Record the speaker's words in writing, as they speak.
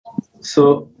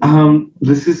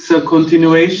This is a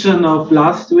continuation of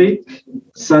last week.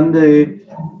 Sunday,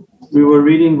 we were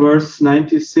reading verse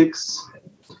 96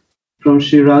 from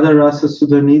Sri Radha Rasa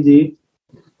Sudhanidhi.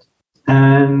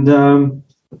 And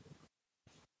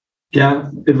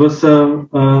it was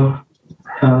an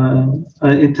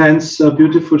intense,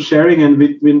 beautiful sharing, and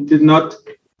we did not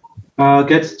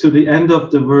get to the end of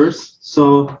the verse.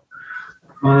 So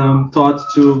thought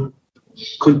to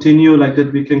continue like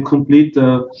that, we can complete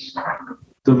the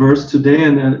verse today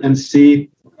and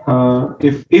see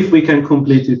if we can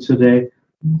complete it today,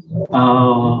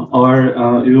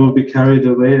 or it will be carried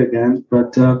away again.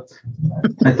 But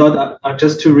I thought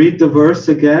just to read the verse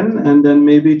again, and then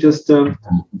maybe just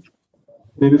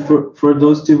maybe for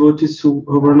those devotees who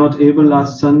were not able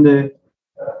last Sunday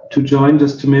to join,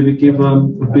 just to maybe give a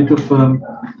bit of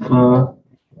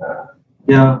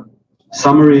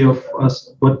summary of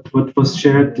what was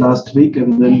shared last week,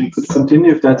 and then we could continue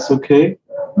if that's okay.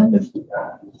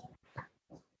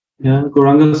 Yeah,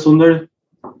 Gauranga Sundar,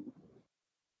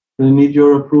 we need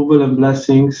your approval and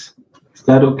blessings. Is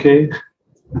that okay?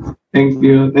 Thank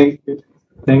you.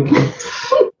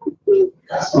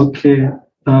 Okay,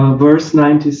 verse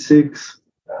 96.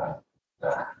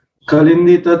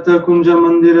 Kalindi tata kunja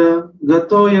mandira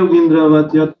gato yogindra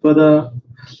vatyat pada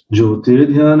Jyotir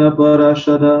dhyana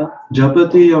parashada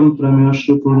japati yam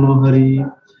pramyashu purno hari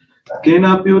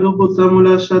kena pyuduputra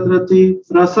mula shadrati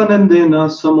rasanandena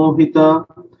samohita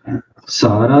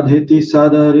saradheti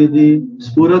sadaridhi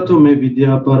spuratu me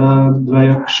vidya para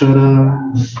dvayakshara.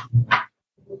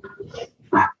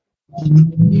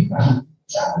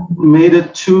 May the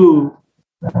two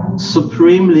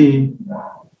supremely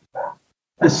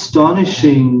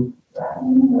astonishing,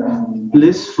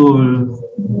 blissful,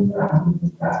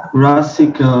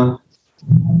 rasika,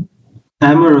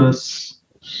 amorous,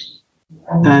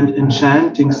 and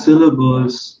enchanting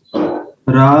syllables,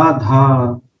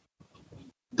 Radha,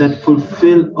 that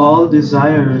fulfill all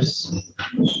desires,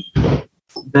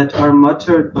 that are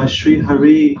muttered by Sri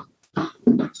Hari,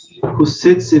 who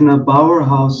sits in a bower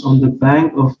house on the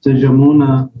bank of the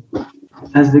Yamuna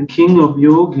as the king of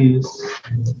yogis,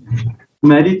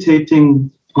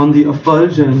 meditating on the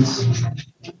effulgence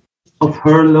of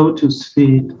her lotus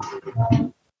feet,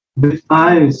 with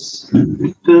eyes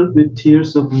filled with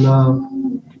tears of love,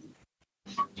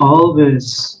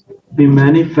 always be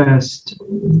manifest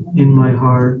in my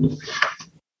heart.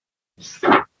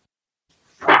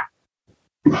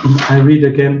 I read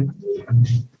again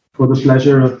for the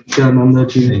pleasure of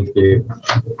Janandaji. Thank you.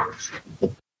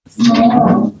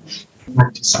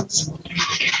 96.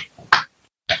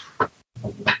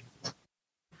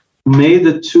 May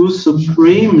the two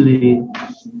supremely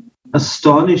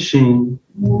astonishing,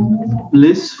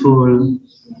 blissful,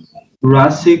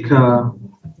 rasika,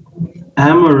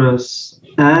 amorous,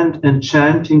 and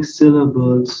enchanting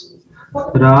syllables,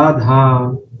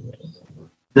 Radha,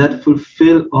 that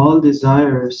fulfill all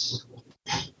desires,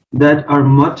 that are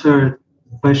muttered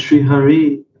by Sri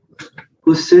Hari,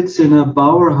 who sits in a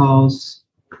bower house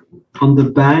on the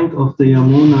bank of the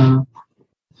Yamuna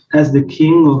as the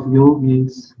king of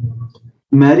yogis,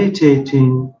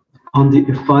 meditating on the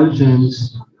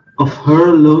effulgence of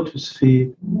her lotus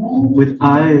feet, with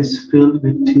eyes filled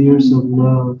with tears of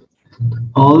love,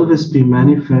 always be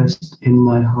manifest in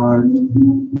my heart.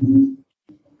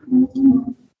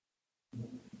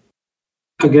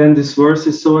 Again, this verse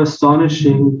is so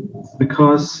astonishing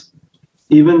because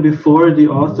even before the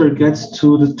author gets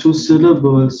to the two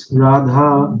syllables,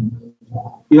 Radha,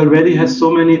 he already has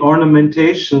so many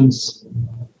ornamentations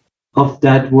of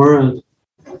that word.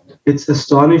 It's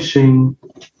astonishing,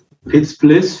 it's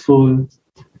blissful,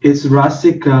 it's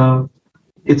rasika,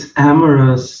 it's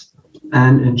amorous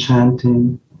and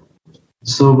enchanting.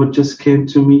 So what just came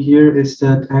to me here is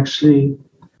that actually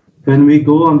when we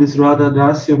go on this Radha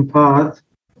Dasyam path,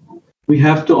 we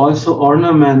have to also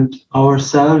ornament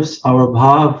ourselves, our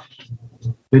bhav,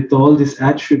 with all these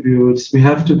attributes. We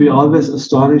have to be always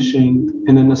astonishing,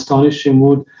 in an astonishing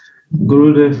mood.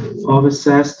 Gurudev always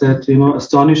says that,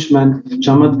 astonishment,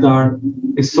 chamatkar,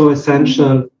 is so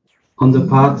essential on the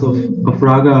path of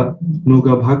raga,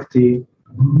 nuga bhakti.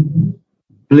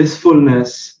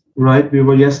 Blissfulness, right? We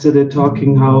were yesterday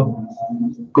talking how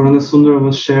Gauranga Sundar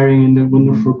was sharing in the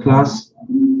wonderful class,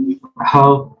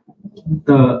 how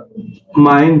the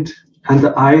mind and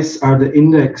the eyes are the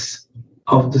index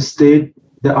of the state,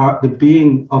 the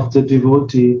being of the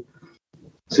devotee.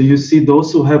 So you see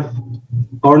those who have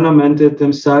ornamented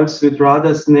themselves with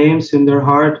Radha's names in their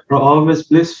heart are always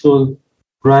blissful,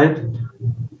 right?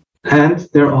 And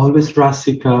they're always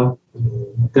rasika.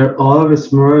 They're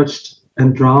always merged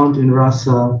and drowned in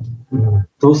rasa.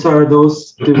 Those are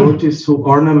those devotees who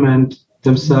ornament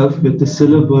themselves with the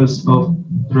syllables of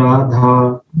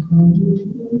Radha,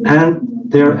 and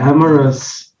they're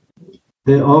amorous.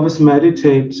 They always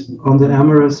meditate on the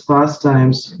amorous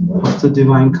pastimes of the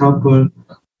divine couple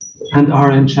and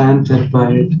are enchanted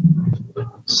by it.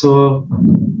 So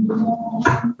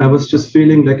I was just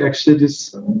feeling like actually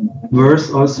this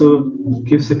verse also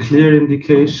gives a clear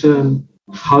indication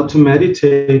how to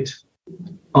meditate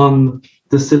on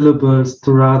the syllables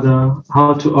to Radha,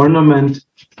 how to ornament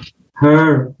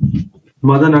her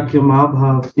Madanakya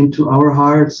Mabhav into our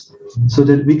hearts so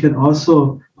that we can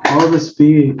also always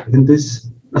be in this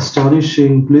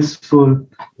astonishing, blissful,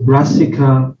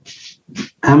 rasika,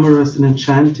 amorous and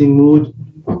enchanting mood,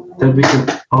 that we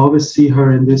can always see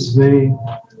her in this way.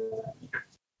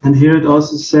 And here it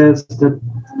also says that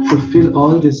fulfill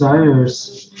all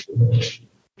desires.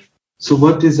 So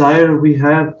what desire we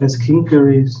have as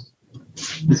kinkaris?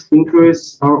 As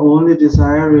kinkaris, our only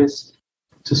desire is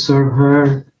to serve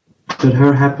her, that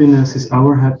her happiness is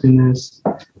our happiness,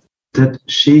 that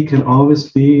she can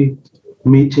always be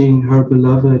meeting her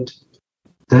beloved.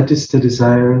 That is the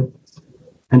desire.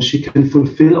 And she can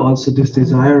fulfill also this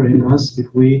desire in us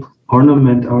if we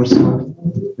ornament ourselves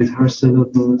with her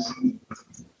syllables.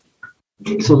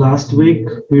 So last week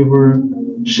we were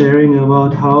sharing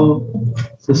about how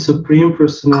the Supreme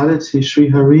Personality, Sri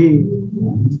Hari,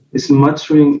 is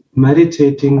muttering,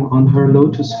 meditating on her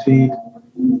lotus feet.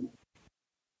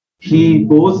 He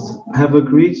both have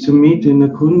agreed to meet in the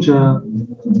Kunja,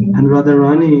 and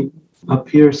Radharani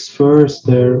appears first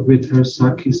there with her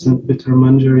sakis and with her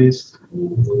manjaris.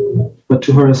 But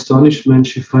to her astonishment,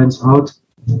 she finds out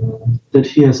that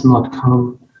he has not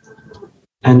come.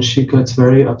 And she gets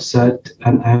very upset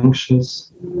and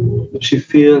anxious. She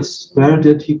feels, where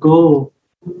did he go?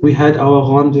 We had our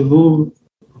rendezvous,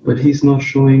 but he's not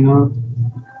showing up.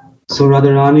 So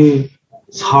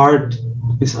Radharani's heart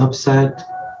is upset,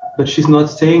 but she's not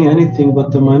saying anything,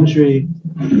 but the Manjari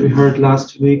we heard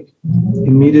last week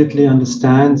immediately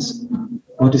understands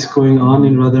what is going on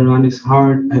in Radharani's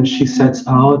heart, and she sets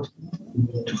out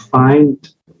to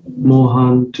find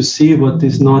Mohan, to see what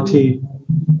this naughty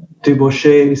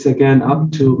debauchee is again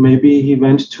up to. Maybe he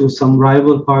went to some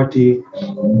rival party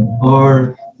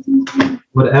or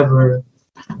whatever.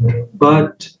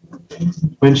 But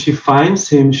when she finds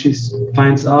him, she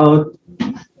finds out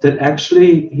that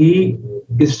actually he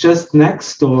is just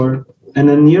next door and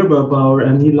a nearby bower,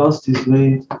 and he lost his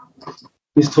way.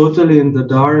 He's totally in the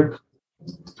dark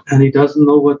and he doesn't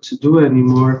know what to do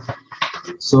anymore.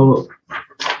 So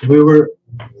we were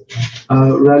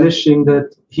relishing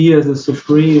that he as a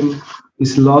supreme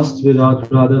is lost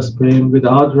without Radha's prem,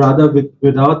 without Radha,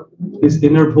 without his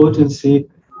inner potency,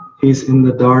 he's in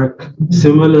the dark.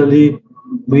 Similarly,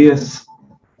 we as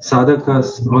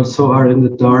sadhakas also are in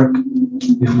the dark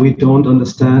if we don't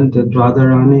understand that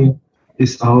Radharani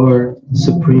is our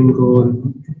supreme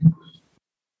goal.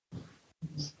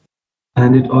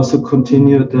 And it also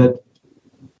continued that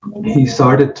he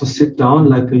started to sit down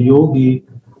like a yogi,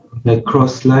 like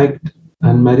cross-legged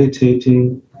and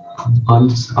meditating on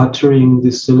uttering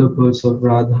the syllables of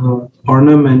Radha,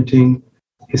 ornamenting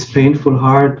his painful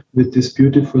heart with these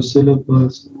beautiful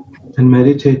syllables and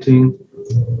meditating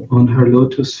on her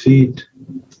lotus feet,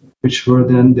 which were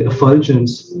then the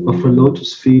effulgence of her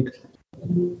lotus feet,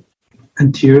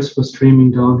 and tears were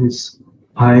streaming down his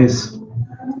eyes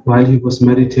while he was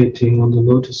meditating on the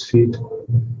lotus feet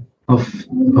of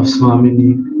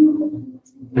Swamini.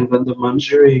 And when the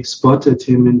Manjari spotted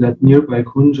him in that nearby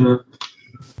kunja,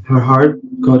 her heart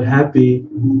got happy,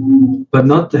 but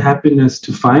not the happiness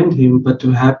to find him, but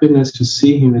the happiness to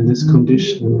see him in this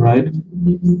condition, right?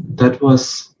 That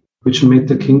was which made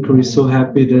the Kinkari so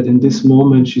happy, that in this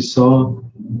moment she saw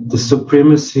the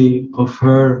supremacy of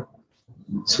her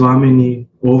Swamini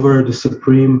over the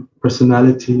Supreme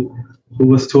Personality, who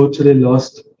was totally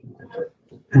lost.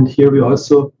 And here we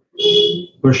also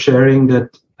were sharing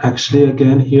that actually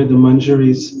again here the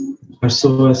Manjaris are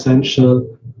so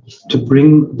essential to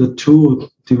bring the two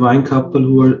divine couple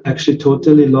who are actually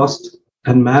totally lost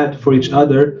and mad for each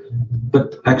other,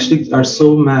 but actually are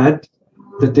so mad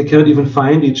that they can't even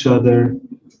find each other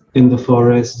in the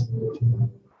forest.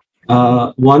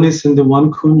 One is in the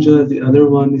one kunja, the other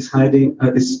one is hiding,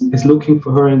 is looking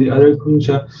for her in the other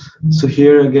kunja. So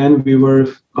here again, we were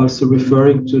also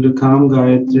referring to the Kam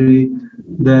Gayatri,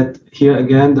 that here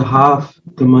again, the half,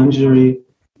 the Manjari,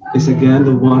 is again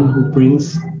the one who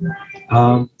brings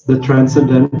the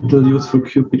transcendental youthful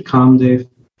Cupid Kamdev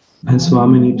and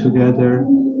Swamini together.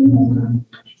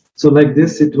 So like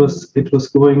this, it was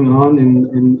going on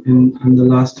in the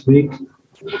last week,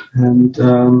 and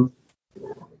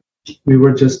we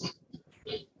were just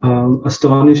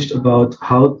astonished about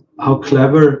how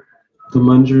clever the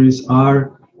Manjaris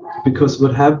are, because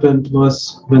what happened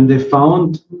was when they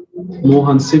found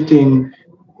Mohan sitting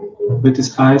with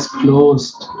his eyes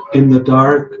closed in the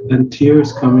dark and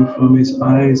tears coming from his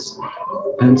eyes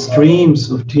and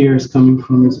streams of tears coming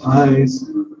from his eyes,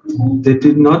 they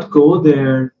did not go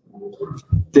there.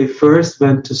 They first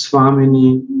went to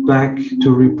Swamini back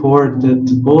to report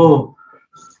that, oh,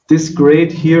 this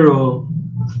great hero,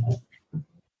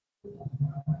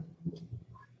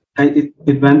 and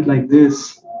it went like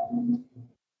this.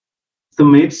 The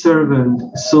maidservant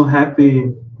is so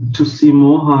happy to see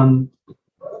Mohan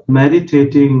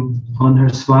meditating on her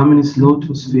Swamini's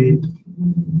lotus feet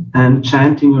and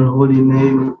chanting her holy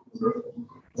name,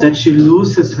 that she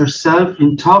loses herself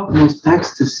in topmost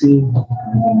ecstasy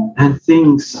and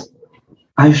thinks,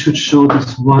 I should show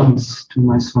this once to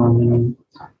my Swamini.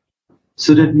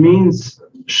 So that means,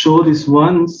 show this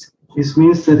once, it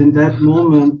means that in that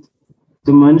moment,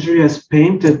 the Manjari has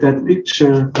painted that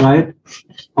picture, right,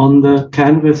 on the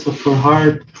canvas of her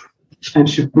heart, and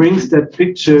she brings that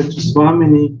picture to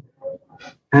Swamini,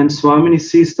 and Swamini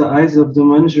sees the eyes of the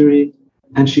Manjari,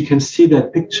 and she can see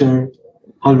that picture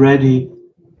already,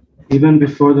 even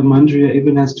before the Manjari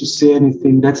even has to say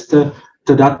anything. That's the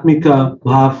Tadatmika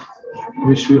bhav,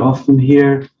 which we often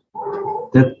hear,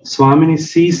 that Swamini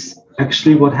sees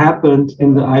actually what happened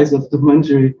in the eyes of the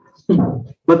Manjari.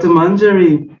 But the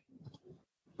Manjari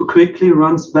quickly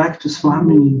runs back to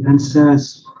Swamini and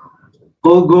says,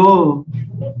 oh, go,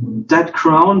 that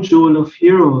crown jewel of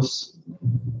heroes,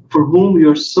 for whom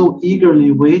you're so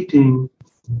eagerly waiting,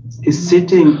 is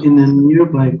sitting in a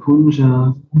nearby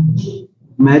kunja,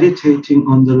 meditating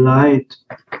on the light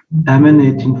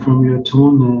emanating from your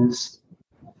toenails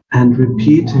and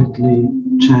repeatedly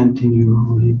chanting your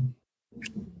holy.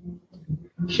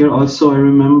 Here also I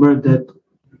remember that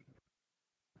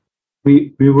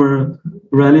we were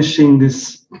relishing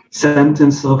this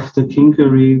sentence of the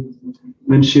Kinkari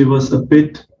when she was a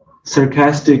bit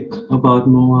sarcastic about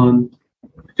Mohan,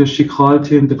 because she called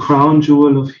him the crown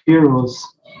jewel of heroes.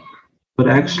 But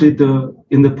actually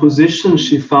in the position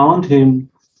she found him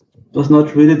was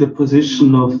not really the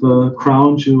position of a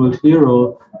crown jewel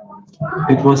hero.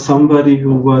 It was somebody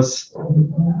who was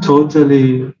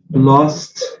totally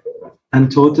lost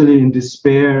and totally in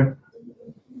despair.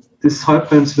 This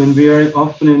happens when we are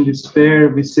often in despair.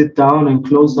 We sit down and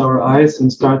close our eyes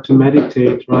and start to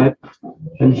meditate, right?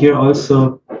 And here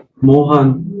also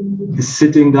Mohan is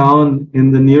sitting down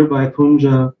in the nearby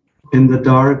kunja in the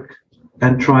dark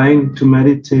and trying to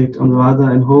meditate on Radha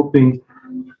and hoping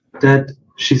that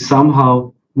she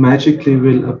somehow magically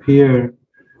will appear.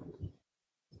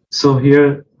 So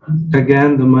here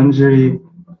again the Manjari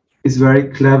is very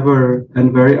clever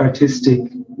and very artistic,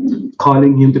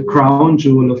 calling him the crown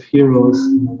jewel of heroes.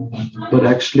 But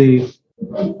actually,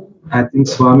 I think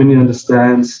Swamini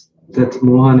understands that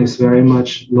Mohan is very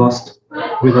much lost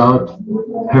without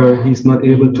her. He's not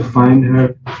able to find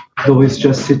her, though he's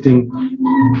just sitting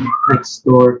next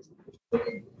door.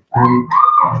 And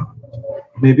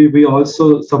maybe we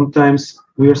also sometimes,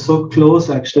 we are so close,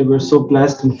 actually, we're so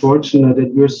blessed and fortunate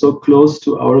that we're so close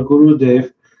to our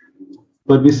Gurudev,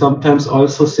 but we sometimes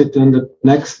also sit in the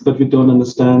next, but we don't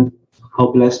understand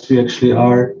how blessed we actually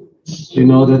are. You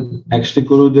know that actually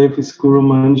Gurudev is Guru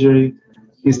Manjari,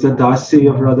 he's the Dasi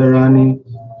of Radharani,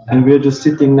 and we're just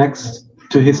sitting next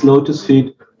to his lotus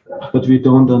feet, but we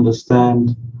don't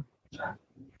understand.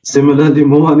 Similarly,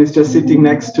 Mohan is just sitting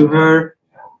next to her,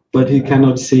 but he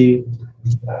cannot see.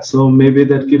 So maybe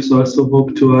that gives also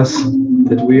hope to us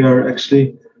that we are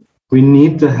actually, we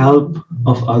need the help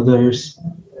of others.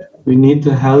 We need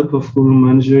the help of Guru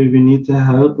Manjari. We need the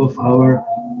help of our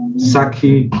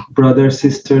Sakhi brothers,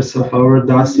 sisters, of our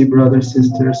Dasi brothers,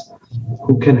 sisters,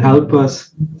 who can help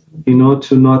us, you know,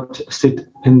 to not sit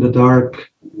in the dark.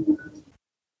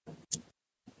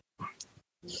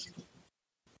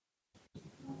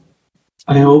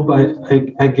 I hope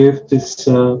I gave this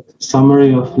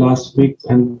summary of last week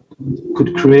and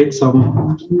could create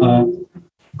some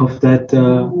of that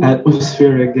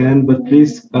atmosphere again. But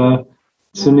please,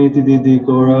 Suniti Didi,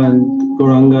 Gora and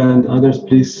Goranga and others,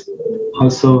 please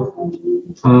also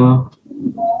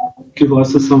give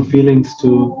also some feelings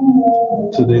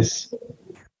to this.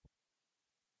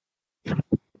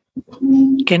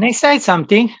 Can I say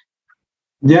something?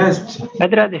 Yes.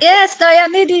 Yes,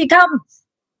 Dayanidhi, come.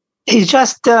 It's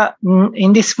just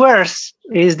in this verse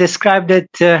is described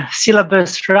that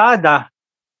syllabus Radha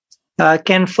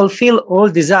can fulfill all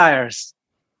desires.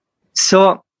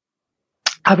 So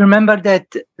I remember that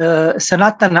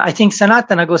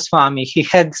Sanatana Goswami, he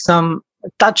had some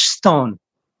touchstone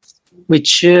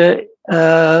which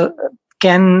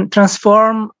can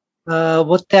transform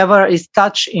whatever is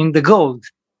touched in the gold.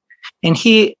 And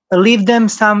he leave them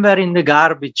somewhere in the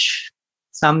garbage,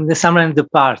 somewhere in the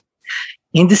part.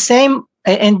 In the same,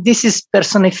 and this is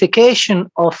personification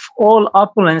of all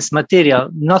opulence material.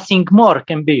 Nothing more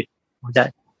can be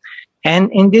that.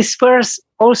 And in this verse,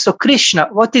 also Krishna,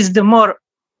 what is the more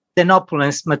than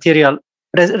opulence material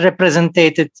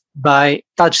represented by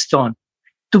touchstone?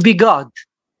 To be God.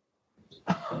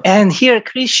 And here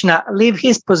Krishna leave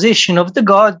his position of the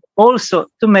God also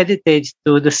to meditate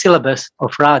to the syllabus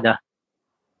of Radha.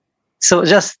 So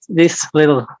just this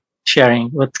little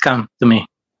sharing would come to me.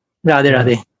 Radhe,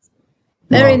 Radhe.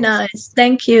 Very nice.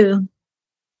 Thank you.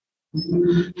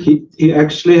 He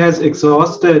actually has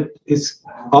exhausted his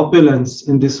opulence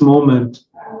in this moment.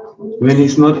 When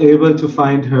he's not able to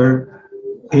find her,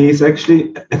 he's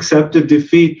actually accepted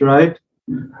defeat, right?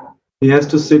 He has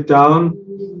to sit down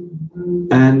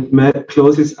and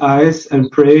close his eyes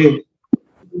and pray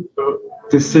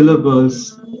the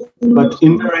syllables, but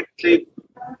indirectly,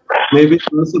 maybe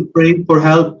also praying for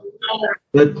help,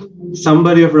 that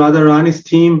somebody of Radharani's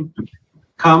team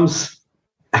comes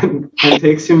and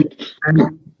takes him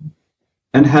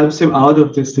and helps him out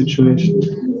of this situation.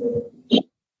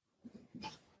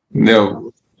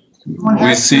 No,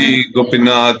 we see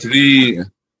Gopinath three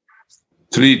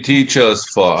teachers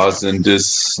for us in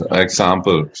this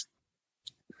example.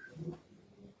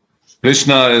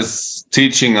 Krishna is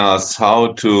teaching us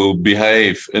how to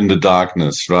behave in the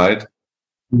darkness, right?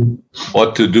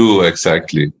 What to do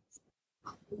exactly.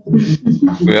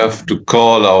 We have to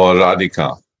call our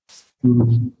Radhika.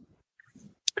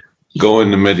 Go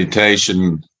in the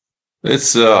meditation.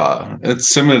 It's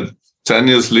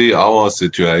simultaneously our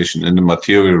situation in the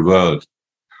material world.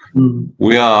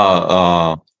 We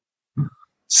are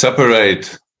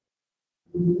separate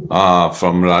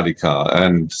from Radhika,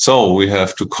 and so we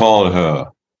have to call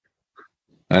her.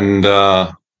 And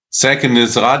second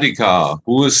is Radhika,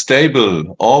 who is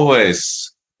stable,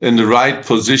 always in the right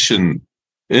position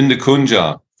in the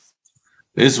kunja,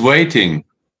 is waiting.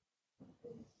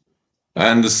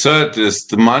 And the third is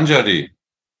the Manjari,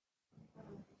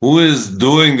 who is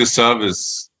doing the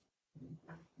service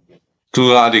to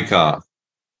Radhika.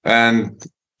 And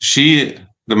she,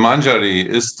 the Manjari,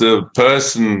 is the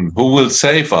person who will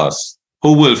save us,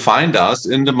 who will find us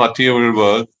in the material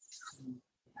world.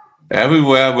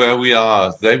 Everywhere where we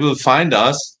are, they will find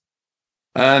us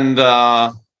and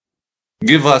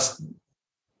give us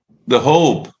the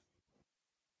hope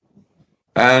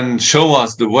and show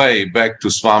us the way back to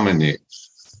Swamini.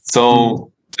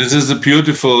 So this is a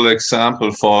beautiful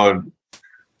example for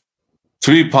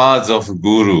three parts of a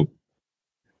guru.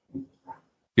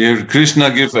 Here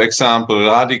Krishna gives example,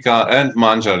 Radhika and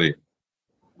Manjari.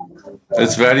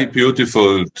 It's very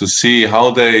beautiful to see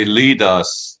how they lead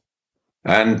us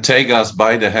and take us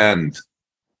by the hand.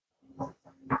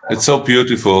 It's so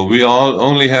beautiful. We all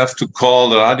only have to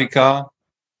call Radhika,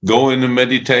 go in a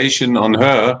meditation on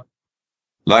her,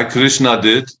 like Krishna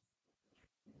did,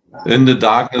 in the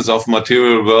darkness of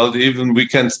material world. Even we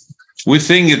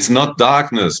think it's not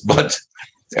darkness, but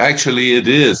actually it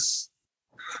is,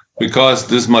 because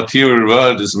this material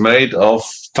world is made of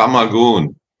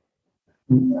tamagun,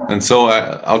 and so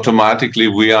automatically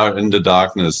we are in the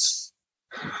darkness.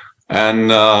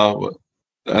 And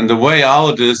the way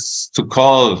out is to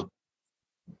call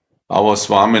our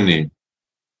Swamini,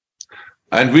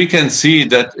 and we can see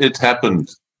that it happened.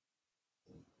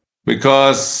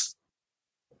 Because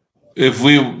if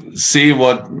we see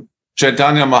what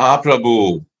Chaitanya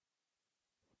Mahaprabhu,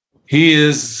 he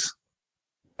is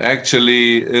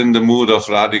actually in the mood of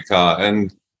Radhika,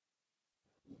 and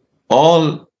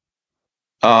all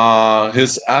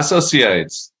his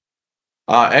associates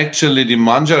are actually the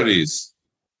Manjaris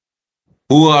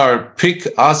who are pick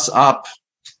us up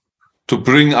to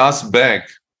bring us back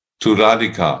to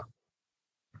Radhika.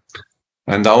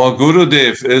 And our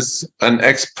Gurudev is an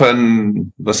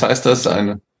was heißt das?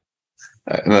 Eine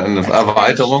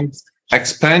Erweiterung?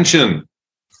 Expansion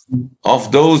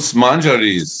of those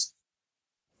Manjaris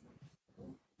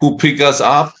who pick us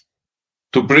up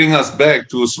to bring us back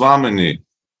to Swamini.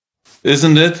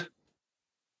 Isn't it?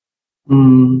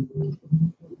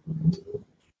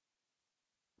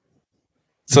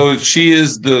 So she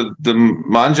is the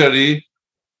Manjari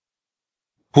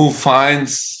who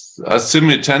finds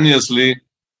simultaneously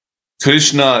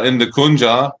Krishna in the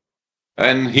Kunja,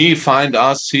 and he finds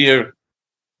us here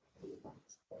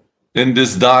in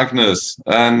this darkness,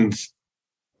 and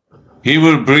he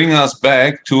will bring us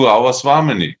back to our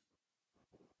Swamini.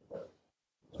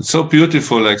 So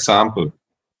beautiful example.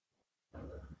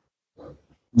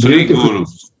 Three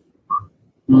gurus.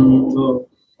 Oh.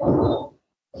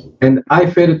 And I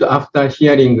felt after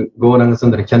hearing Gauranga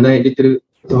Sundara, can I little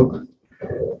talk?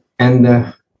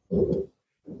 And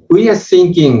we are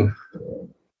thinking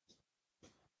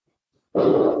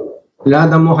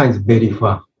Radha Mohan is very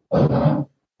far.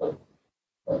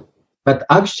 But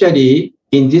actually,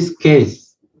 in this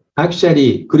case,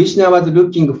 actually, Krishna was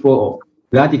looking for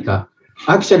Radhika.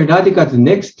 Actually, Radhika is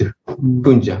next to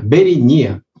Kunja, very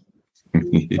near.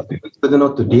 But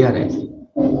not realize.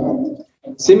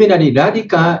 Similarly,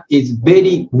 Radhika is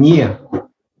very near.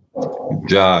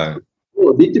 Yeah.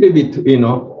 Little bit,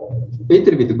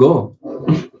 little bit go.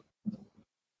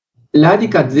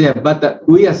 Radhika is there, but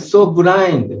we are so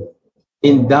blind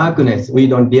in darkness, we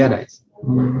don't realize.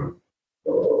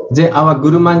 Then our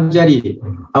Guru Manjari,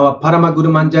 our Parama Guru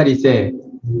Manjari say,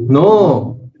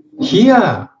 no,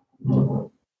 here,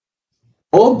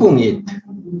 open it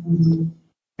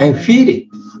and feel it.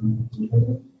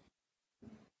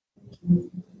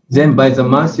 Then by the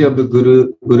mercy of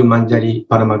Guru Manjari,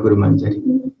 Parama Guru Manjari,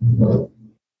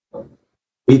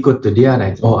 we got to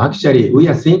realize, oh, actually, we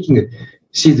are thinking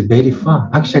she's very far,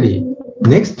 actually,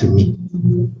 next to me.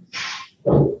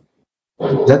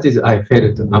 That is I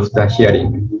felt after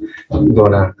hearing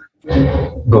Gaura's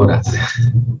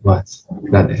words.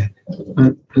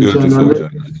 Beautiful.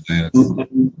 Yes.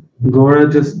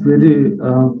 Gaura just really,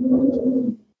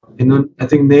 I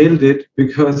think nailed it,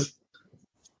 because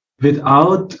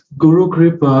without Guru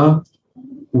Kripa,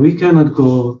 we cannot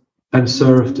go and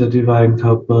serve the divine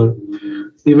couple.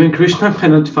 Even Krishna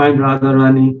cannot find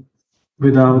Radharani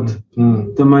without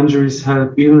the Manjari's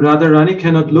help. Even Radharani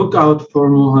cannot look out for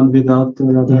Mohan without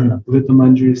with the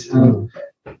Manjari's help.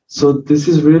 So this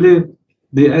is really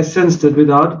the essence, that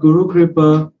without Guru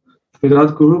Kripa,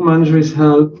 without Guru Manjari's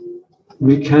help,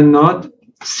 we cannot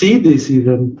see this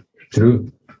even.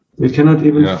 True. We cannot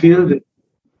even feel it.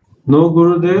 No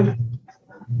Gurudev.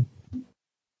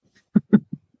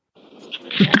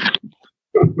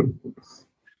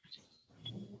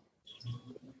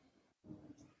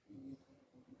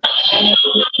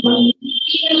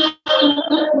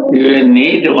 You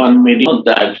need one minute of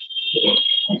that,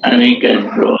 and he can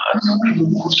show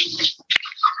us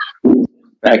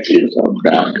practice of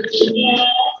that.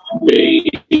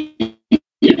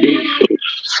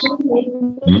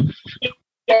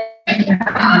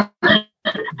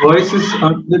 Voice is a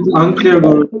little unclear,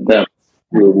 Guru. The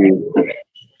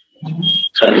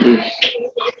service.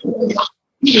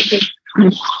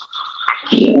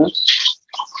 Yeah.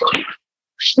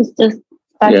 It's just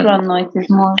background noise is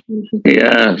more.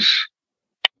 Yes.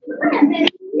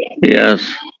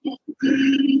 Yes.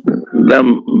 The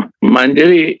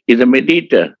Manjari is a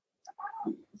meditator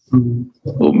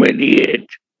who mediate.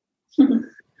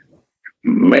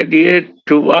 Mediate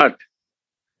to what?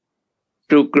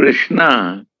 To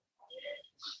Krishna.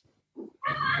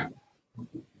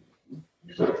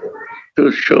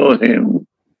 To show him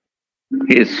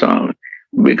his song.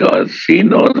 Because she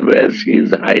knows where she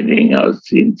is hiding or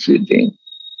she is sitting.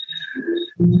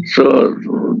 So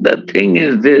the thing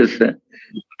is this,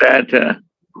 that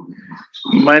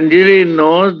Manjari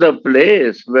knows the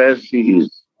place where she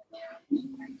is.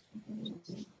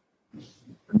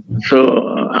 So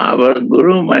our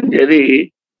Guru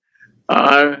Manjari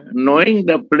are knowing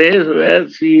the place where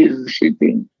she is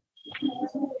sitting.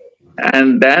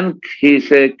 And then he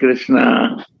said,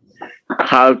 Krishna,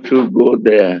 how to go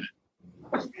there.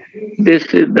 This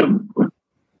is the,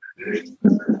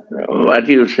 what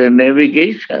you say,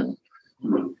 navigation.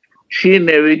 She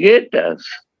navigates us.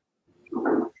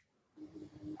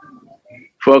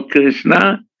 For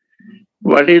Krishna,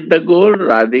 what is the goal?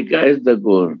 Radhika is the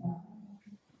goal.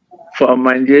 For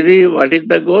Manjari, what is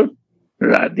the goal?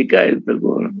 Radhika is the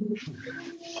goal.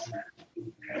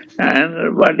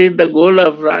 And what is the goal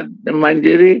of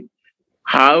Manjari?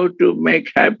 How to make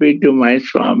happy to my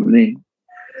Swami.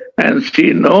 And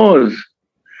she knows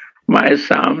my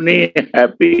Swami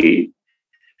happy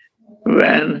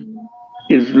when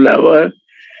his lover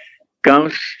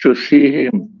comes to see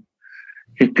him.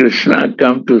 If Krishna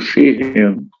comes to see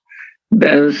him,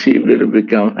 then she will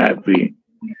become happy.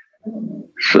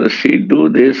 So she do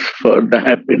this for the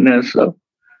happiness of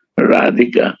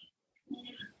Radhika,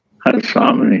 her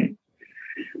Swami.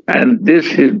 And this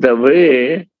is the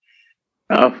way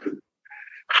of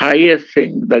highest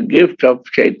thing, the gift of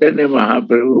Chaitanya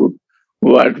Mahaprabhu,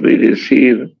 what we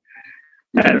receive,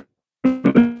 and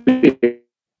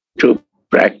to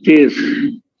practice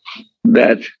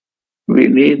that we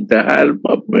need the help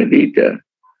of meditator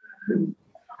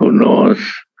who knows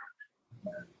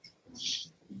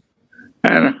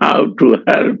and how to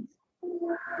help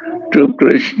to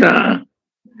Krishna,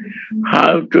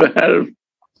 how to help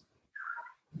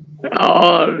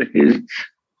all his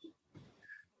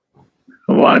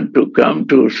want to come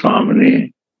to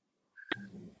Swami,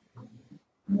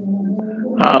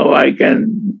 how I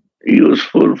can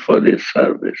useful for this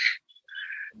service.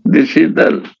 This is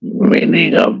the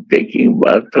meaning of taking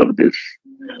birth of this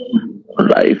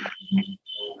life.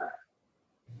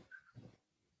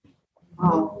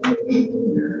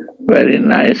 Very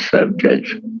nice subject.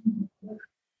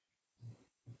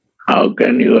 How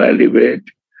can you elevate?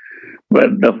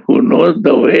 But who knows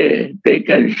the way, they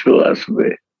can show us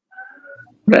way.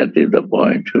 That is the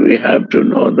point. We have to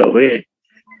know the way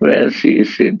where she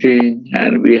is sitting,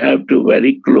 and we have to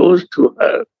very close to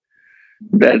her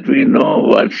that we know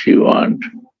what she wants.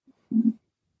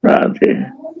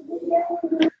 Radha.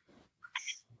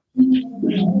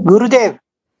 Gurudev,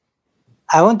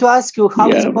 I want to ask you how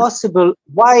it's possible,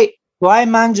 why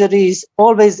Manjari is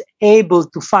always able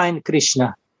to find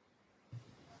Krishna?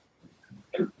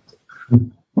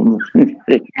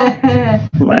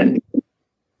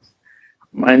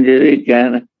 Manjari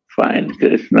can find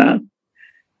Krishna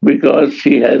because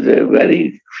she has a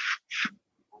very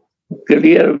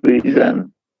clear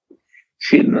vision.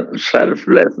 She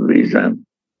selfless vision.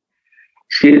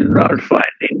 She is not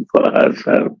finding for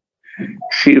herself.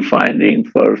 She is finding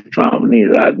for Swami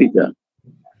Radhika.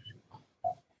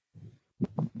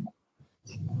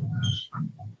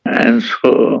 And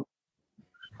so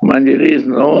Manjari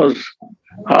knows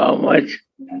how much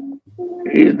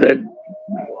is the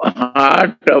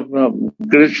heart of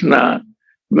Krishna,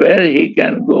 where he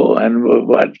can go and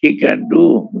what he can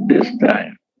do this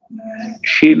time.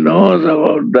 She knows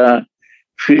about the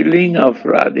feeling of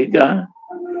Radhika,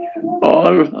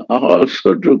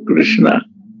 also to Krishna.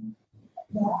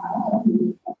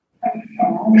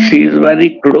 She is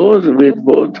very close with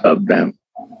both of them.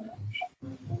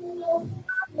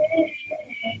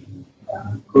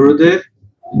 Gurudev,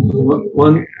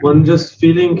 one just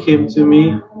feeling came to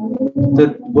me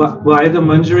that why the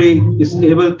Manjari is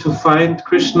able to find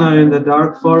Krishna in the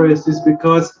dark forest is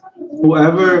because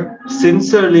whoever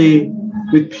sincerely,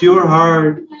 with pure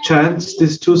heart, chants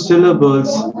these two syllables,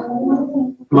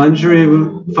 Manjari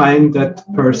will find that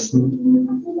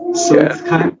person. So it's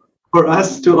kind of for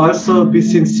us to also be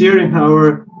sincere in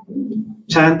our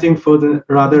chanting for the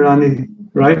Radharani,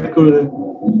 right, Gurudev?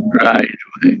 Right.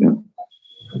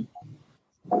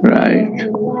 Right.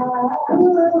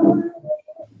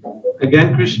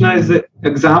 Again, Krishna is an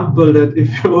example that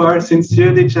if you are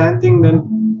sincerely chanting,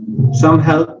 then some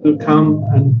help will come.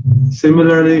 And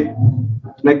similarly,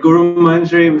 like Guru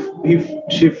Manjari, if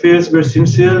she feels we're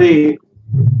sincerely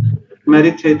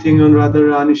meditating on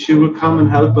Radharani, she will come and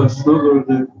help us, no,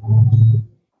 Gurudev?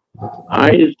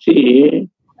 I see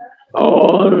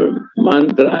all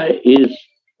mantra is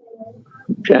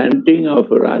chanting of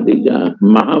Radhika.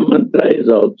 Mahamantra is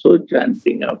also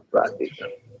chanting of Radhika.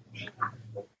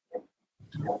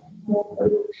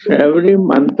 Every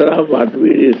mantra what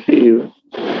we receive,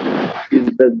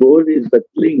 the goal is the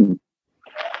cling.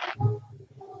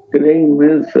 Cling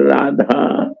means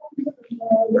Radha,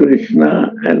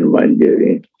 Krishna and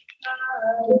Manjari.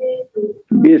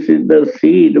 This is the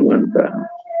seed mantra.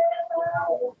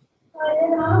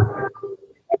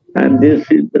 And this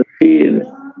is the seed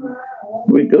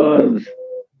because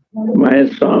my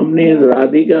Swami is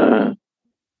Radhika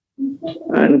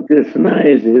and Krishna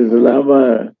is his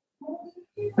lover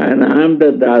and I am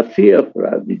the Dasi of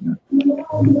Radhika.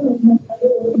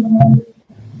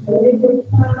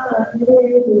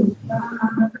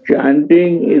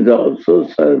 Chanting is also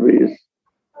service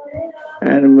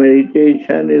and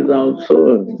meditation is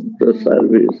also the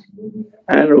service.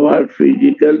 And what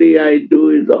physically I do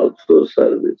is also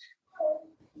service.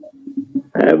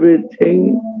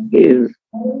 Everything is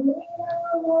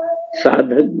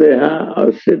sadhak deha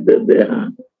or siddha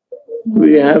deha.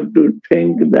 We have to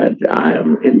think that I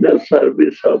am in the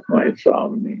service of my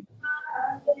Swami.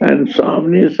 And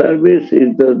Swami service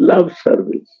is the love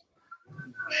service.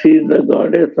 She is the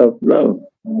goddess of love.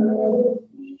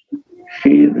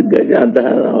 She is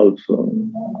Gajadhara also.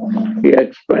 She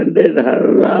expanded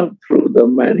her love through the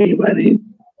many, many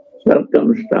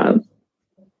circumstances.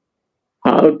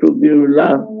 How to give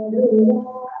love.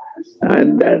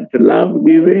 And that love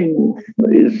giving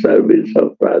is service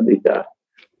of Radhika.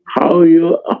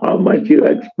 How much you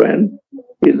expend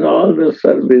is all the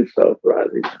service of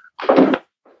Radhika.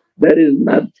 There is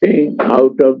nothing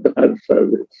out of her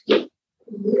service.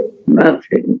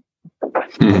 Nothing.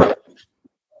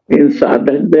 In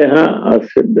sadhak deha or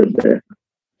siddha deha.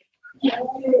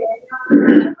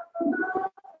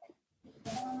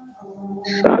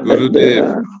 Sadhak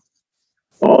deha.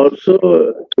 Also,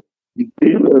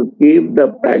 we will keep the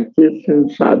practice in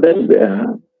sadhak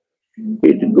deha.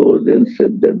 it goes and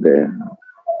sits there.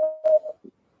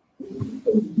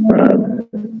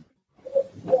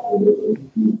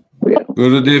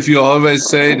 Gurudev, you always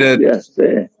say that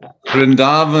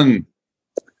Vrindavan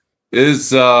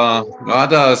is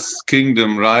Radha's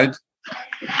kingdom, right?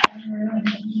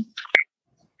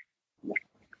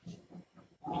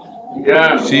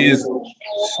 Yeah.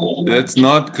 That's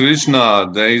not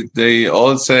Krishna. They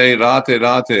all say Radhe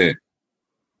Radhe.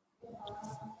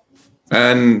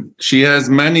 And she has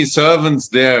many servants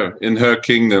there in her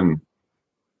kingdom.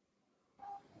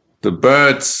 The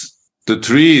birds, the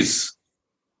trees.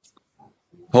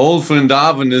 Whole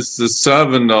Vrindavan is the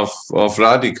servant of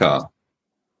Radhika.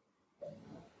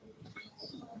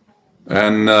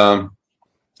 And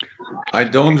I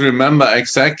don't remember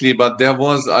exactly, but there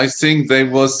was, I think they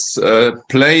was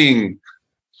playing,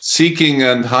 seeking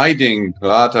and hiding,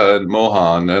 Radha and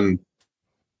Mohan, and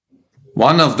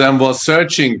one of them was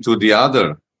searching to the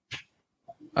other.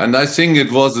 And I think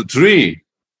it was a tree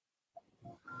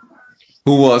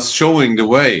who was showing the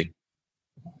way.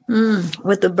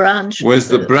 With the branch. With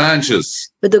the branches.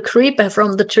 With the creeper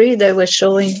from the tree they were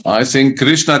showing. I think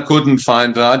Krishna couldn't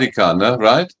find Radhika, no?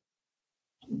 Right?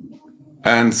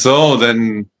 And so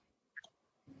then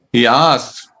he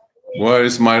asked, where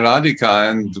is my Radhika?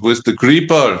 And with the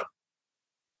creeper,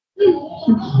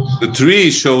 the tree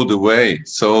showed the way.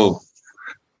 So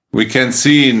we can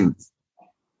see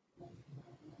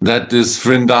that this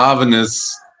Vrindavan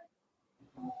is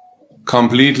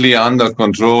completely under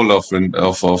control of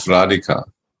Radhika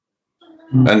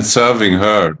and serving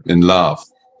her in love.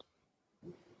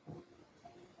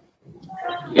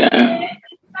 Yeah.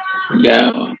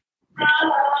 Yeah.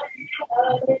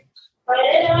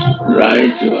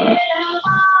 Right, you are.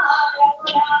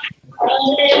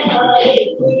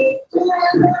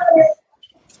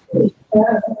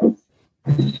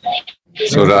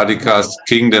 So Radhika's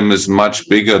kingdom is much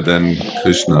bigger than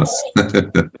Krishna's.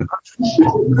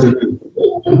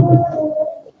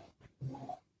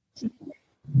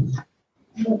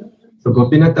 So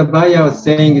Gopinath Bhaya was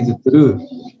saying is true.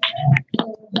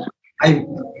 I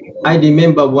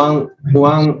remember one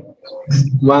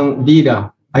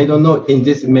leader. I don't know in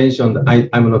this mentioned.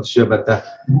 I'm not sure, but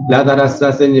Radha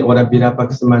Rasa Seni or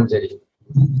Vilapaksha Manjari.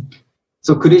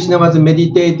 So Krishna was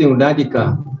meditating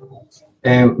Radhika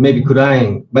and maybe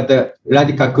crying, but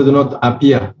Radhika could not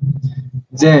appear.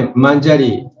 Then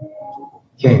Manjari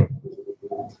came.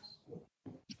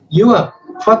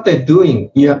 What are you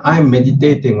doing? I'm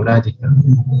meditating Radhika.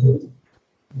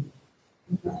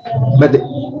 But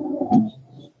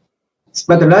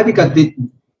Radhika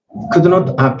could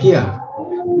not appear.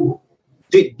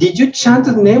 Did you chant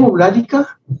the name of Radhika?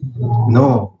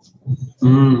 No.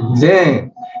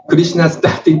 Then Krishna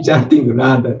started chanting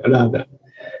Radha.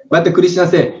 But Krishna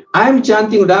said, I'm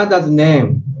chanting Radha's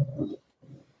name.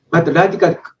 But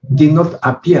Radhika did not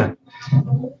appear.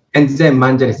 And then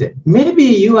Manjari said, maybe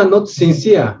you are not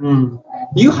sincere.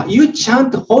 You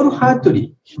chant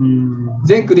wholeheartedly.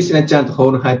 Then Krishna chant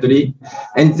wholeheartedly.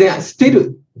 And then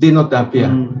still did not appear.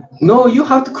 No, you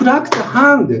have to crack the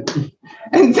hand.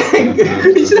 And then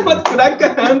Krishna was crack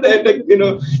the hand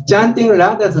and chanting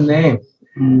Radha's name.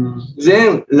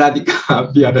 Then Radhika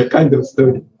appeared, a kind of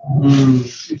story.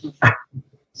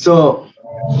 So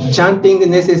chanting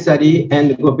necessary,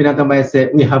 and Gopinath Bhaya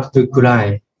said we have to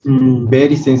cry,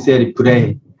 very sincerely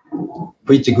pray,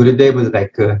 which Gurudev was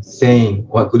like saying,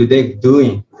 what Gurudev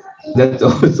doing. That's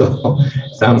also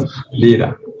some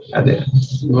leela.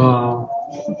 Wow.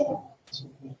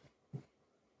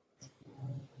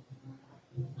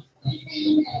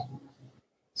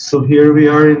 So here we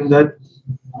are in that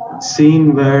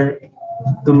scene where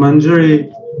the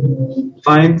Manjari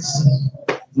finds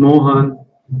Mohan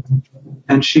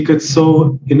and she gets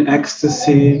so in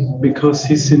ecstasy because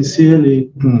he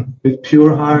sincerely, with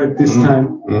pure heart this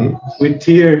time, with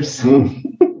tears,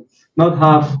 not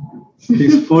half,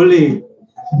 he's fully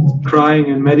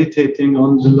crying and meditating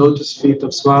on the lotus feet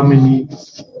of Swamini.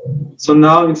 So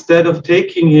now instead of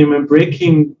taking him and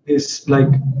breaking his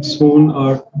swoon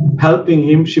or helping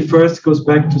him, she first goes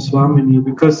back to Swamini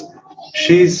because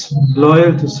she's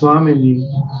loyal to Swamini.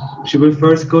 She will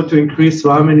first go to increase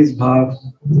Swamini's bhav,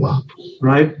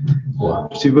 right?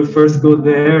 She will first go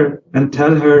there and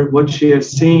tell her what she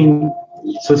has seen.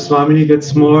 So Swamini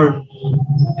gets more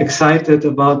excited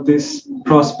about this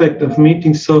prospect of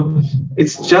meeting. So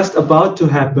it's just about to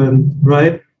happen,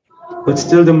 right? But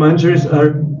still the Manjaris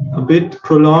are a bit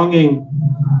prolonging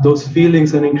those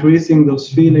feelings and increasing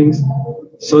those feelings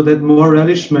so that more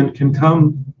relishment can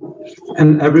come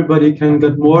and everybody can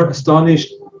get more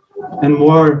astonished and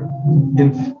more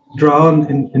drowned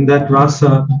in that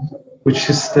rasa which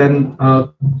is then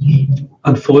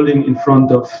unfolding in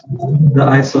front of the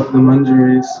eyes of the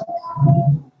Manjaris.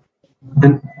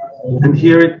 And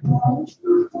here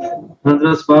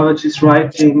Andras Babaji is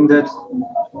writing that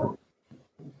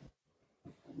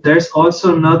there's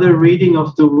also another reading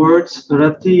of the words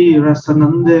Rati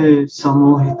Rasanande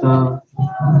Samohita.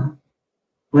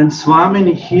 When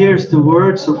Swamini hears the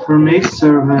words of her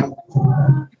maidservant,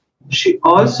 she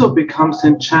also becomes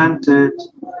enchanted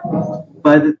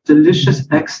by the delicious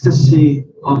ecstasy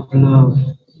of love.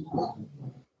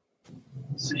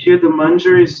 So here the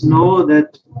Manjaris know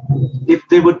that if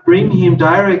they would bring him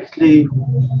directly,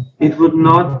 it would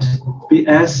not be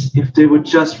as if they would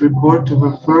just report to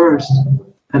her first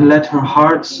and let her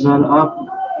heart swell up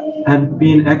and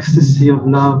be in ecstasy of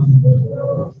love,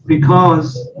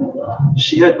 because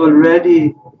she had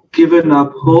already given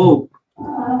up hope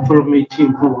for meeting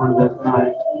him on that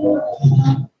night.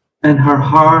 And her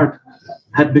heart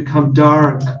had become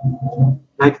dark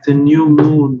like the new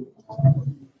moon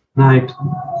night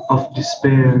of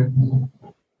despair.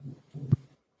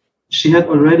 She had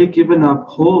already given up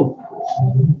hope.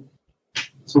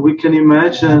 So we can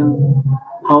imagine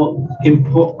how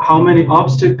many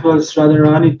obstacles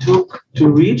Radharani took to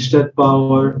reach that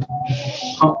power.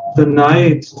 The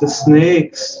night, the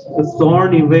snakes, the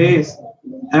thorny ways,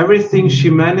 everything she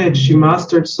managed, she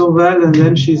mastered so well, and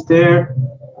then she's there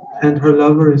and her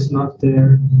lover is not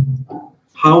there.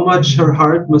 How much her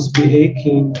heart must be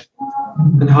aching,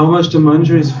 and how much the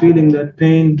Manjari is feeling that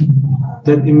pain,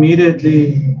 that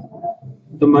immediately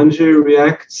the Manjari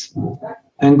reacts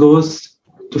and goes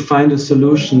to find a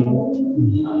solution.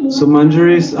 So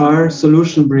Manjaris are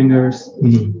solution bringers.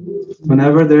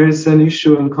 Whenever there is an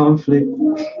issue and conflict,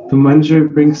 the Manjari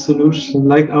brings solution,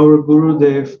 like our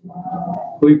Gurudev,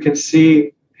 who you can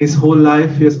see his whole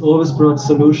life, he has always brought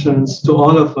solutions to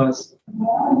all of us.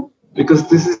 Because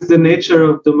this is the nature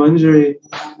of the Manjari,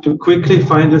 to quickly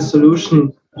find a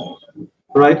solution.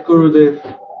 Right, Gurudev?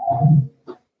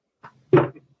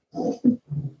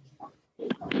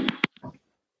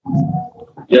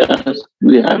 Yes,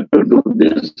 we have to do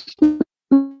this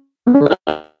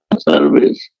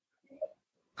service.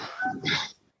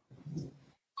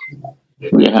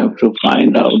 We have to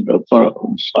find out the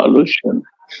solution,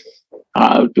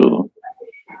 how to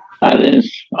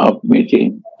arrange a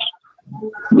meeting,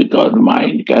 because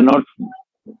mind cannot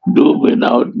do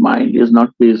without mind is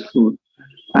not peaceful,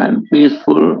 and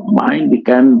peaceful mind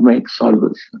can make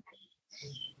solution.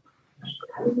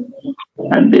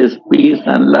 And this peace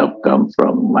and love come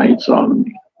from my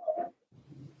Swami.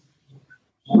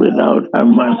 Without her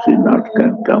mercy, not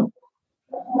can come.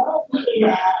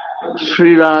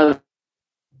 Sri Radha,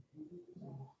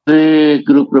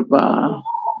 Guru Kripa.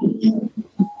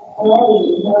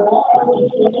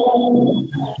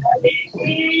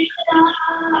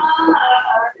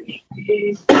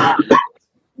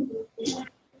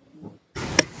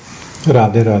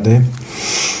 Radhe Radhe.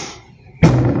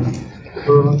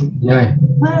 Yeah.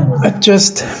 I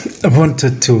just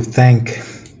wanted to thank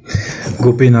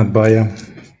Gopinath Bhaiya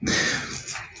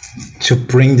to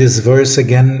bring this verse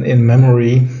again in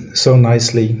memory so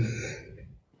nicely.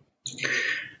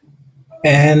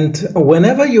 And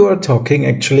whenever you are talking,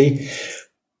 actually,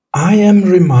 I am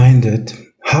reminded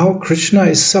how Krishna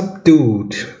is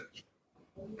subdued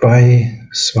by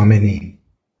Swamini.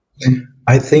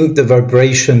 I think the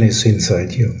vibration is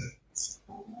inside you.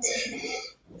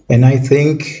 And I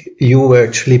think you were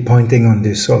actually pointing on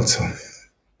this also,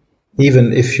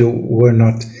 even if you were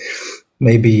not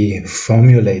maybe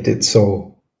formulated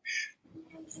so.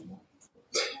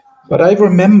 But I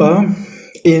remember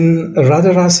in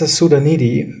Radha Rasa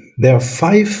Sudhanidhi, there are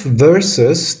 5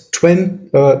 verses,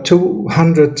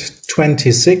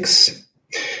 226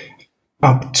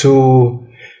 up to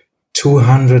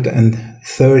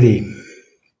 230.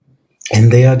 And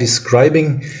they are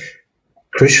describing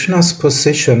Krishna's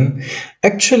position.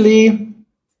 Actually,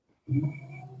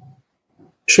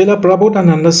 Srila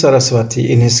Prabodhananda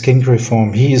Saraswati, in his King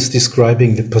Reform, he is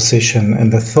describing the position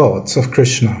and the thoughts of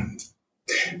Krishna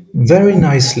very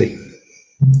nicely.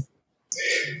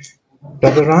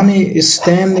 Radharani is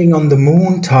standing on the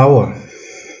moon tower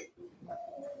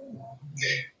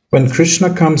when Krishna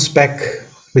comes back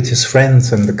with his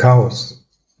friends and the cows.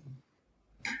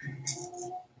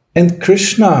 And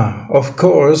Krishna, of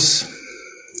course,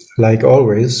 like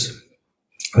always,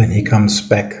 when he comes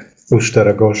back,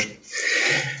 Ushtara Ghosh,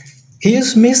 he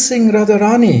is missing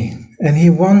Radharani and he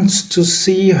wants to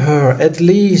see her, at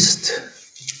least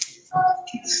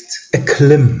a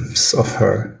glimpse of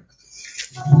her.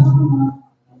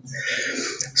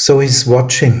 So he's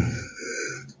watching,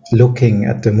 looking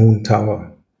at the moon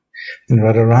tower. And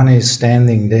Radharani is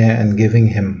standing there and giving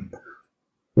him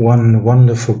one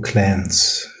wonderful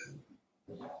glance.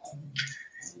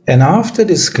 And after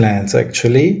this glance,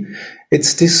 actually,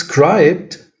 it's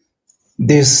described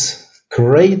this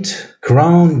great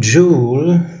crown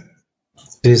jewel,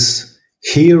 this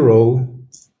hero.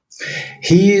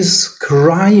 He is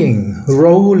crying,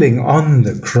 rolling on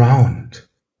the ground.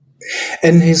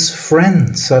 And his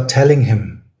friends are telling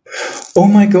him, "Oh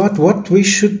my God, what we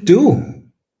should do?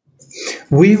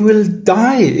 We will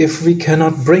die if we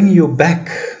cannot bring you back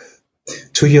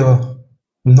to your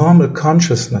normal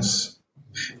consciousness.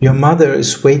 Your mother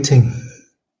is waiting."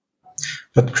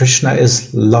 But Krishna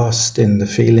is lost in the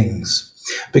feelings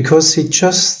because he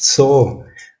just saw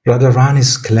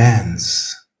Radharani's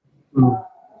glance.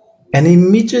 And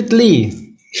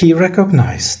immediately he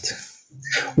recognized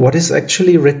what is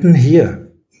actually written here.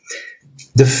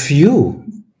 The view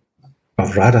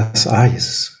of Radha's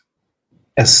eyes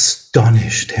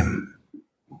astonished him.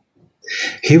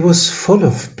 He was full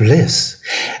of bliss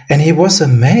and he was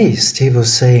amazed. He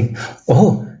was saying,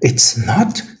 "Oh, it's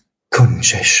not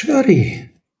Kunjeshwari,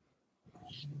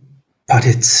 but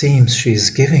it seems she's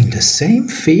giving the same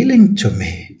feeling to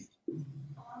me.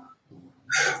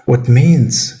 What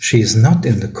means she's not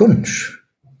in the Kunj.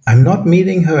 I'm not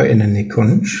meeting her in a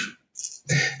Nikunj.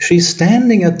 She's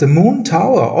standing at the moon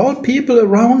tower, all people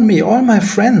around me, all my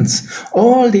friends,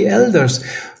 all the elders.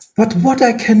 But what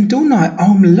I can do now,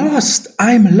 I'm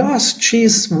lost.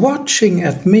 She's watching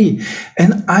at me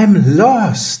and I'm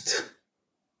lost."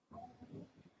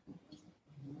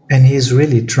 And he's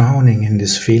really drowning in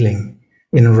this feeling,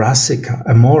 in rasika,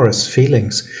 amorous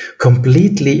feelings,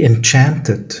 completely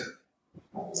enchanted.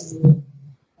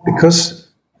 Because,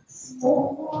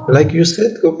 like you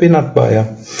said, Gopinath Bhaiya,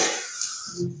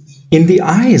 in the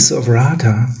eyes of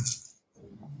Radha,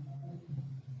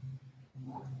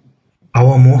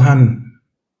 our Mohan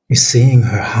is seeing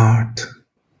her heart,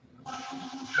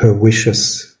 her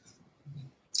wishes,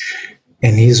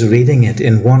 and he's reading it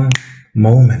in one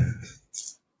moment.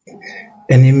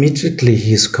 And immediately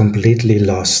he's completely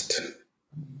lost.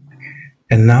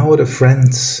 And now the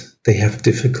friends, they have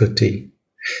difficulty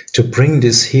to bring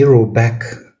this hero back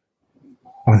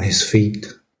on his feet.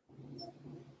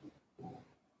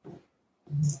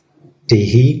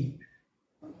 Dehi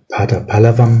pada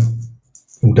palavam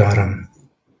udaram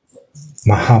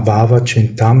mahabhava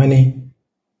chintamani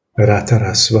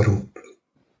ratara swarup.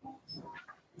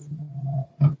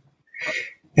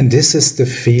 And this is the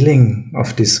feeling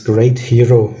of this great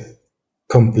hero,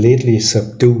 completely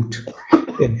subdued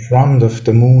in front of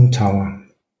the moon tower.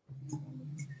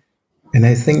 And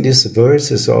I think this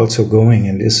verse is also going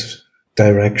in this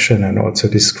direction and also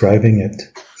describing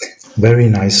it very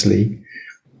nicely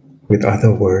with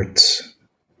other words.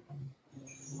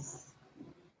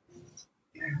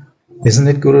 Isn't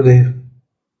it, Gurudev?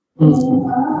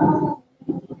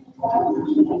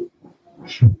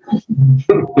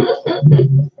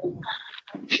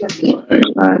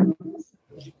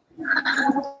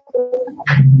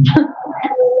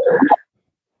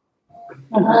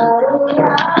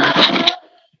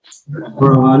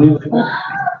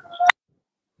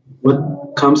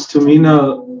 What comes to me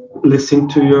now, listening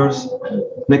to your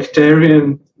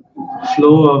nectarian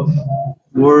flow of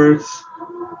words,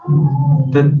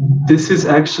 that this is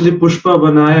actually Pushpa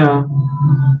Banaya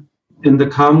in the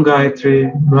Kam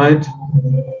Gayatri, right?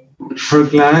 Her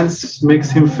glance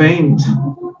makes him faint.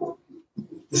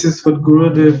 This is what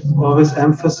Gurudev always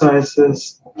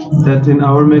emphasizes, that in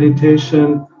our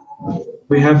meditation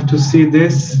we have to see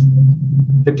this.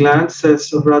 The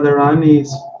glances of Radharani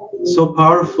is so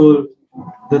powerful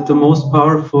that the most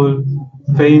powerful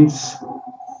faints.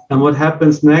 And what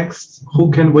happens next?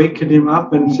 Who can waken him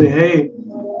up and say, "Hey,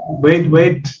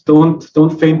 wait, don't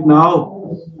faint now.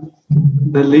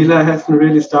 The Leela hasn't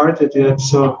really started yet."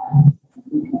 So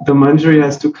the Manjari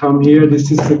has to come here.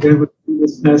 This is again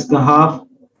as the half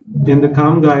in the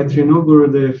Kam Gayatri, no,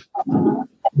 Gurudev?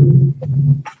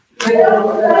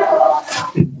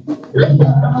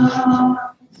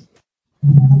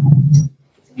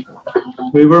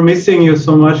 We were missing you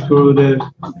so much, Gurudev.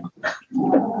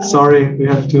 Sorry, we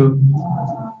have to.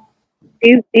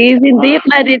 He's in deep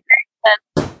meditation.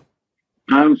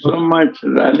 I'm so much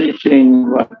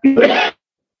relishing what you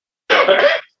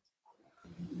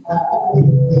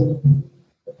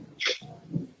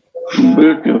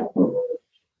beautiful.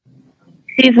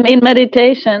 He's in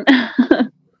meditation.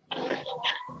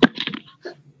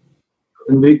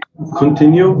 Can we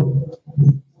continue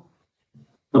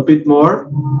a bit more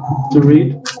to read?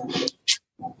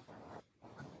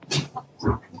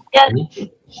 Yes.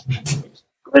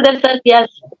 Gurudev says yes.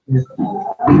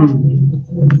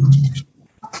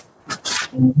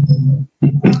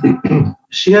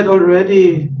 She had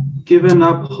already given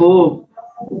up hope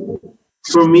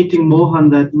for meeting Mohan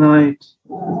that night,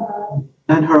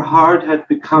 and her heart had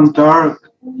become dark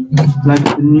like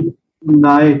the new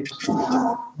night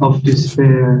of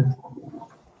despair.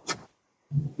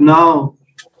 Now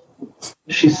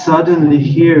she suddenly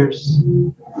hears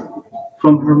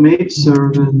from her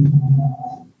maidservant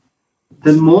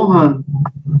that Mohan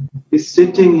is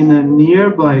sitting in a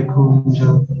nearby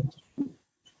kunja,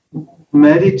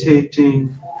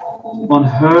 meditating on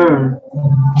her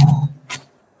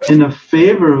in a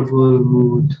favorable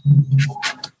mood.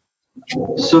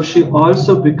 So she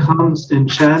also becomes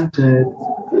enchanted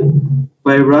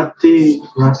by Rati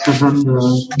Rasananda.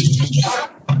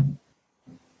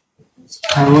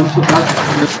 I want to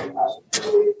ask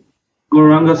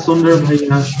Gauranga Sundar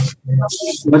Bhaiya,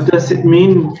 what does it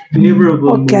mean,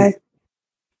 favorable mood?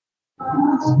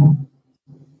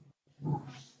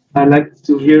 I'd like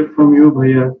to hear from you,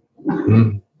 Bhaiya.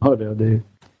 Oh, Radhe.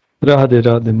 Radhe,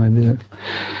 Radhe, my dear.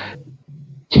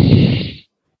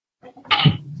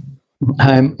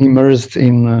 I'm immersed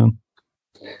in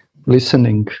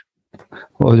listening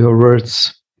all your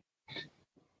words.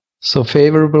 So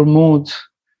favorable mood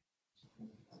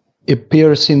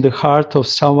appears in the heart of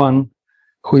someone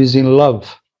who is in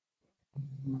love.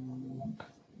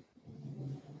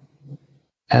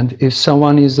 And if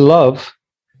someone is in love,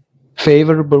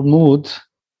 favorable mood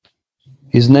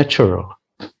is natural.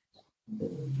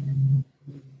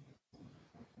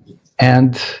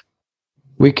 And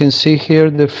we can see here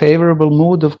the favorable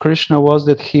mood of Krishna was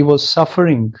that he was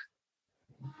suffering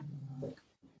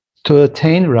to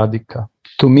attain Radhika,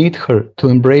 to meet her, to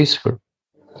embrace her.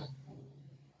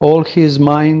 All his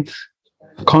mind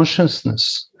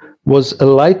consciousness was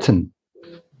enlightened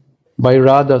by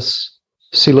Radha's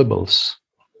syllables.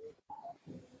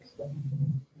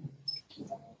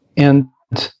 And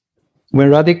when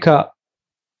Radhika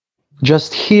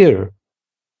just hear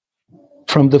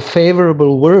from the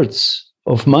favorable words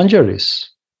of Manjaris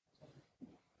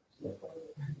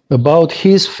about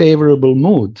his favorable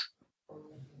mood,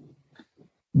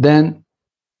 then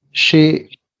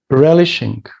she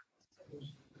relishing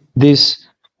this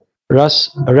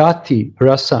Rati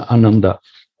Rasa Ananda.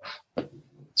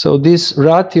 So this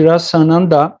Rati Rasa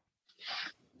Ananda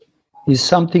is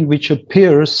something which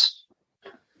appears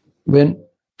when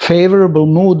favorable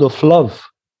mood of love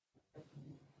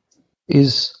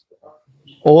is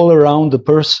all around the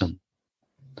person.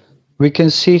 We can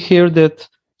see here that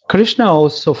Krishna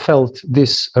also felt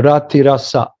this Rati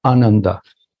Rasa Ananda,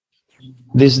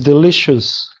 this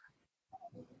delicious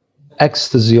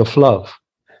ecstasy of love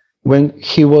when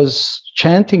he was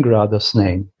chanting Radha's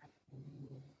name.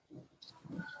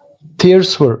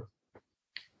 Tears were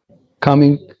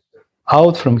coming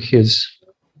out from his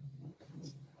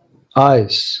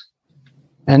eyes.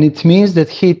 And it means that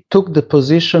he took the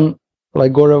position,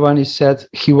 like Gauravani said,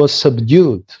 he was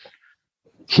subdued.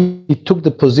 He took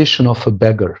the position of a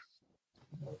beggar.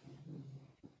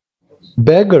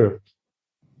 Beggar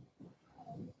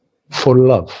for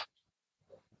love.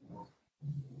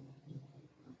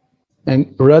 And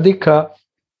Radhika,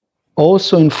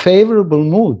 also in favorable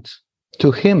mood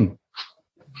to him,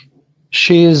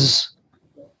 she is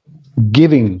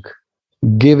giving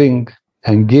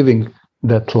and giving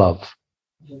that love.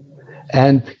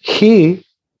 And he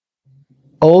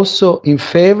also in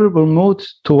favorable mood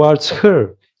towards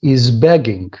her is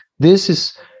begging. This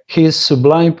is his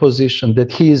sublime position,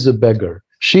 that he is a beggar.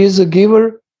 She is a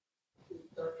giver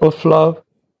of love,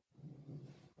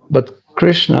 but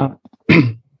Krishna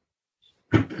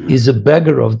is a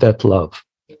beggar of that love.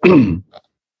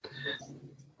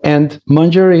 And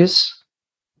Manjaris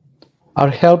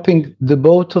are helping the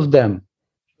both of them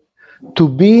to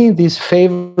be in this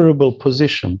favorable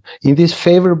position, in this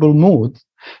favorable mood,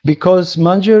 because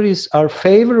Manjaris are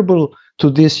favorable to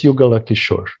this Yugala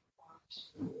Kishore.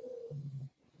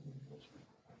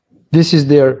 This is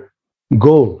their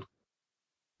goal,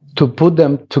 to put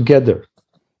them together.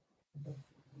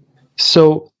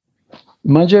 So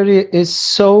Manjari is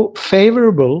so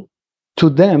favorable to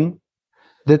them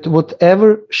that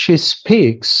whatever she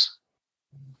speaks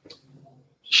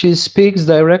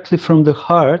directly from the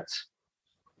heart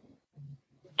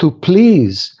to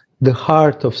please the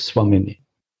heart of Swamini.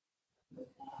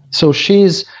 So she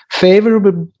is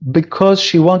favorable because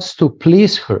she wants to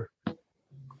please her.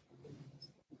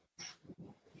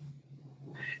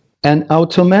 And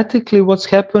automatically what's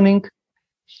happening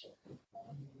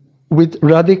with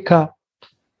Radhika,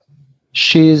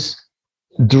 she is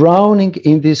drowning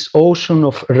in this ocean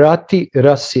of Rati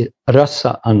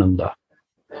Rasa Ananda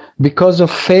because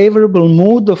of favorable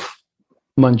mood of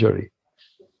Manjari.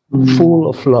 full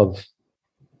of love.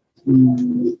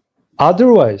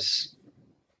 Otherwise,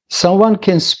 someone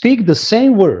can speak the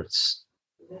same words,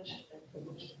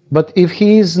 but if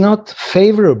he is not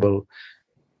favorable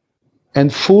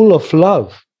and full of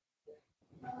love,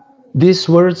 these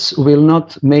words will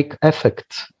not make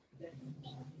effect.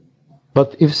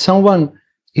 But if someone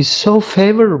is so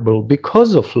favorable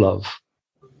because of love,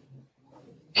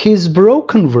 his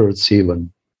broken words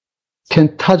even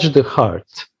can touch the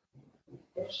heart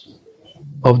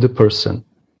of the person.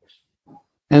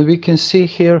 And we can see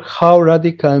here how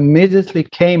Radhika immediately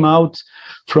came out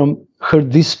from her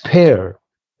despair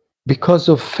because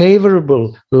of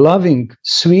favorable, loving,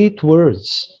 sweet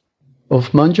words of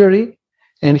Manjari,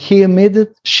 and she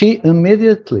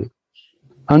immediately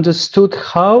understood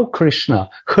how Krishna,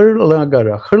 her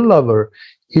Lagara, her lover,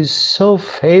 is so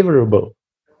favorable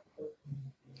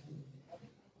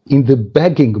in the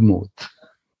begging mood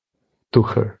to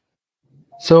her.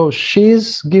 So she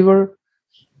is giver,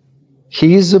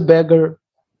 he is a beggar,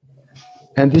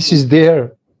 and this is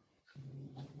their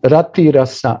Rati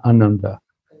Rasa Ananda.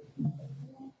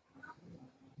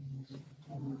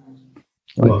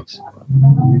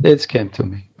 It came to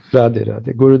me. Radhe,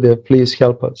 Radhe. Gurudev, please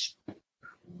help us.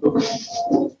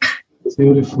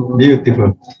 Beautiful.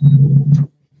 Beautiful.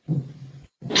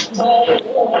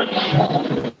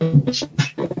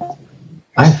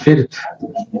 I felt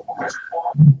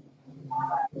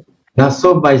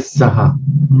Raso by Saha.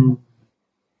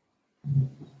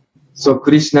 So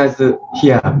Krishna's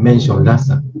here mentioned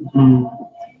Rasa.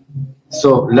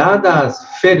 So Radha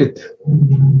felt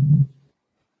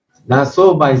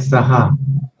Raso by Saha,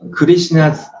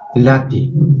 Krishna's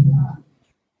Rati.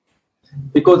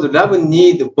 Because love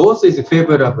need, both is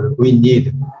favorable, we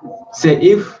need. Say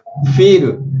if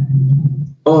feel,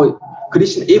 or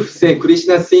Krishna, if say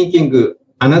Krishna thinking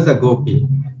another gopi,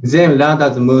 then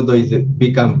Radha's mood is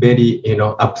become very,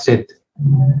 upset.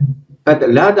 But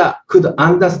Radha could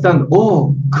understand,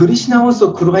 oh, Krishna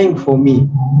also crying for me.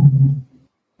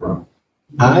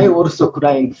 I also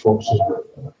crying for him.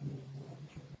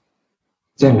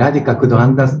 Then Radhika could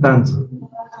understand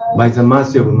by the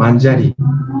mercy of Manjari,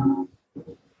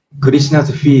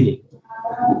 Krishna's feeling.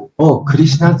 Oh,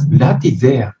 Krishna's Rati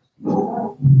there.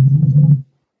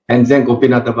 And then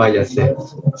Gopinath Bhaya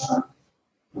says,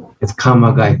 it's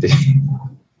karma guide.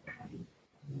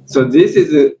 So this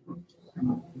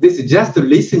is just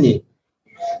listening.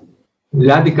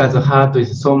 Radhika's heart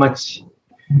is so much,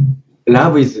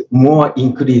 love is more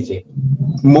increasing,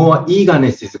 more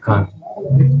eagerness is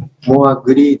coming, more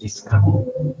greed is coming.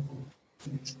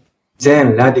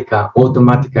 Then Radhika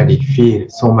automatically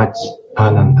feels so much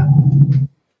ananda.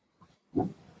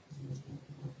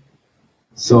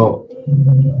 So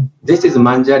this is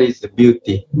Manjari's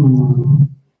beauty.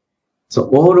 So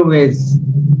always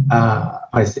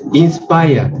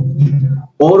inspired,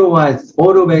 always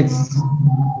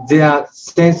their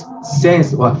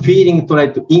sense or feeling try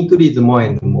to increase more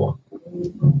and more.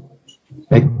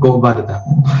 Like Govardhan.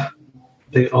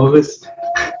 They always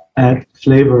add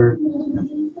flavor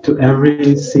to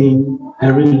every scene,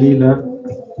 every lila.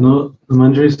 No, the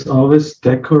Manjaris always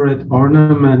decorate,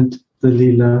 ornament the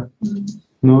lila.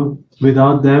 No,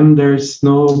 without them, there's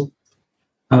no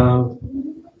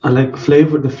like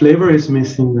flavor. The flavor is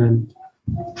missing then.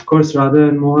 Of course, Radha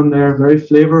and Mohan, they are very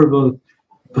flavorable,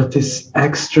 but this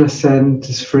extra scent,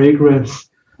 this fragrance,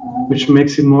 which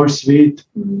makes it more sweet,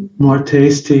 more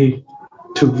tasty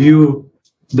to view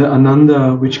the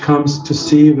Ananda, which comes to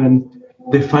see when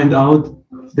they find out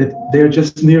that they're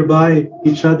just nearby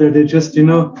each other. They just,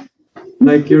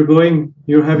 like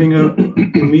you're having a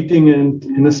meeting and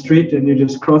in the street and you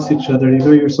just cross each other.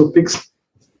 You're so fixed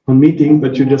on meeting,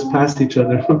 but you just passed each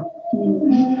other.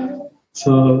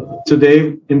 So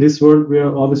today in this world, we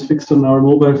are always fixed on our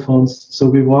mobile phones. So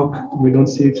we walk, we don't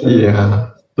see each other.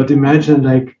 Yeah. But imagine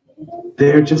like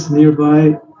they're just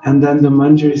nearby, and then the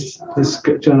Manjaris, as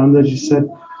Janandaji said,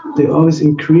 they always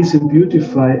increase and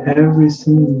beautify every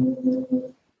scene.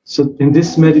 So in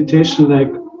this meditation,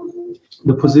 like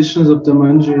the positions of the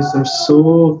Manjaris are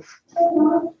so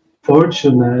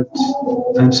fortunate.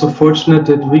 I'm so fortunate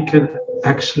that we can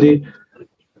actually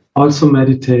also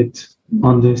meditate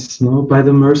on this, by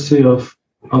the mercy of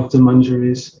the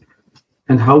Manjaris,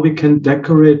 and how we can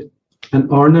decorate and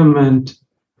ornament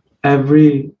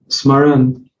every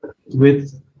smaran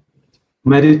with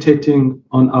meditating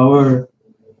on our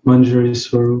Manjari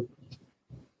Swarup.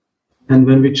 And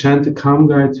when we chant the Kam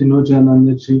Gayatri,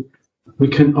 Janandaji, we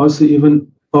can also even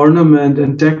ornament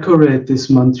and decorate this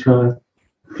mantra,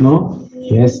 no?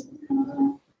 Yes.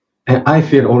 And I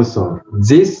feel also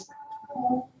this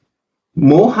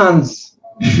Mohan's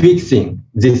fixing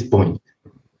this point.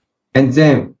 And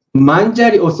then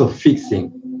Manjari also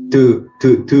fixing to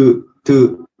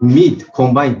meet,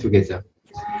 combine together.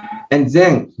 And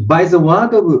then by the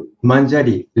word of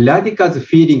Manjari, Radhika's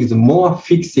feeling is more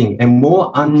fixing and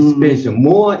more anticipation,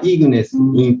 more eagerness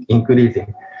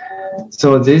increasing.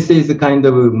 So this is the kind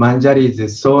of Manjari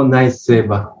is so nice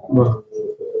seva.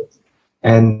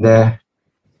 And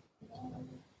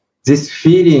this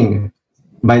feeling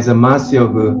by the mercy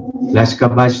of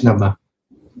Rashika Vaishnava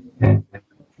and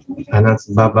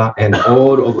Anant Baba and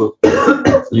all of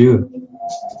you,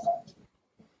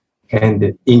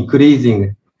 and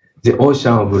increasing the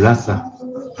ocean of Rasa.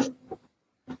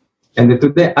 And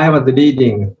today I was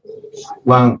reading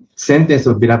one sentence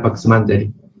of Virupaksha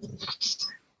Manjari,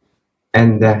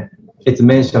 and it's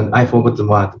mentioned, I forgot the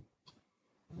word,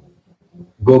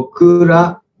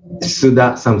 Gokula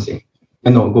Sudha something.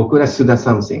 No, Gokula Sudha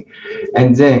something.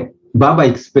 And then Baba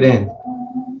explained,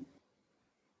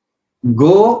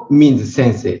 Go means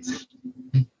senses.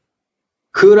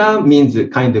 Kula means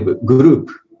kind of group.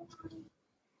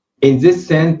 In this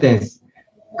sentence,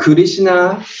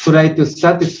 Krishna tried to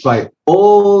satisfy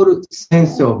all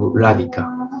sense of Radhika.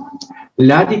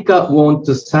 Radhika wants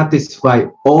to satisfy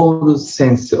all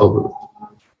sense of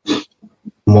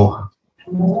Moha.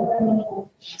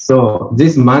 So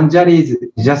this Manjari is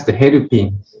just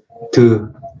helping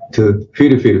to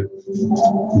fulfill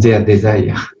their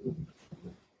desire.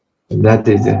 That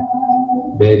is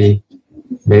very,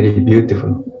 very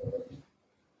beautiful.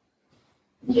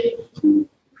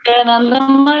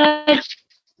 Maharaj,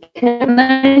 can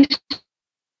I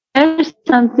share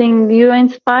something? You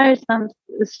inspire some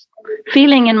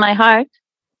feeling in my heart.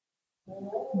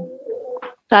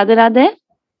 Radhe Radhe.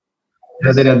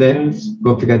 Radhe Radhe,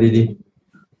 Gopika Didi.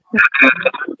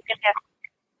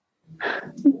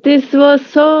 This was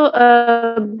so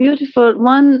beautiful.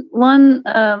 One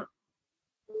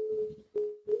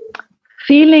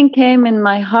feeling came in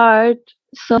my heart,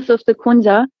 sense of the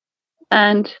Kunja,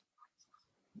 and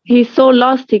he's so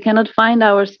lost, he cannot find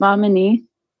our Swamini.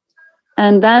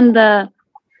 And then the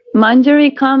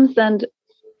Manjari comes, and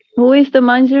who is the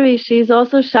Manjari? She's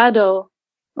also shadow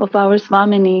of our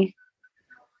Swamini.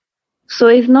 So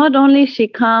it's not only she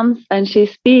comes and she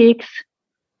speaks,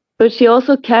 but she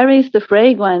also carries the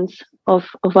fragrance of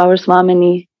our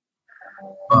Swamini.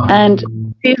 And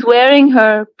she's wearing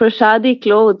her prasadi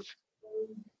clothes.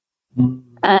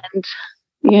 And,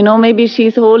 you know, maybe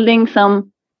she's holding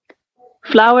some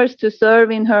flowers to serve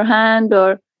in her hand,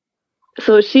 or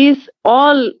so she's,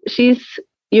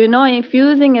 you know,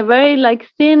 infusing a very like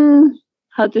thin,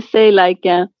 how to say, like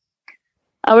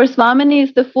our Swamini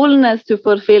is the fullness to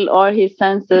fulfill all his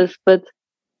senses, but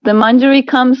the Manjari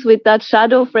comes with that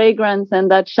shadow fragrance, and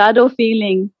that shadow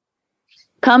feeling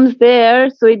comes there,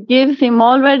 so it gives him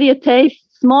already a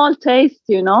taste, small taste,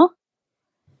 you know,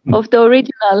 of the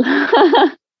original.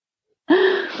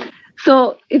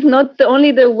 So it's not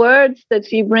only the words that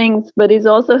she brings, but it's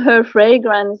also her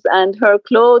fragrance and her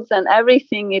clothes and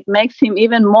everything. It makes him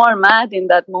even more mad in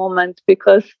that moment,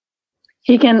 because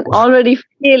he can already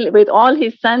feel with all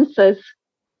his senses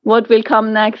what will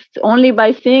come next. Only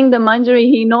by seeing the Manjari,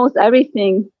 he knows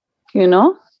everything, you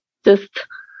know. Just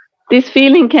this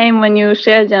feeling came when you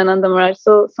shared, Jananda Maharaj.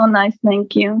 So nice,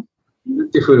 thank you.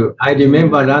 Beautiful. I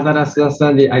remember Radha Rasa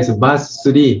Sunday as verse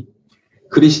 3.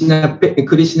 Krishna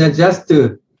just,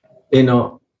 you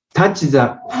know, touch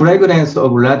the fragrance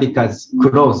of Radhika's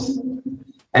clothes,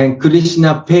 and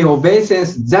Krishna pay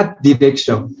obeisance that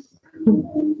direction.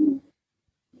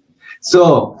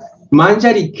 So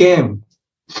Manjari came,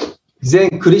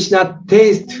 then Krishna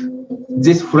taste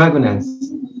this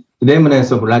fragrance,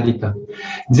 remnants of Radhika.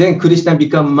 Then Krishna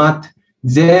become mad,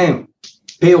 then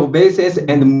pay obeisance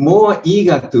and more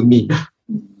eager to meet.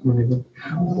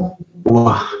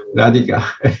 Wow, Radhika.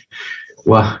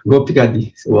 Wow, Gopika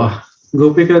Didi. Wow.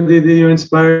 Gopika Didi, you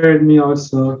inspired me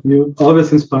also. You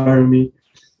always inspire me.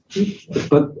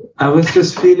 But I was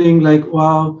just feeling like,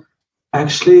 wow,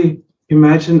 actually,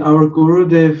 imagine our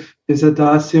Gurudev is a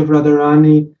Dasi of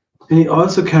Radharani, and he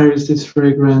also carries this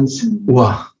fragrance.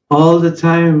 Wow. All the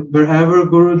time, wherever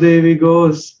Gurudevi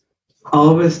goes,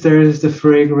 always there is the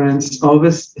fragrance.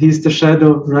 Always he's the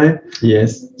shadow, right?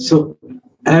 Yes. So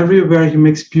everywhere he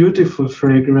makes beautiful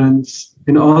fragrance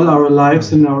in all our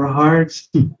lives, in our hearts.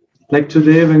 Like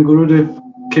today when Gurudev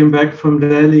came back from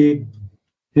Delhi,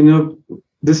 you know,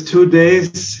 these 2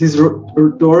 days his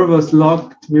door was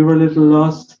locked. We were a little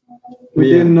lost. We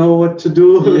didn't know what to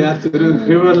do.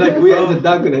 We were like, we are in the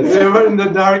darkness. We were in the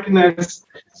darkness.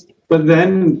 But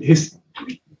then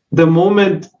the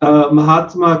moment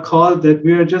Mahatma called that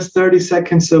we are just 30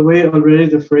 seconds away, already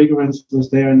the fragrance was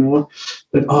there, no?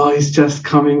 That, oh, he's just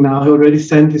coming now. He already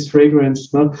sent his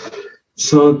fragrance, no?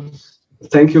 So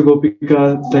thank you,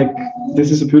 Gopika. Like,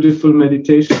 this is a beautiful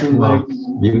meditation, Wow, like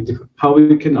beautiful. how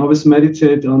we can always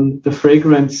meditate on the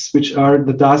fragrance, which are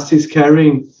the dasis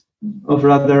carrying of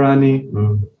Radharani.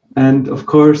 And of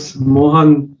course,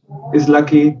 Mohan is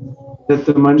lucky that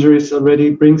the manjaris already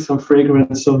bring some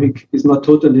fragrance, so he is not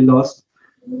totally lost.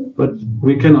 But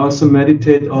we can also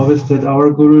meditate always that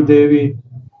our Guru Devi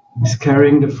is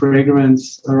carrying the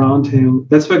fragrance around him.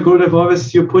 That's why Gurudev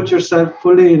always, you put yourself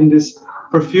fully in this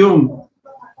perfume.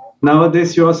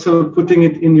 Nowadays, you're also putting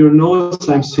it in your nose,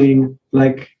 I'm seeing.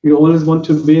 Like, you always want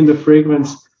to be in the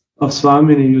fragrance of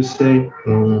Swamini, you say.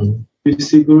 You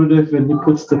see Gurudev when he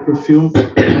puts the perfume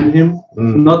on him,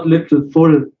 not little,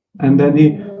 full, and then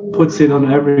he puts it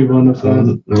on every one of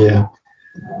us. Yeah.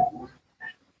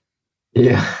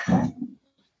 Yeah.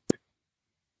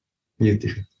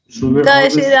 Beautiful. So we're Jai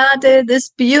always, Shri Radhe, this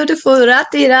beautiful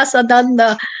Rati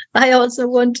Rasananda. I also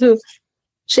want to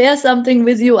share something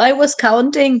with you. I was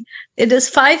counting. It is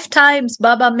 5 times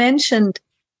Baba mentioned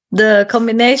the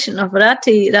combination of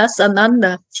Rati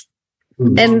Rasananda.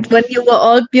 And when you were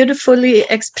all beautifully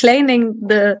explaining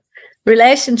the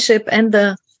relationship and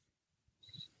the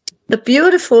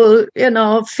beautiful,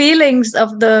 feelings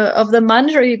of the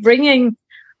manjari, bringing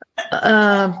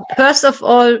first of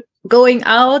all going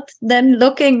out, then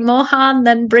looking Mohan,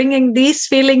 then bringing these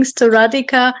feelings to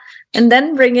Radhika, and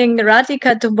then bringing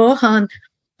Radhika to Mohan.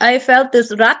 I felt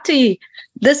this Rati.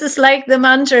 This is like the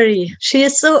manjari. She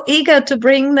is so eager to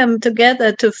bring them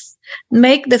together, to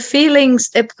make the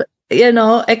feelings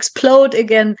explode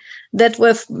again, that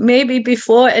were maybe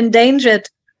before endangered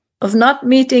of not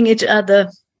meeting each other,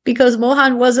 because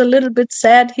Mohan was a little bit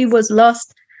sad, he was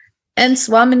lost, and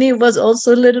Swamini was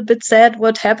also a little bit sad.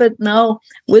 What happened now?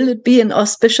 Will it be an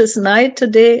auspicious night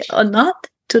today or not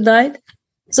tonight?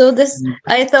 So this,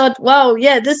 I thought, wow,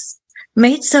 yeah, this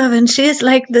maidservant, she is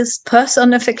like this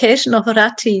personification of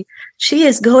Rati. She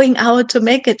is going out to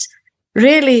make it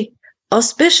really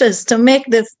auspicious, to make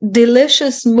the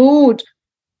delicious mood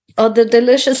or the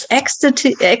delicious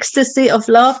ecstasy of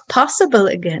love possible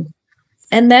again.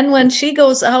 And then when she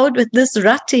goes out with this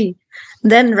Rati,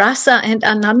 then Rasa and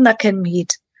Ananda can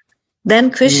meet.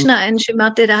 Then Krishna and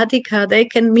Srimati Radhika, they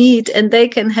can meet, and they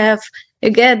can have,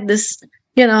 again, this,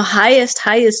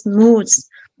 highest moods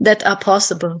that are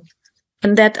possible,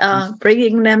 and that are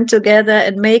bringing them together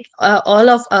and make all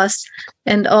of us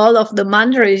and all of the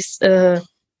manjaris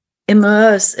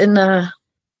immerse in a,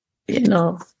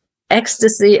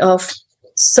 ecstasy of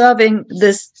serving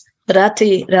this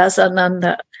Rati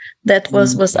Rasananda. That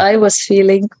was what I was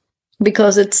feeling,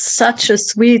 because it's such a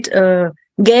sweet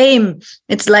game.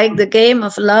 It's like the game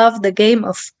of love, the game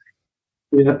of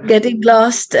getting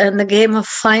lost, and the game of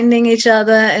finding each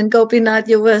other. And Gopinath,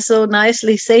 you were so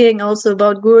nicely saying also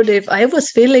about Gurudev. I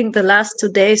was feeling the last 2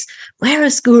 days, where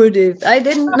is Gurudev? I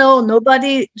didn't know.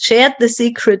 Nobody shared the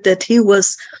secret that he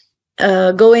was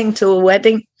going to a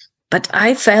wedding. But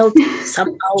I felt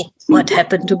somehow what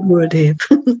happened to Gurudev.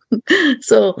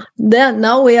 So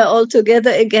now we are all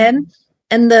together again.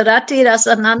 And the Rati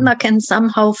Rasananda can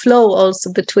somehow flow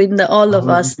also between all of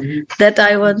us. That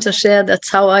I want to share. That's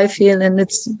how I feel. And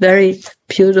it's very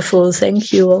beautiful.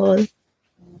 Thank you all.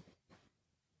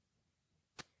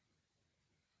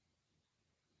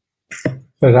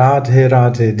 Radhe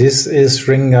Radhe, this is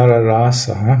Sringara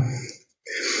Rasa.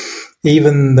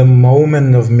 Even the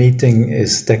moment of meeting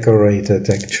is decorated,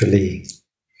 actually.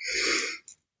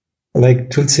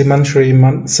 Like Tulsi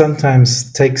Manjari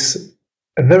sometimes takes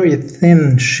a very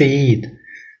thin sheet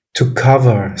to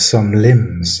cover some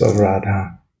limbs of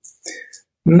Radha.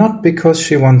 Not because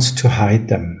she wants to hide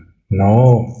them,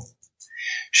 no.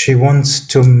 She wants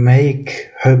to make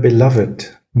her beloved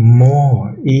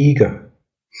more eager.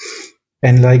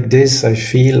 And like this, I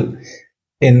feel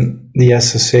in the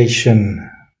association,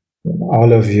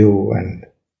 all of you, and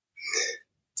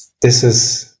this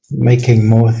is making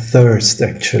more thirst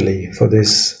actually for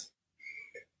this,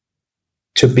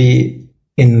 to be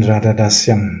in Radha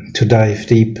Dasyan, to dive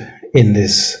deep in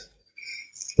this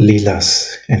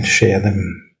Leelas and share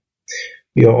them.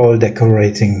 We are all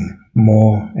decorating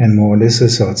more and more. This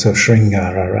is also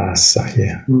Sringara Rasa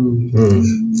here.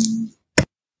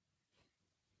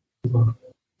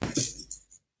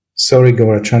 Sorry,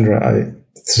 Gaurachandra, I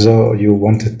saw you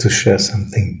wanted to share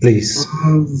something. Please.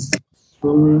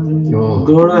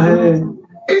 Go ahead.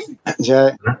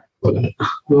 Jai.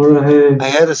 Go ahead. I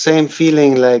had the same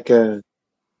feeling like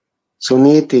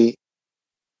Suniti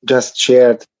just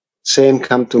shared. Same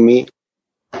come to me.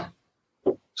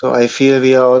 So I feel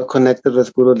we are all connected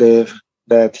with Gurudev,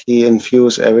 that he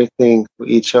infused everything to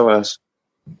each of us.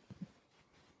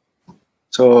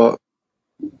 So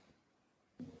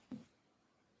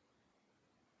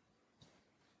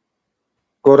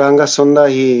Gauranga Sundar,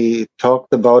 he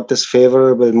talked about this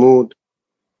favorable mood.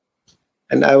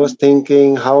 And I was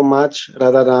thinking how much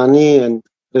Radharani and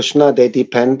Krishna, they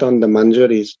depend on the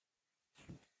manjaris.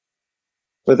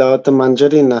 Without the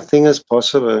manjari, nothing is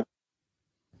possible.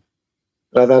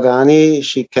 Radharani,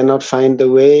 she cannot find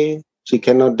the way. She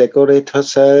cannot decorate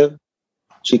herself.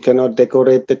 She cannot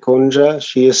decorate the kunja.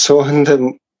 She is so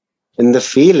in the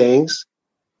feelings.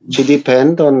 She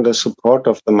depends on the support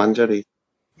of the manjari.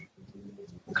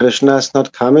 Krishna is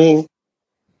not coming,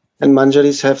 and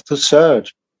manjaris have to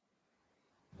search.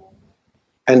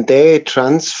 And they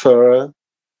transfer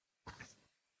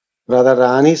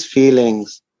Radharani's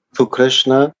feelings to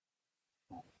Krishna,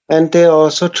 and they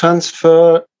also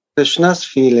transfer Krishna's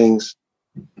feelings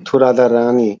to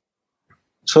Radharani.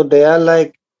 So they are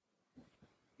like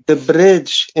the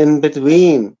bridge in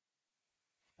between.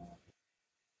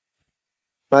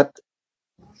 But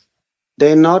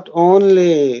they not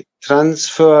only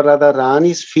transfer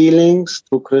Radharani's feelings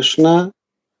to Krishna,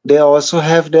 they also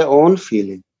have their own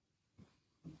feeling.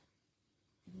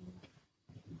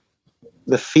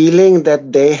 The feeling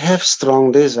that they have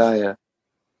strong desire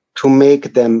to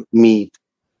make them meet.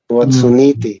 What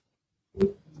Sudhanidhi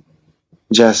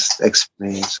just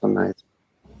explained so nicely.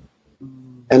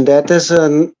 And that is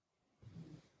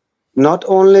not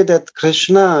only that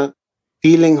Krishna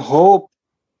feeling hope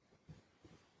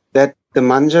that the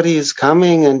manjari is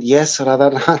coming and yes,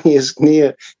 Radharani is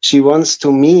near. She wants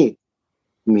to meet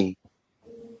me.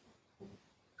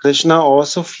 Krishna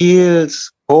also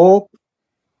feels hope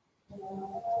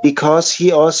because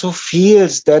he also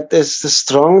feels that is the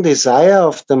strong desire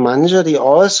of the manjari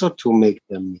also to make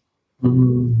them meet.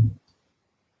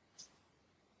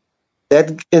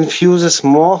 That infuses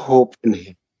more hope in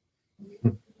him.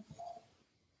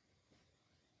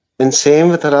 And same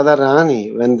with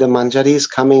Radharani. When the manjari is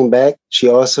coming back, she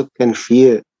also can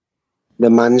feel the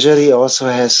manjari also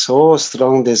has so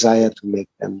strong desire to make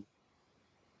them meet.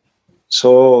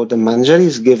 So the manjari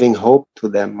is giving hope to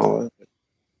them all.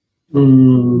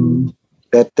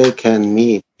 That they can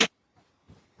meet.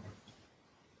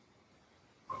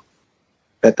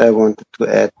 That I wanted to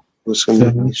add to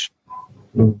Sudhanidhi.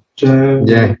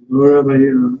 Jai.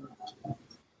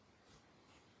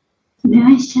 May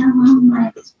I share one my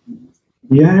experience?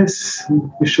 Yes,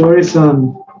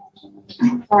 Kishori-san.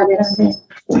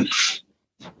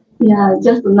 Yeah,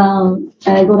 just now,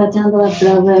 Gaurachandra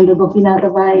brother and Gopinath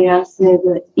Bhaiya said,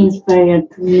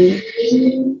 inspired to me.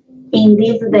 In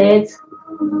these days,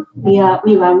 we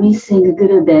were missing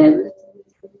Gurudev.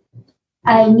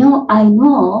 I know,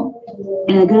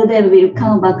 Gurudev will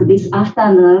come back this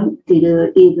afternoon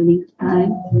till evening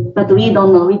time, but we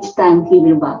don't know which time he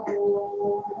will back.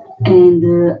 And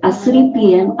at 3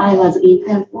 p.m., I was in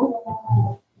temple.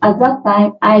 At that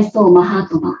time, I saw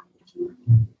Mahatma.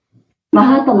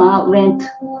 Mahatma went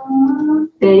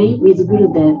very with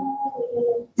Gurudev.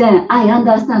 Then I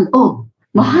understand, oh,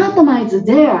 Mahatma is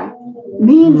there,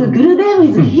 means Gurudev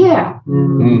is here.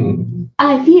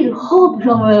 I feel hope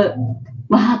from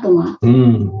Mahatma.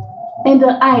 And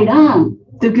I ran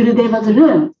to Gurudev's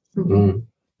room.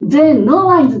 Then no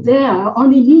one is there,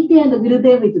 only me and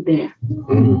Gurudev is there.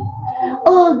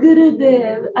 Oh,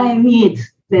 Gurudev, I meet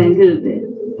then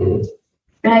Gurudev.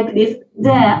 Like this,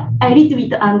 then I little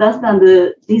bit understand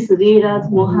this Leela's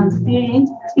Mohan's feeling.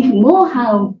 If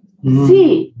Mohan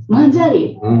see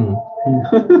Manjari,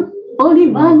 only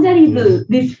Manjari,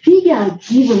 this figure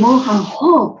give Mohan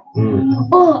hope.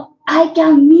 Oh, I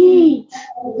can meet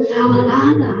our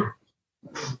Radha.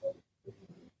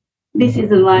 This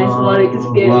is my small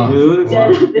experience.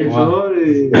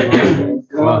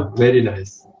 Wow, very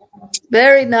nice.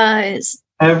 Very nice.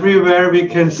 Everywhere we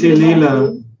can see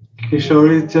Leela.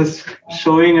 Kishori is just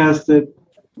showing us that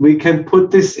we can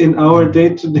put this in our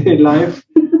day-to-day life.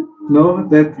 No,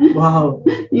 that wow.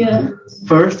 Yeah.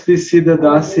 First we see the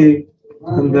Dasi,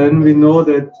 and then we know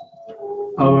that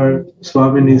our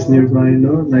Swamini is nearby.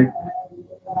 No, like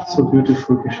so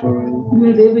beautiful, Kishori.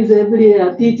 Gurudev is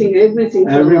everywhere teaching everything.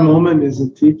 Every moment is a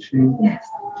teaching. Yes.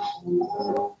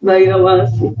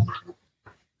 Bhagavasi.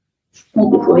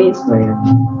 Thank you for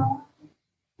inspiring.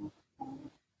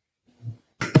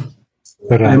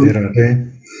 Radhe, Radhe.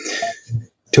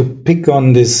 To pick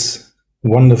on these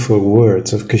wonderful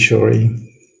words of Kishori,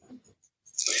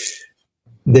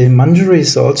 the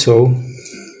manjaris also,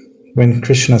 when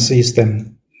Krishna sees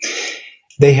them,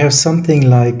 they have something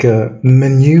like a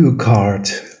menu card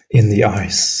in the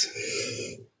eyes.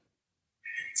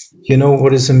 You know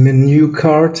what is a menu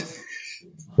card?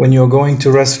 When you're going to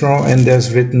a restaurant and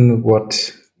there's written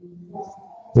what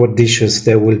dishes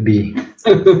there will be.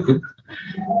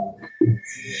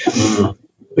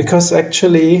 Because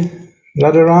actually,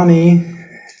 Radharani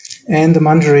and the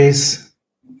Manjaris,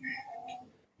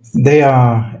 they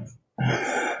are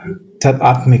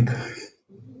Tat-Atmic.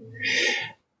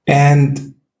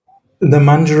 And the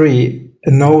Manjari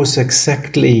knows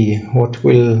exactly what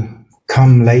will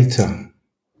come later.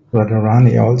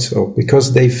 Radharani also,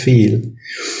 because they feel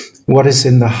what is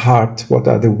in the heart, what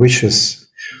are the wishes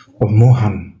of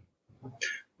Mohan.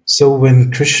 So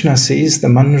when Krishna sees the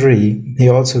Manjari, he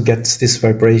also gets this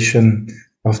vibration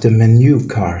of the menu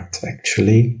card,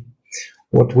 actually,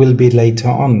 what will be later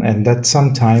on. And that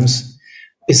sometimes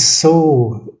is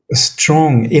so a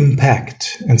strong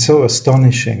impact and so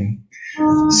astonishing,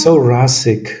 so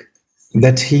rasic,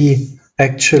 that he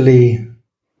actually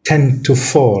tend to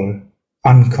fall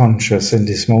unconscious in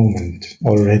this moment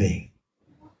already.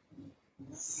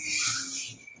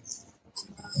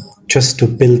 Just to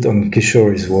build on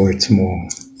Kishori's words more.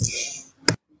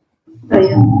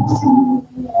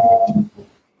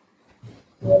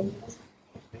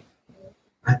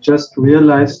 I just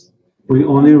realized we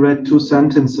only read 2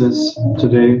 sentences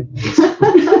today.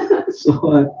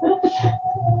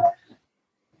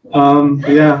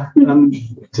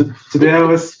 Today I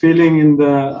was feeling in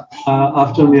the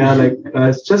afternoon,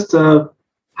 it's just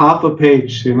half a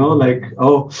page,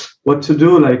 what to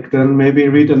do, then maybe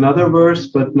read another verse,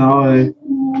 but now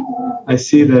I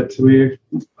see that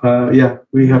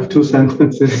we have 2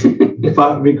 sentences,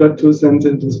 but we got 2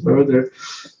 sentences further.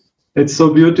 It's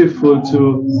so beautiful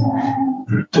to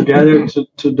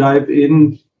dive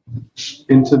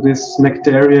into this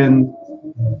nectarian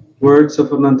words of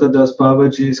Anantadas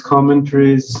Babaji's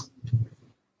commentaries.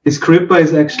 His kripa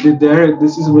is actually there.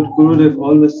 This is what Gurudev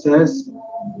always says.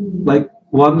 Like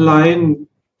one line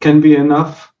can be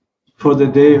enough for the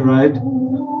day, right?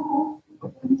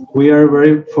 We are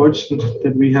very fortunate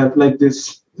that we have like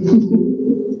this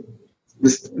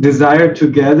desire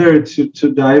together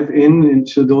to dive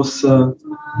into those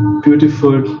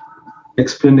beautiful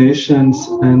explanations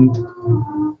and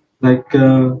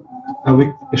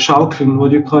schaukeln, what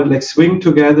do you call it? Like swing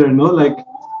together, no? Like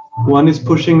one is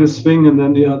pushing the swing and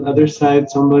then the other side,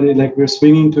 somebody, like we're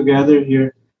swinging together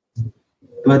here.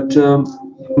 But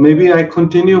maybe I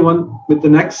continue with the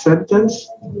next sentence.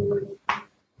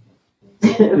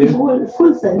 Yeah.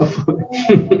 Full sentence.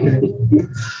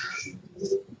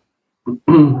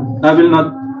 I will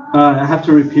not, I have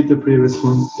to repeat the previous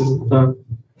one.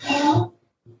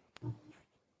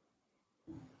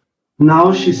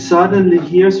 Now she suddenly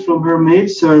hears from her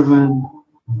maidservant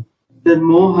that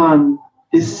Mohan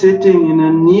is sitting in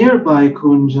a nearby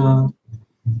kunja,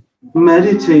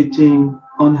 meditating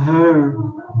on her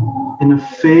in a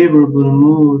favorable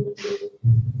mood.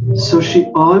 So she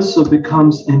also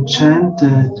becomes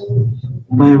enchanted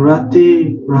by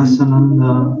Rati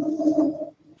Rasananda.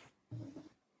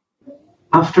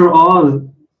 After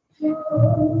all,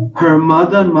 her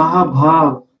mother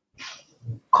Mahabhav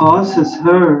causes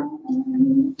her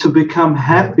to become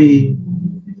happy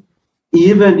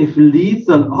even if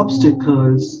lethal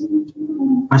obstacles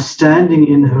are standing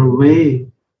in her way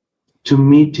to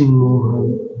meeting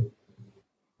Mohan.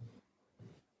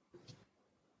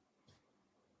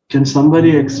 Can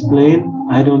somebody explain?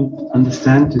 I don't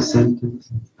understand this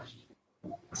sentence.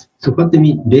 So what do you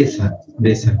mean,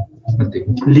 Rasa?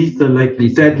 Lethal, like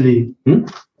deadly,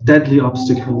 deadly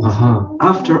obstacle.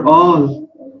 After all,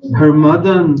 her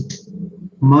mother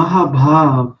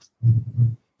Mahabhav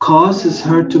causes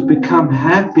her to become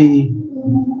happy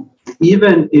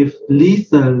even if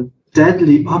lethal,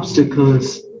 deadly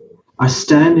obstacles are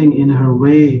standing in her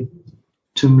way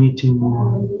to meeting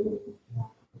Mohan.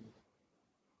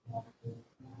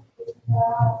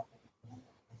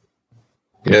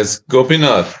 Yes,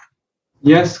 Gopinath.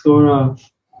 Yes, Gaurav.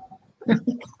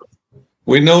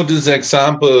 We know this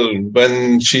example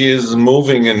when she is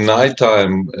moving in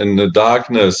nighttime in the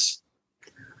darkness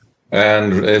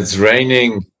and it's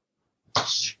raining,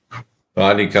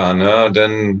 Radhika, no?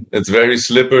 Then it's very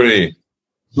slippery.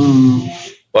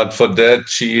 But for that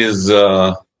she is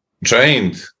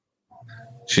trained.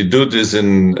 She do this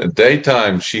in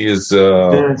daytime. She is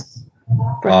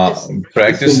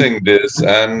practicing this,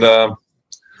 and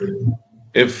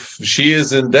if she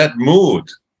is in that mood,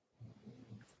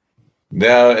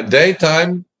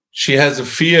 daytime she has a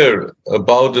fear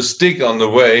about a stick on the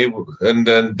way, and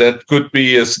then that could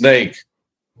be a snake.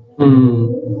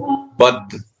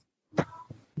 But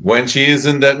when she is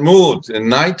in that mood in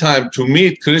nighttime to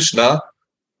meet Krishna,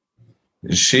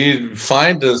 she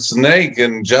find a snake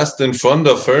and just in front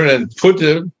of her and put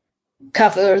it,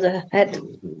 Cover the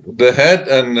head.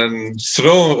 and then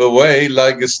throw away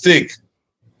like a stick.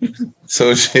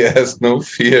 So she has no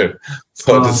fear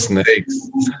for the snakes.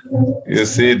 You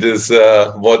see this,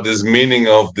 what is meaning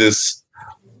of this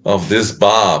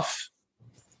bath.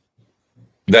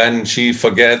 Then she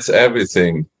forgets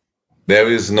everything.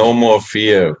 There is no more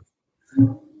fear.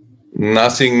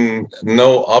 Nothing,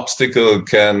 no obstacle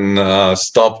can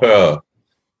stop her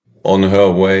on her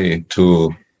way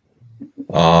to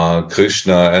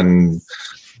Krishna. And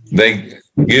they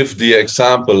give the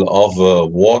example of a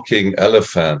walking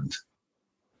elephant.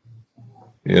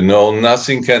 You know,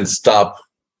 nothing can stop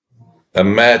a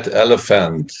mad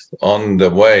elephant on the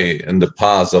way in the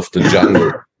path of the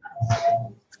jungle.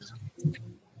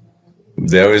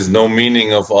 There is no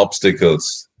meaning of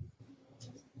obstacles.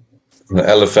 The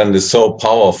elephant is so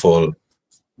powerful.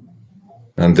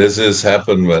 And this is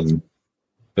happened when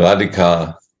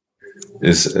Radhika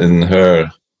is in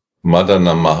her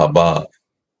Madana Mahabhav.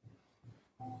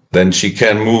 Then she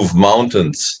can move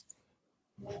mountains.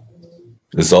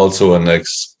 It's also an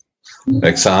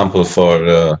example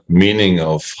for meaning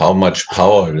of how much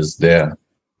power is there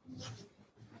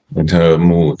in her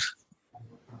mood.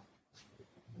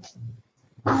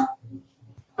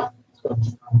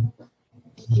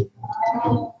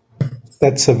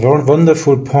 That's a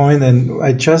wonderful point, and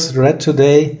I just read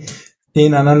today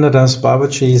in Anandadas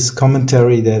Babaji's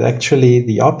commentary that actually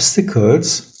the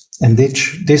obstacles, and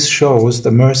this shows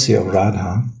the mercy of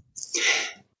Radha,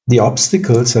 the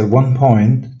obstacles at one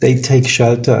point, they take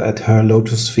shelter at her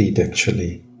lotus feet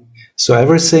actually. So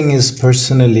everything is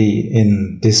personally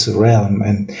in this realm,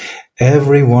 and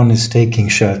everyone is taking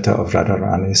shelter of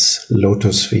Radharani's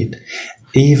lotus feet.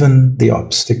 Even the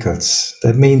obstacles.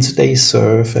 That means they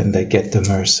serve and they get the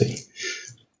mercy.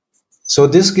 So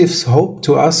this gives hope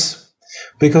to us,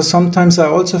 because sometimes I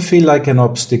also feel like an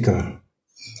obstacle.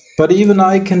 But even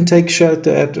I can take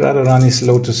shelter at Radharani's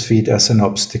lotus feet as an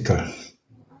obstacle.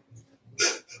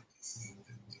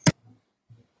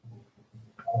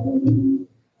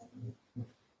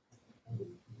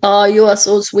 Oh, you are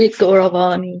so sweet,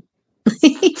 Gauravani.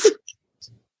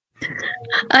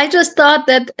 I just thought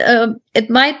that it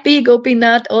might be,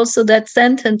 Gopinath, also that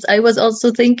sentence. I was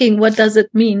also thinking, what does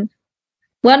it mean?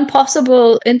 One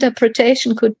possible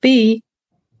interpretation could be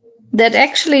that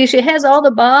actually she has all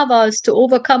the bhavas to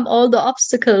overcome all the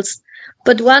obstacles.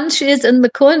 But once she is in the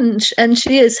kunj and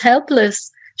she is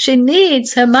helpless, she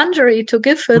needs her manjari to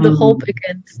give her the hope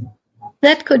again.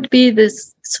 That could be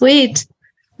this sweet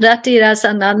Rati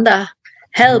Rasananda,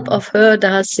 help of her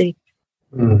Dasi.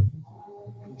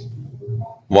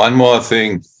 One more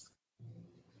thing.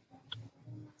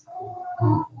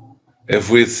 If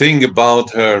we think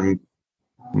about her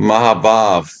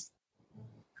Mahabhav,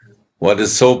 what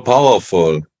is so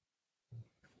powerful,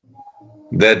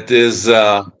 that is,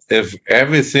 if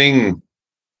everything,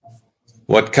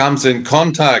 what comes in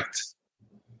contact,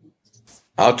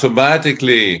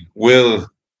 automatically will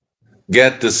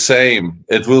get the same.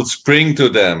 It will spring to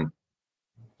them.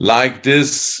 Like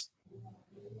this,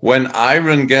 when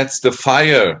iron gets the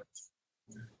fire,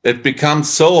 it becomes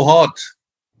so hot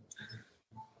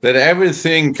that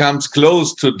everything comes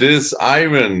close to this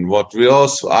iron, what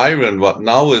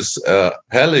now is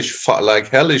hellish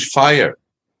fire,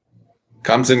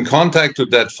 comes in contact with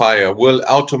that fire, will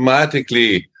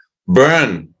automatically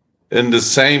burn in the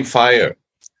same fire.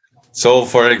 So,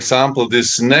 for example,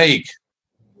 this snake,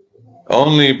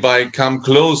 only by come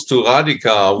close to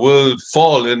Radhika, will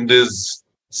fall in this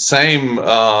same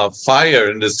fire,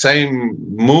 in the same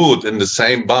mood, in the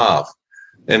same bath.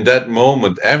 In that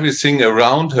moment, everything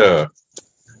around her,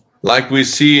 like we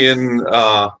see in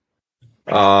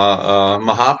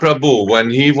Mahaprabhu when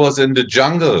he was in the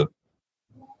jungle,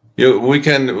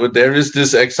 there is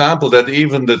this example that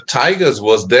even the tigers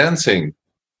was dancing.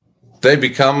 They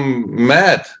become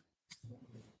mad.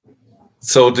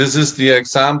 So this is the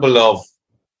example of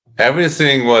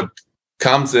everything what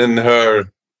comes in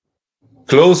her,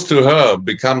 close to her,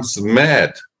 becomes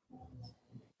mad.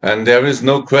 And there is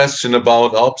no question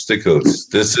about obstacles.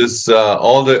 This is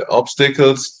all the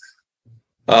obstacles,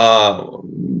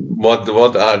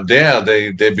 what are there,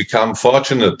 they become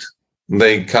fortunate.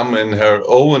 They come in her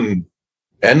own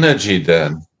energy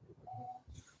then.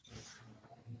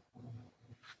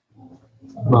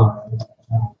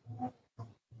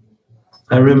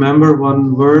 I remember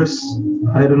one verse,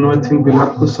 I don't know, I think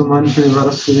Vilakku Samanjari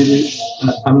Varasuri,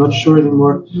 I'm not sure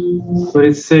anymore, but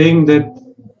it's saying that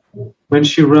when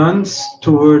she runs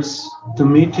towards the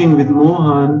meeting with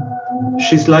Mohan,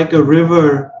 she's like a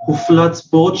river who floods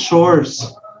both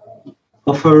shores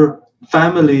of her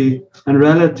family and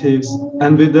relatives,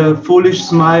 and with a foolish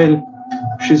smile,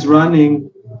 she's running,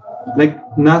 like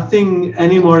nothing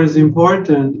anymore is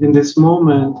important in this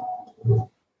moment.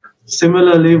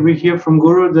 Similarly, we hear from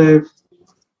Gurudev,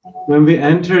 when we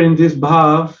enter in this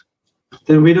bhav,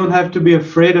 then we don't have to be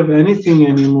afraid of anything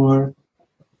anymore,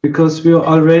 because we are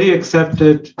already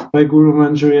accepted by Guru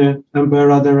Manjari and by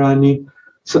Radharani.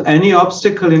 So any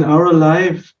obstacle in our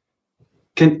life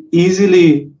can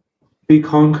easily be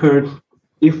conquered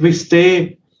if we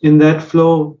stay in that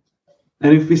flow,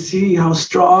 and if we see how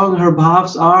strong her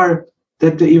bhavs are,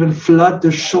 that they even flood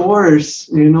the shores,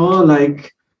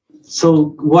 like,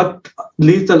 so what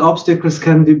lethal obstacles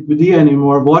can there be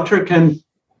anymore? Water can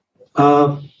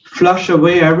flush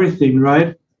away everything,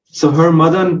 right? So her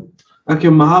Madan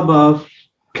Akya Mahabhav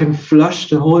can flush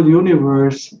the whole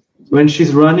universe when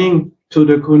she's running to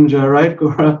the Kunja, right,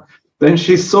 Gora? When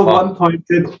she's so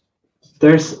one-pointed,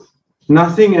 there's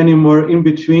nothing anymore in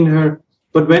between her.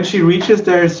 But when she reaches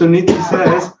there, Suniti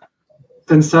says,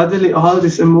 then suddenly all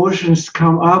these emotions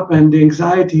come up and the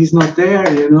anxiety is not there,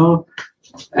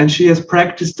 And she has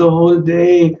practiced the whole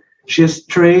day. She has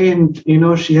trained,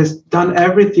 she has done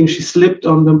everything. She slipped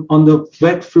on the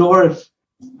wet floor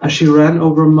as she ran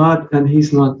over mud, and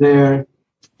he's not there.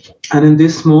 And in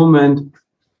this moment,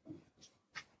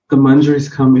 the manjaris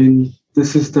come in.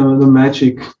 This is the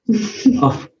magic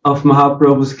of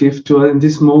Mahaprabhu's gift to us. In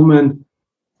this moment,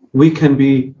 we can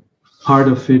be part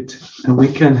of it, and we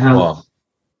can help.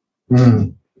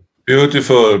 Wow.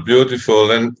 Beautiful,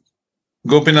 beautiful. And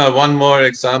Gopinath, one more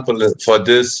example for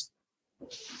this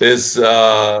is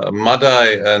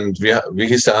Madai and wie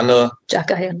hieß der andere?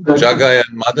 Jagai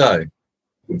and Madai.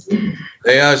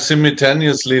 They are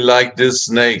simultaneously like this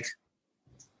snake.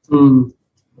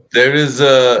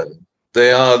 There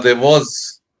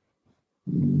was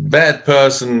bad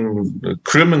person,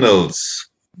 criminals,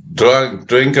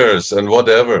 drinkers, and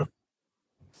whatever,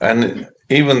 and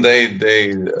even they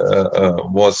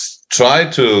was try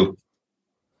to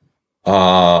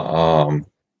was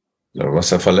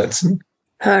verletzen?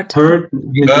 Hurt.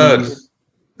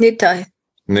 Nitai,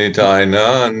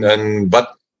 no? But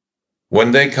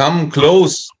when they come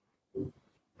close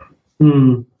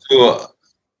to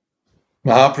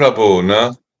Mahaprabhu,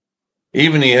 no?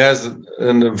 Even he has,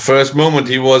 in the first moment,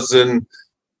 he was in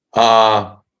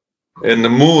the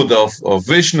mood of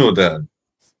Vishnu then.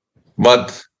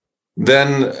 But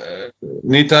then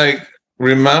Nitai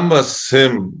reminds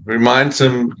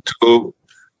him to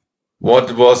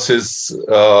what was his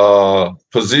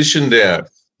position there.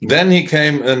 Then he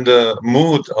came in the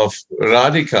mood of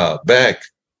Radhika back.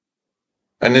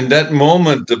 And in that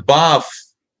moment, the bath,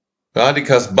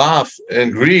 Radhika's bath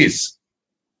agrees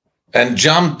and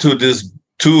jumped to this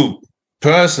two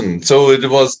person. So it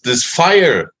was this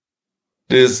fire,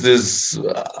 this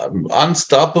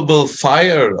unstoppable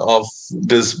fire of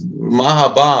this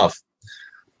Mahabhav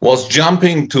was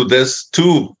jumping to this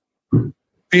two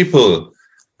people.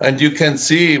 And you can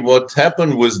see what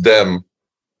happened with them.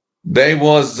 They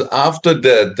was, after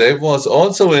that, they was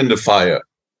also in the fire.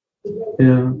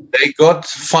 Yeah. They got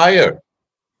fire.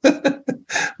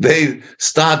 They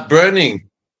start burning.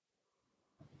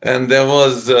 And there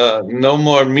was no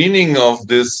more meaning of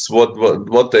this,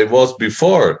 what they was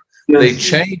before. Yes. They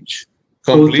change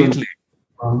completely.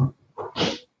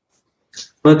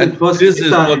 But it was this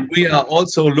is what we are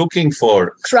also looking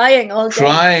for. Crying all day.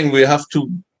 Crying, we have to,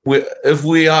 if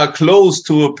we are close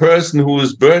to a person who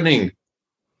is burning,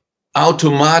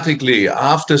 automatically,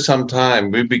 after some time,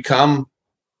 we become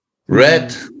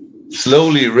red,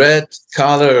 slowly red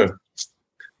color.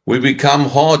 We become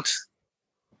hot.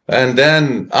 And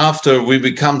then after we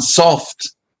become soft,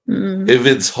 if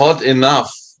it's hot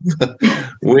enough,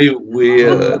 we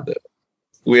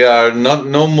are not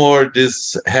no more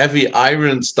this heavy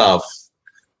iron stuff.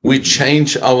 We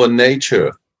change our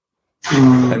nature.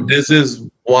 And this is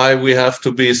why we have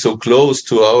to be so close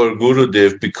to our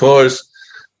Gurudev, because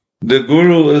the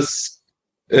Guru is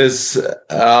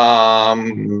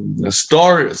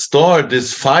store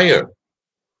this fire,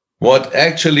 what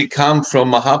actually come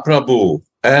from Mahaprabhu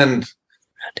and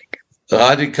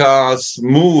Radhika's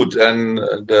mood and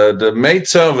the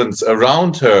maidservants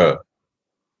around her,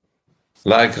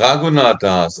 like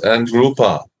Raghunathas and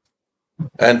Rupa.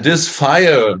 And this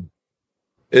fire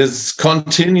is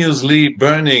continuously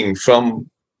burning from,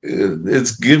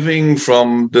 it's giving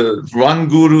from the one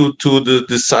guru to the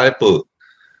disciple.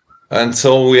 And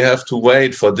so we have to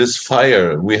wait for this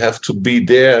fire. We have to be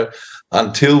there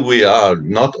until we are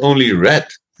not only red,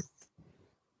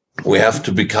 we have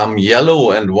to become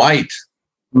yellow and white,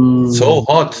 so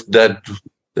hot that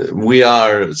we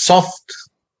are soft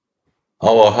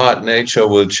our heart nature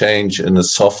will change in a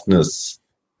softness.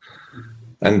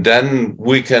 And then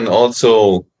we can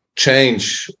also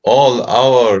change all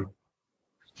our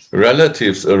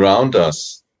relatives around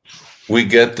us. We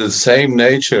get the same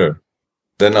nature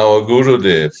than our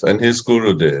Gurudev and his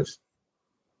Gurudev.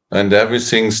 And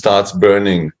everything starts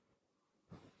burning.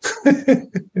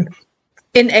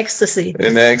 In ecstasy.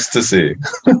 In ecstasy.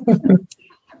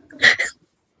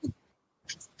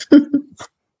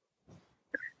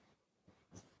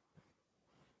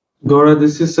 Gora,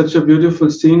 this is such a beautiful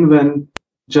scene when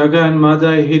Jaga and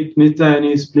Madai hit Nitai and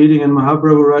he's bleeding, and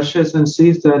Mahaprabhu rushes and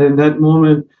sees that. In that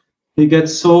moment, he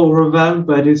gets so overwhelmed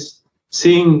by this,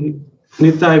 seeing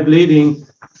Nitai bleeding.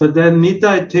 But then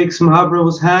Nitai takes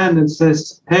Mahaprabhu's hand and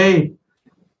says, hey,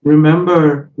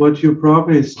 remember what you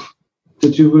promised,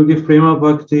 that you will give Prema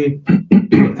Bhakti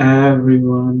to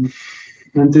everyone.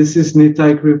 And this is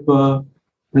Nitai Kripa,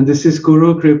 and this is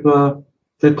Guru Kripa,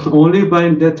 that only by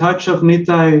the touch of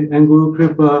Nitai and Guru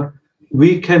Kripa,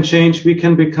 we can change, we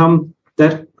can become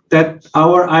that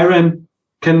our iron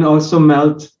can also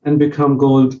melt and become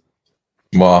gold.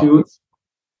 Wow.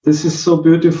 This is so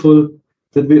beautiful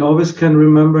that we always can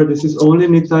remember this is only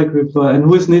Nitai Kripa. And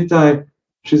who is Nitai?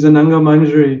 She's an Anga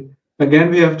Manjari. Again,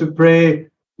 we have to pray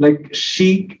like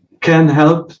she can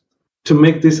help to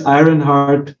make this iron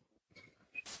heart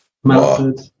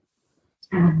melted.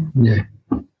 Wow. Yeah.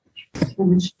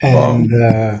 And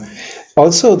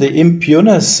also the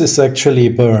impureness is actually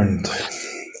burned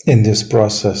in this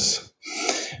process.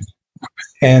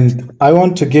 And I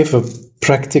want to give a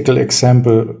practical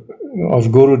example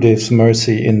of Gurudev's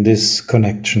mercy in this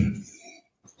connection.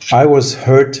 I was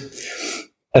hurt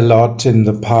a lot in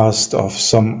the past of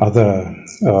some other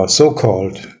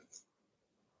so-called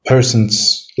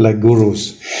persons like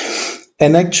gurus.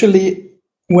 And actually,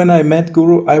 when I met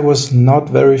Guru, I was not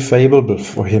very favorable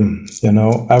for him. You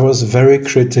know, I was very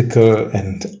critical,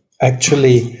 and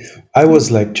actually, I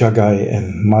was like Jagai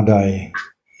and Madai.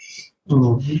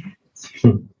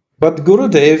 Mm-hmm. But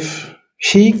Gurudev,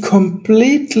 he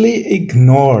completely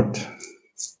ignored.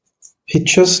 He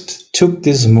just took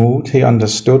this mood, he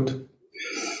understood,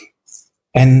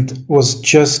 and was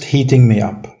just heating me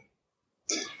up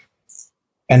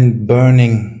and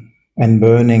burning and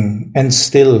burning. And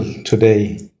still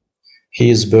today, he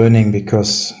is burning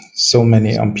because so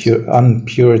many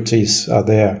impurities are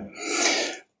there.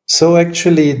 So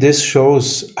actually, this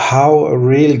shows how a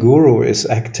real guru is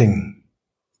acting.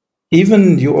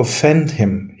 Even you offend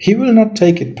him, he will not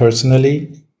take it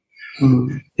personally.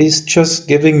 Mm. He's just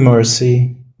giving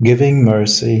mercy, giving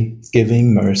mercy,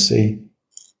 giving mercy,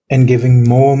 and giving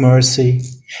more mercy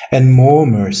and more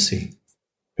mercy,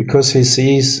 because he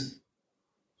sees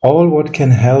all what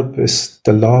can help is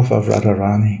the love of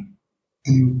Radharani.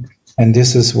 Mm. And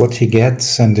this is what he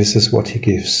gets, and this is what he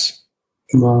gives.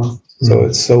 Wow. So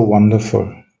it's so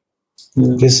wonderful.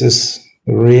 Yeah. This is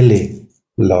really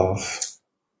love.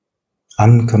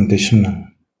 Unconditional.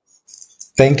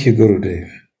 Thank you, Gurudev.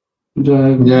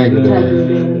 Jai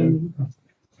Gurudev.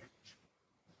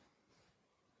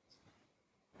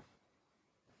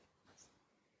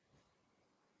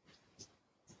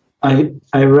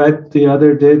 I read the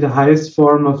other day the highest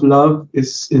form of love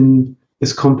is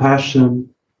compassion.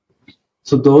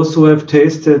 So those who have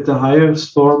tasted the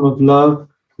highest form of love,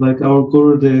 like our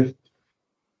Gurudev,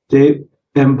 they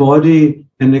embody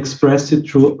and express it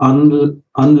through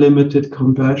unlimited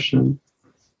compassion.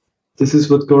 This is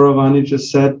what Gauravani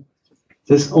just said.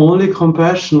 There's only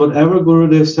compassion. Whatever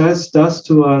Gurudev says, does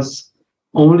to us,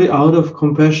 only out of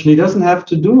compassion. He doesn't have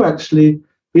to do, actually.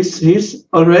 He's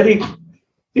already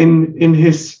in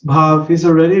his bhav. He's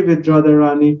already with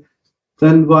Radharani.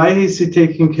 Then why is he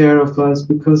taking care of us?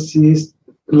 Because his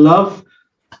love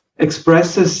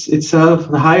expresses itself,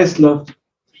 the highest love,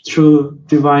 through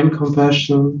divine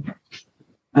compassion.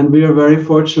 And we are very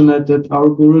fortunate that our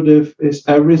Gurudev is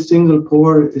every single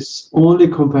pore is only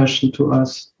compassion to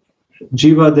us.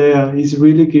 Jiva Daya, he's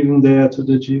really giving Daya to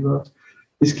the Jiva.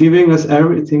 He's giving us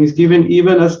everything. He's giving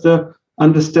even us the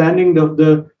understanding of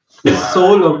the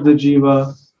soul of the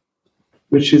Jiva,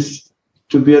 which is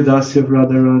to be a Dasya of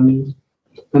Radharani.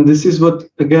 And this is what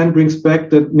again brings back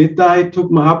that Nitai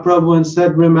took Mahaprabhu and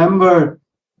said, remember,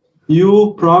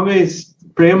 you promised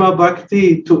Prema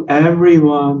Bhakti to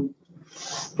everyone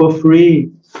for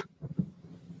free,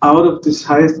 out of this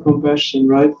highest compassion,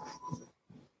 right?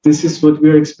 This is what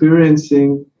we're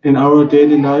experiencing in our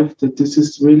daily life, that this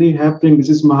is really happening. This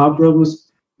is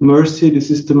Mahaprabhu's mercy. This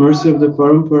is the mercy of the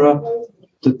Parampara,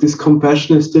 that this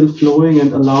compassion is still flowing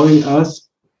and allowing us,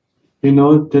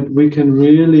 that we can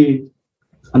really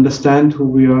understand who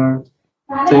we are.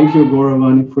 Thank you,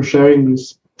 Gauravani, for sharing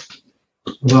this.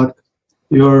 But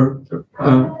your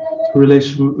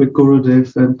relation with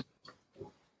Gurudev, and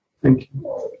thank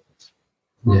you.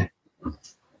 Yeah.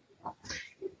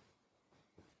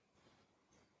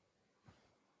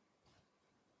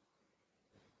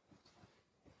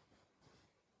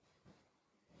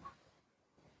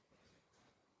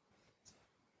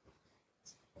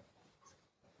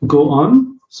 Go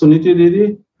on, Suniti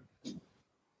Didi.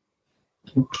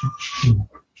 Okay.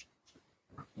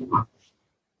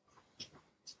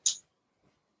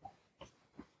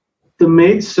 The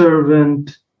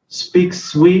maidservant speaks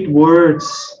sweet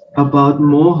words about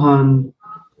Mohan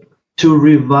to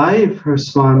revive her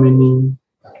Swamini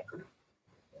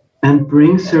and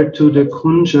brings her to the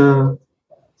Kunja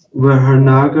where her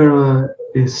Nagara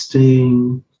is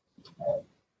staying.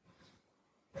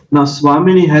 Now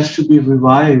Swamini has to be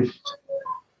revived.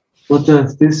 What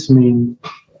does this mean?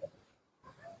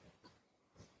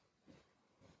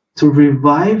 To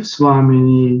revive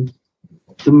Swamini,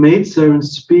 the maidservant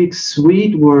speaks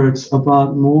sweet words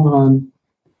about Mohan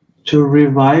to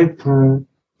revive her.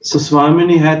 So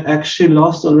Swamini had actually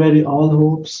lost already all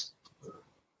hopes.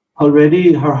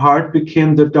 Already her heart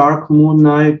became the dark moon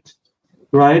night,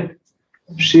 right?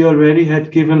 She already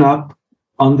had given up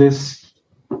on this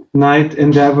night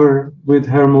endeavor with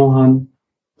her Mohan.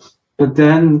 But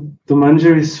then the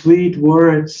Manjari's sweet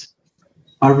words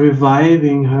are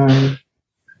reviving her.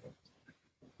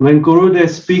 When Gurudev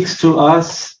speaks to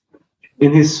us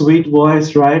in his sweet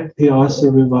voice, right, he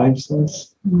also revives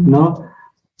us. No?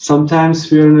 Sometimes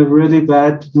we are in a really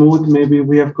bad mood. Maybe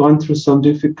we have gone through some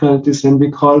difficulties and we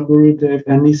call Gurudev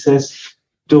and he says,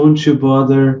 don't you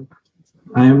bother,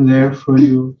 I am there for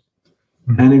you.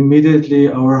 And immediately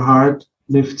our heart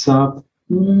lifts up.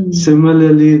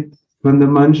 Similarly, when the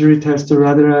Manjari tells to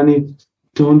Radharani,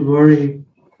 don't worry,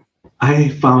 I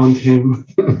found him.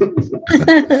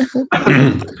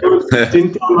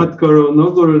 Chinta mat karo,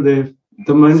 no Gurudev.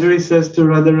 The Manjari says to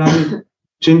Radharani,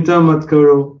 Chinta mat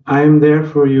karo, I am there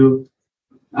for you.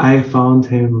 I found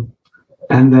him.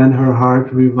 And then her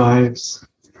heart revives.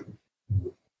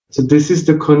 So this is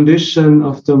the condition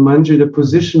of the Manjari, the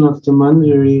position of the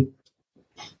Manjari,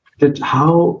 that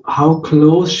how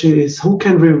close she is. Who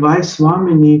can revive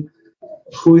Swamini,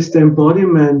 who is the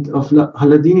embodiment of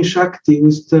Haladini Shakti, who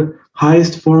is the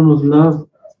highest form of love.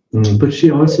 But she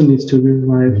also needs to be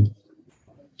revived.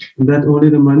 And that only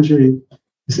the Manjari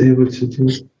is able to do.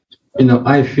 You know,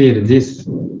 I feel this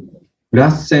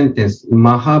last sentence,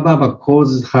 Mahababa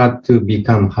causes her to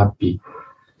become happy.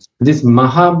 This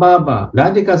Mahababa,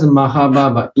 Radhika's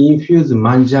Mahababa infused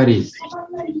Manjaris.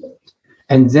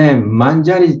 And then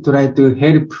Manjari try to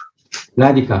help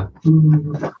Radhika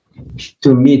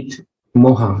to meet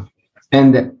Mohan.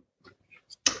 And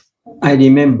I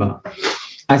remember,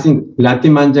 I think Rati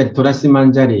Manjari, Tulasi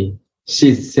Manjari,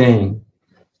 she's saying,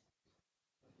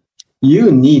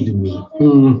 you need me.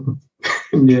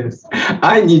 Yes.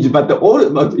 I need you, but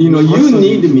you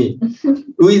need me.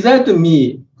 Without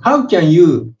me, how can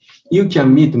you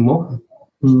can meet Mohan?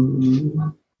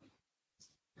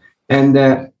 And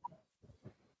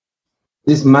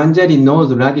this Manjari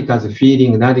knows Radhika's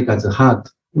feeling, Radhika's heart.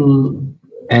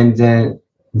 And then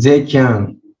they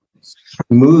can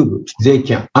move, they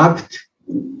can act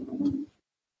in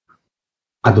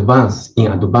advance.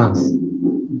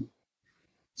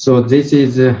 So this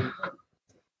is,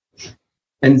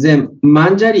 and then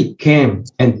Manjari came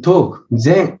and talked,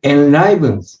 then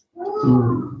enlivens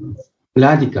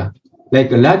Radhika. Like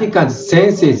Radhika's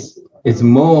senses is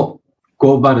more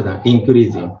Govardhan,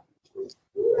 increasing.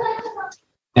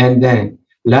 And then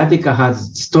Radhika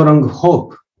has strong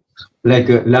hope. Like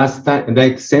last time,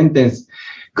 like sentence,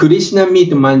 Krishna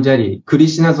meet Manjari.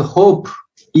 Krishna's hope,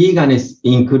 eagerness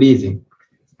increasing.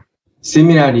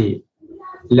 Similarly,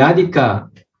 Radhika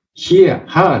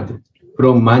heard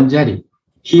from Manjari,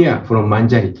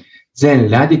 then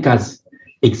Radhika's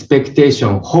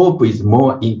expectation, hope is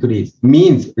more increased,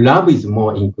 means love is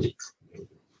more increased.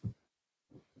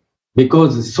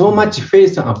 Because so much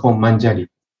faith upon Manjari.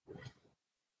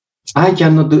 I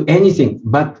cannot do anything,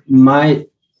 but my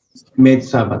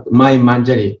maidservant, my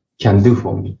Manjari can do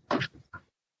for me.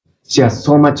 She has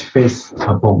so much faith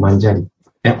upon Manjari.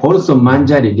 And also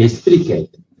Manjari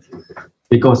reciprocate,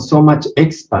 because so much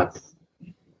expert,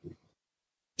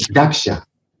 Daksha,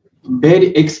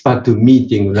 very expert to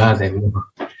meeting Radha and Mohan.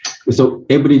 So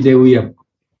every day we are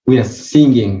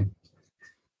singing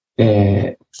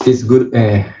this good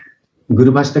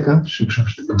Guru Vashtaka?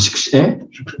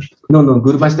 No,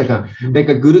 Guru Vashtaka. Like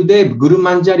Gurudev, Guru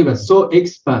Manjari was so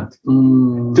expert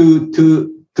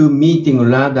to meeting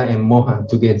Radha and Mohan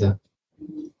together.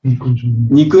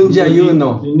 Nikunja, you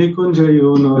know. Nikunja,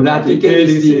 you know. Radhika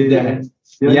is there.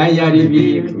 Yayari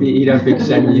Vikti Ira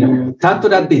Pikshani.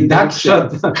 Taturati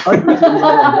Dakshat.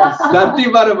 Dati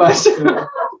Barbash.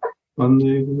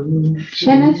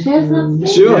 Can I share something?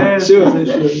 Sure.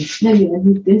 Maybe I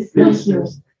need this. Thank you.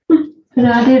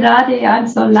 Radhe, I'm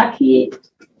so lucky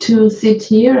to sit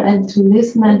here and to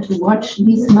listen and to watch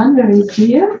these manjaris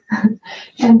here.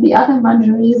 And the other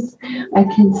manjaris I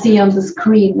can see on the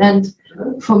screen. And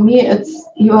for me,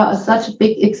 you are such a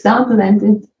big example, and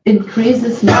it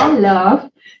increases my love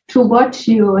to watch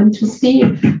you and to see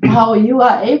how you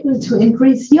are able to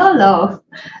increase your love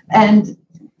and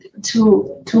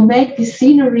to make the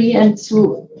scenery and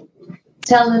to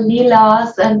tell the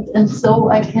leelas, and so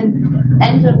I can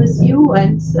enter with you,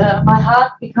 and my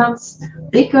heart becomes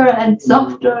bigger and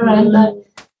softer,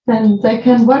 and I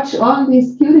can watch all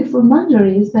these beautiful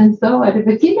manjaris. And so at the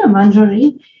beginner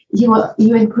manjari, you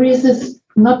increases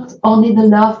not only the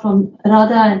love from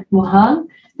Radha and Mohan,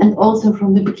 and also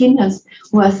from the beginners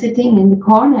who are sitting in the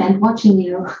corner and watching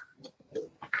you.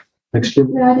 Actually,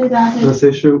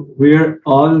 we're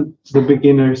all the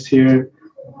beginners here.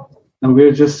 And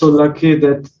we're just so lucky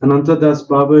that Anantadas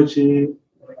Babaji,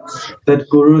 that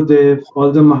Gurudev,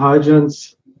 all the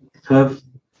Mahajans have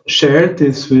shared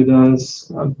this with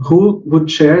us. Who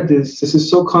would share this? This is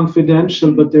so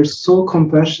confidential, but they're so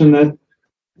compassionate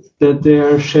that they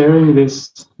are sharing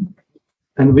this.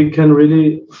 And we can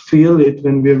really feel it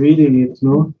when we're reading it,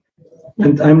 no?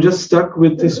 And I'm just stuck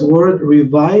with this word,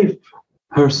 revive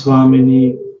her,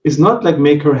 Swamini. It's not like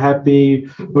make her happy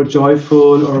or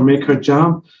joyful or make her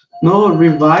jump. No,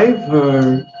 revive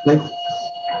her. Like,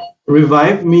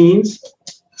 revive means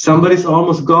somebody's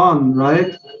almost gone,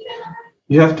 right?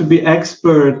 You have to be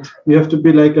expert. You have to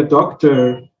be like a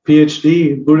doctor,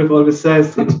 PhD. Gurudev always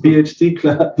says it's PhD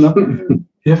class. No?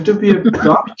 You have to be a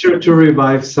doctor to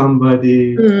revive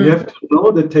somebody. You have to know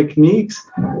the techniques.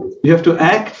 You have to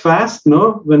act fast,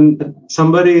 no? When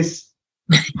somebody's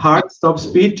heart stops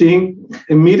beating,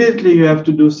 immediately you have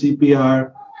to do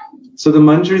CPR. So the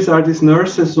manjaris are these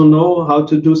nurses who know how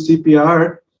to do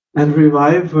CPR and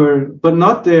revive her, but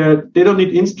not there. They don't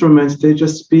need instruments. They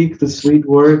just speak the sweet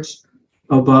words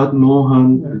about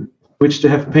Mohan, which they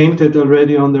have painted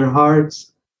already on their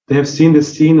hearts. They have seen the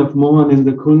scene of Mohan in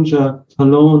the Kunja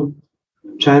alone,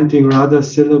 chanting Radha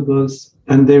syllables,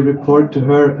 and they report to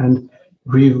her and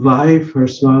revive her,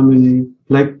 Swamini.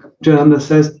 Like Jananda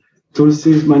says,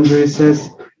 Tulsi's Manjari says,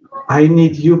 I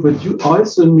need you, but you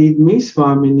also need me,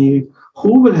 Swamini.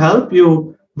 Who will help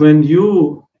you when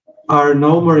you are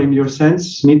no more in your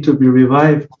senses, need to be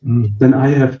revived? Then I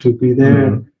have to be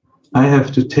there. I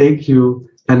have to take you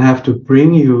and have to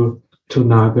bring you to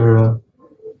Nagara.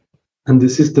 And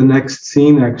this is the next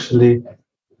scene, actually.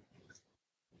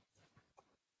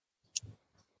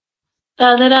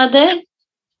 Radhe,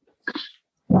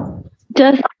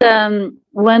 just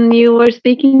when you were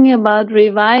speaking about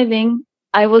reviving,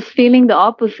 I was feeling the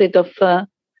opposite of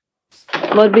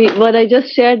what I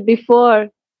just shared before.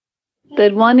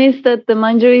 That one is that the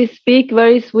manjaris speak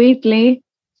very sweetly,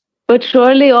 but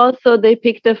surely also they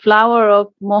picked a flower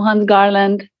of Mohan's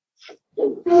garland,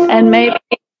 and maybe,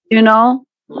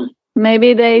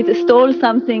 maybe they stole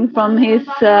something from his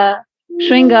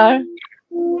shringar,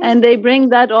 and they bring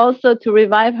that also to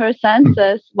revive her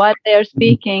senses while they are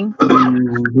speaking.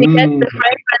 They get the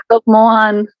fragrance of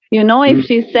Mohan, if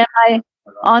she's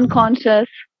semi-unconscious,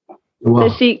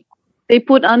 that they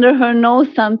put under her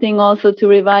nose something also to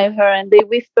revive her, and they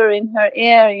whisper in her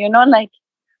ear, like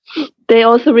they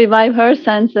also revive her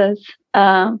senses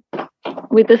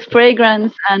with this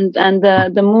fragrance and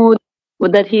the mood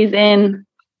that he's in.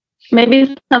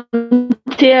 Maybe some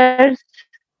tears.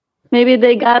 Maybe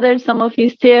they gathered some of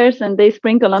his tears and they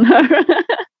sprinkle on her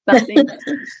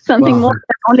something more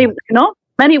than only,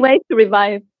 many ways to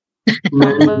revive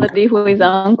somebody who is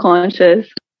unconscious.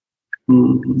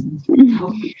 How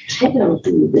do shadow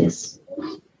do this?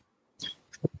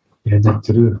 Yeah, that's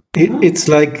true. It's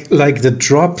like the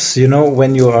drops,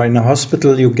 when you are in a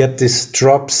hospital, you get these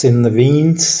drops in the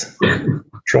veins.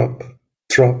 Drop.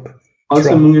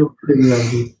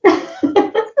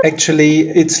 Actually,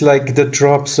 it's like the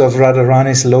drops of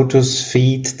Radharani's lotus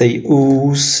feet. They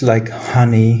ooze like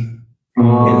honey.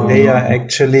 And they are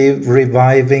actually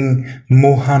reviving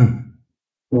Mohan.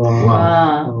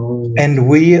 Wow. And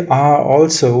we are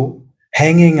also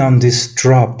hanging on these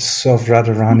drops of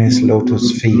Radharani's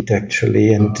lotus feet,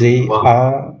 actually. And they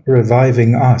are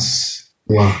reviving us.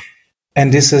 Wow.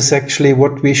 And this is actually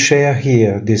what we share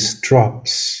here, these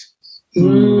drops.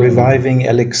 Reviving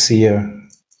elixir.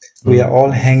 We are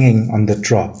all hanging on the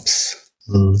drops.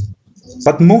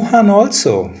 But Mohan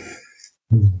also.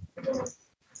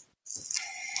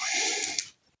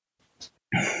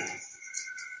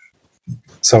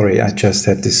 Sorry, I just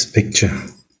had this picture.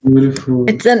 Beautiful.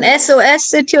 It's an SOS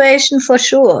situation for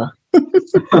sure.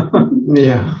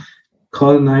 Yeah.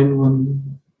 Call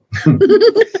 911.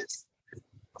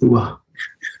 Wow.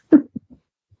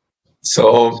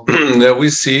 So there we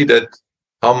see that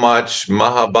how much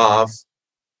Mahabhav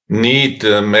need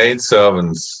the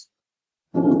maidservants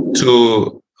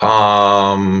to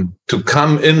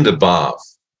come in the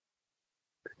bath.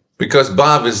 Because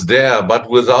Bhav is there, but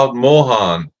without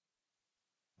Mohan,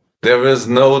 there is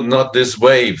not these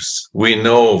waves we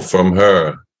know from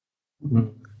her.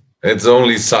 It's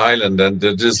only silent and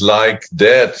it is like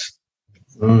dead.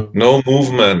 No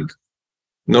movement,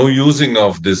 no using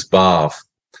of this Bhav.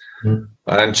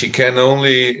 And she can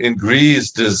only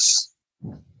increase this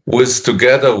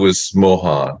together with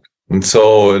Mohan. And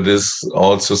so it is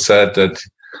also said that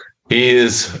he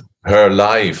is her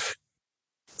life.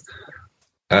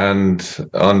 And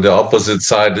on the opposite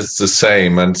side, it's the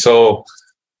same. And so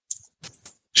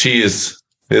she is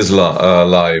his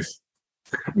life.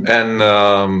 And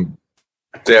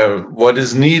what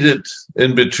is needed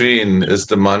in between is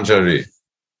the Manjari.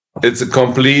 It's a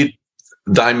complete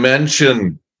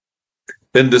dimension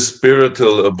in the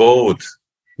spiritual abode.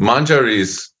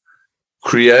 Manjaris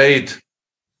create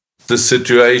the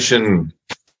situation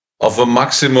of a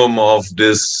maximum of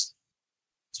this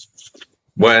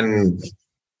when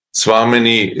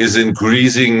Swamini is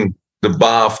increasing the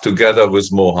bath together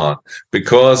with Mohan,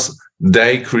 because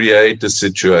they create the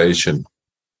situation.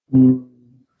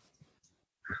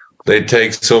 They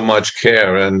take so much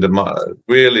care, and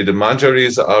really the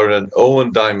Manjaris are an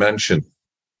own dimension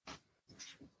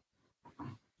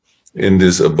in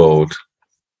this abode.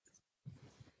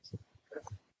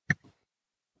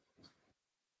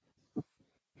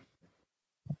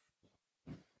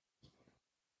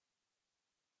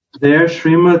 There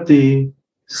Srimati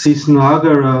sees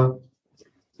Nagara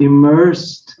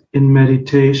immersed in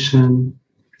meditation,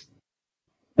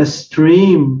 a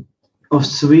stream of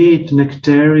sweet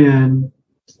nectarian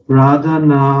Radha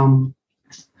Nam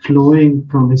flowing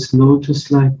from his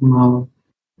lotus-like mouth.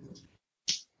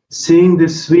 Seeing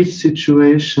this sweet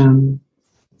situation,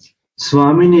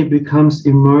 Swamini becomes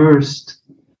immersed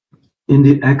in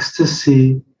the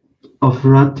ecstasy of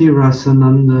Rati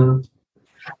Rasananda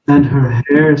and her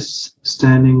hairs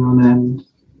standing on end.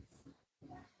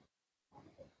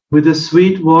 With a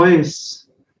sweet voice,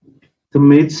 the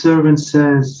maidservant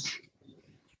says,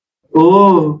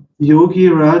 "Oh, Yogi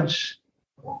Raj,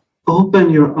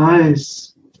 open your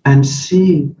eyes and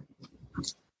see.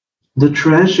 The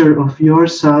treasure of your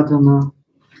sadhana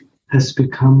has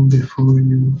become before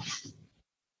you.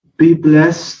 Be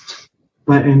blessed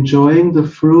by enjoying the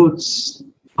fruits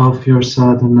of your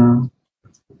sadhana."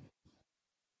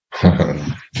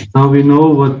 Now we know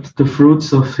what the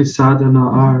fruits of his sadhana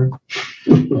are.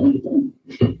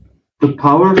 The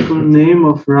powerful name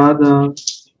of Radha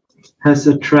has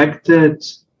attracted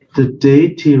the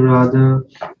deity Radha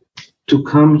to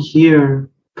come here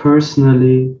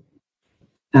personally,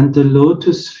 and the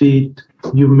lotus feet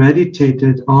you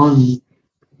meditated on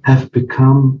have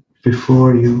become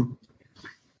before you.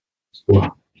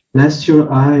 Wow. Bless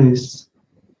your eyes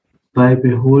by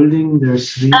beholding their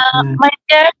sweetness. My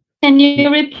dear, can you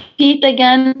repeat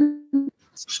again?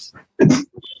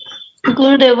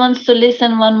 Gurudev wants to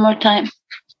listen one more time.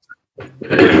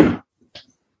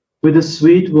 With a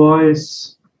sweet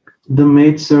voice, the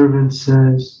maidservant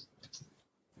says,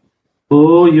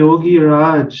 "O Yogi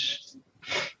Raj,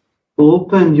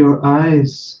 open your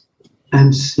eyes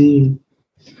and see.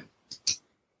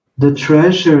 The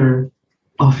treasure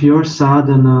of your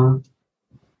sadhana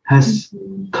has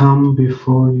come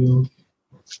before you.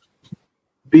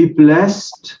 Be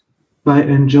blessed by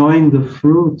enjoying the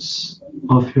fruits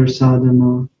of your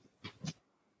sadhana."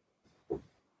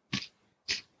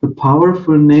 The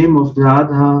powerful name of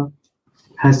Radha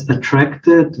has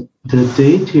attracted the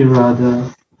deity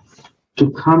Radha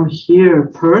to come here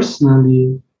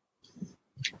personally,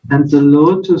 and the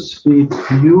lotus feet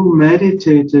you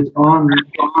meditated on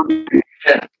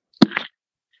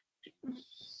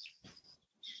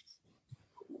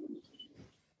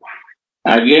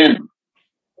Again,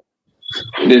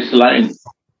 this line.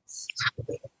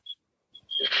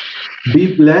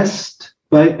 Be blessed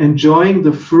by enjoying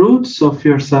the fruits of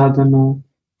your sadhana.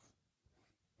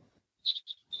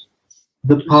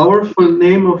 The powerful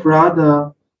name of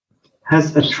Radha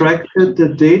has attracted the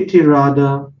deity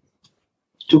Radha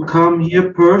to come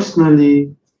here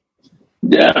personally.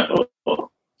 Yeah.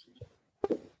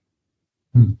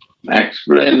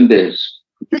 Explain this.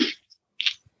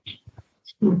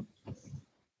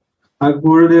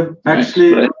 Gurudev,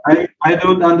 actually, I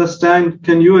don't understand.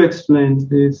 Can you explain,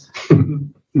 please?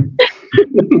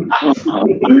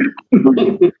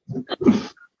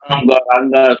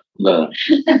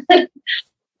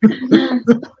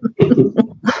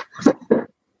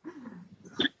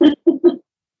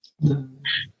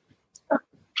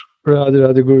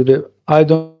 Radha Gurudev, I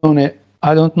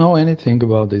don't know anything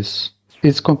about this.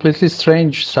 It's completely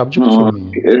strange subject for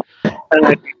me.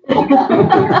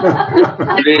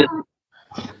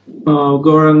 Oh,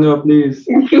 Gauranga, please.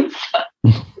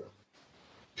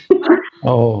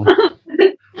 Oh,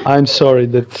 I'm sorry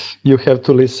that you have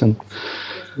to listen.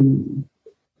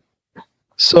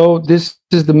 So this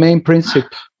is the main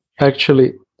principle,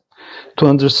 actually, to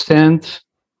understand,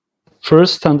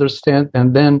 first understand,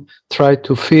 and then try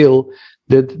to feel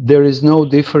that there is no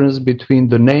difference between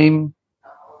the name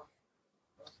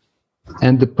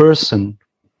and the person.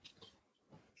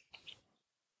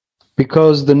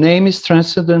 Because the name is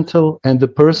transcendental and the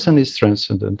person is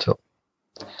transcendental.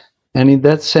 And in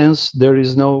that sense, there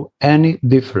is no any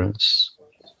difference.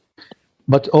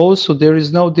 But also there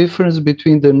is no difference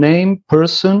between the name,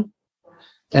 person,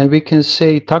 and we can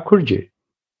say Thakurji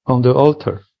on the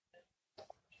altar.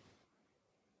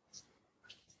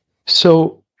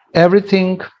 So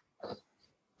everything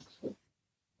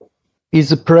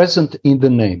is present in the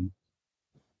name.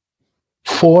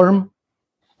 Form,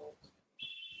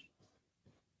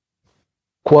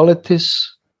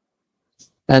 qualities,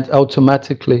 and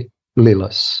automatically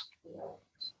lilas.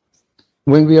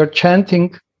 When we are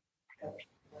chanting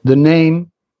the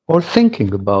name or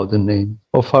thinking about the name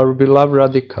of our beloved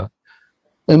Radhika,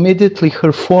 immediately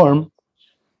her form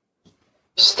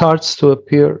starts to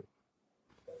appear,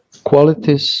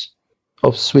 qualities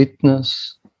of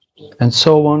sweetness, and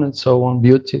so on,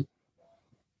 beauty.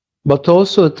 But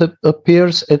also it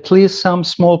appears at least some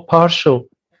small partial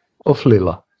of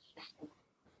lila.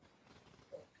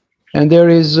 And there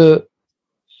is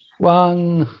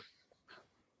one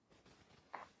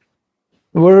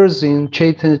verse in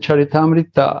Chaitanya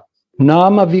Charitamrita,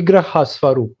 Nama Vigraha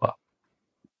Svarupa,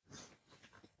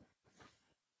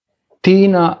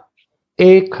 Tina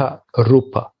Eka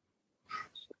Rupa.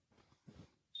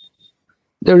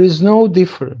 There is no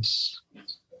difference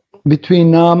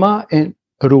between Nama and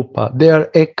Rupa. They are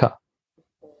Eka.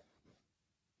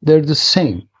 They're the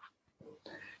same.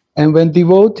 And when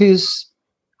devotees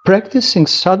practicing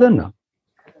sadhana,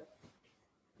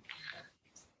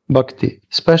 bhakti,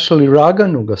 especially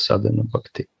Raganuga sadhana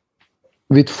bhakti,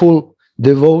 with full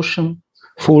devotion,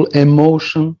 full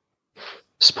emotion,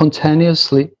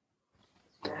 spontaneously,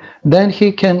 then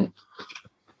he can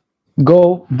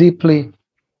go deeply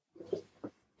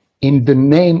in the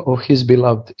name of his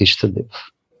beloved Ishtadev.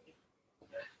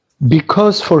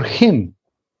 Because for him,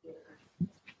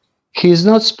 he is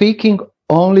not speaking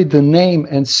only the name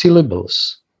and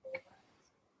syllables.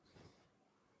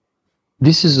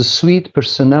 This is a sweet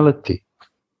personality.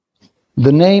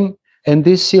 The name and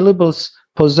these syllables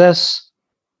possess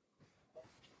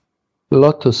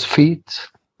lotus feet,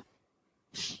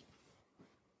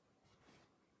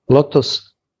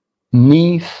 lotus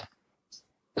knees,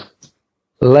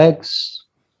 legs,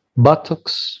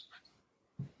 buttocks,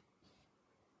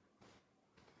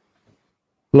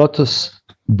 lotus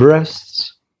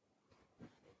breasts,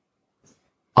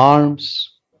 arms,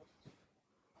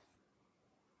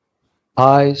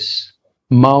 eyes,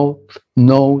 mouth,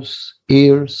 nose,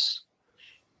 ears,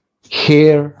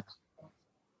 hair.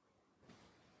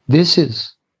 This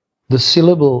is the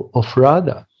syllable of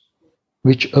Radha,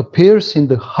 which appears in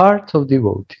the heart of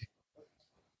devotee,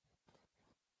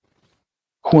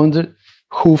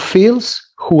 who feels,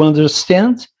 who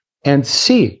understands, and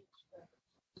sees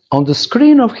on the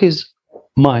screen of his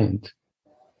mind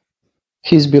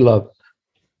his beloved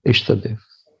Ishtadev.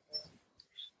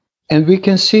 And we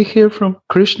can see here from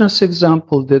Krishna's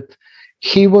example that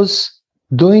he was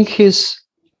doing his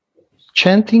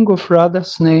chanting of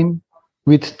Radha's name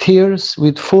with tears,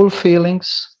 with full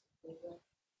feelings,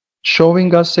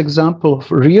 showing us example of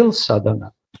real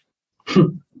sadhana.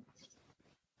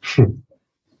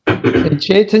 And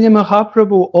Chaitanya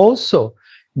Mahaprabhu also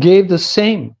gave the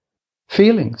same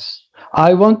feelings.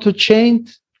 I want to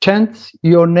chant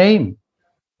your name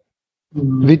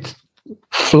with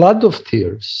flood of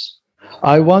tears.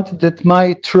 I want that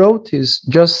my throat is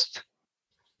just,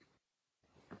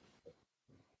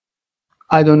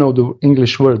 I don't know the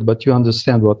English word, but you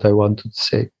understand what I wanted to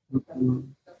say.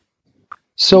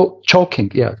 So choking,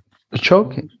 yeah,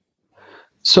 choking.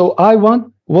 So I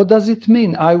want, what does it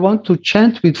mean? I want to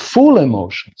chant with full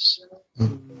emotions.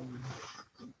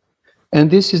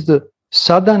 And this is the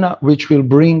sadhana which will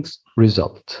bring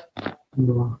result.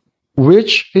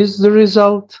 Which is the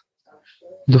result?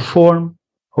 The form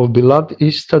of beloved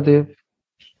Ishtadev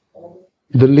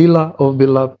the lila of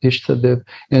beloved Ishtadev,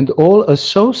 and all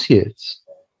associates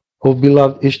of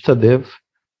beloved Ishtadev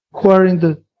who are in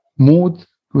the mood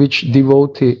which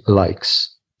devotee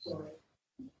likes.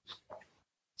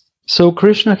 So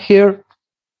Krishna here,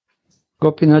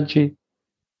 Gopinathji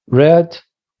read,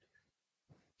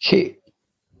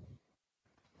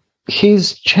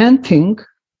 he's chanting,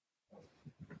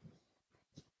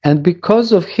 and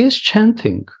because of his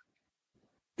chanting,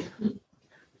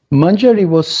 Manjari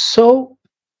was so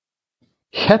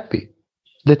happy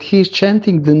that he is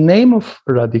chanting the name of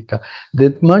Radhika,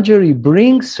 that Manjari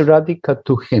brings Radhika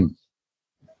to him.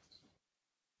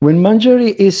 When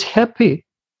Manjari is happy,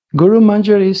 Guru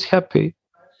Manjari is happy,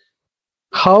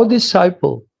 how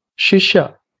disciple,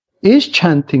 Shishya, is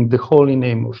chanting the holy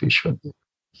name of Ishvara.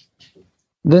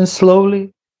 Then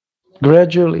slowly,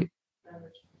 gradually,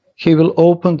 he will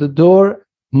open the door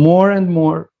more and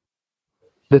more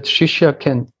that Shishya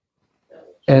can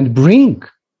and bring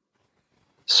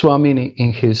Swamini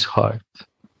in his heart.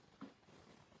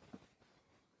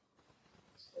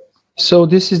 So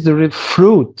this is the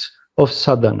fruit of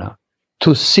sadhana,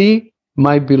 to see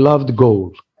my beloved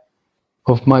goal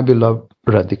of my beloved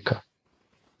Radhika.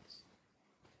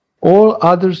 All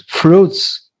other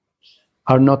fruits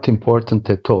are not important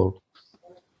at all.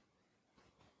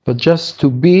 But just to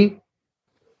be,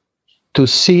 to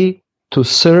see, to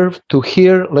serve, to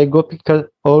hear, like Gopika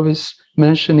always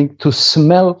mentioning, to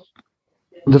smell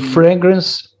the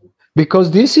fragrance,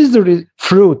 because this is the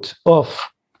fruit of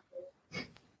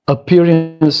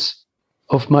appearance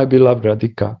of my beloved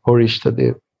Radhika or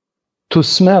Ishtadev. To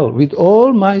smell with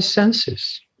all my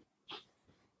senses.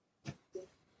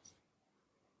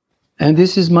 And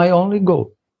this is my only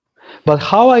goal. But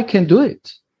how I can do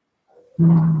it?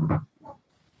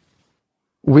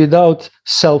 Without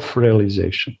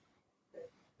self-realization.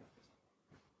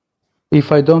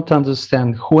 If I don't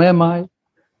understand who am I,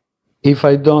 if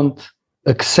I don't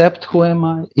accept who am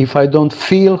I, if I don't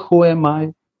feel who am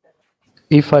I,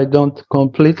 if I don't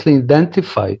completely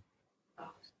identify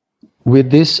with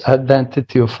this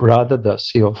identity of Radha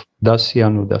Dasi, of Dasi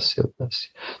Anudasya Dasi.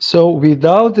 So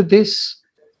without this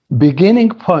beginning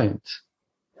point,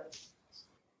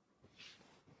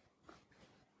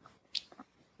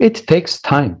 it takes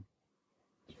time.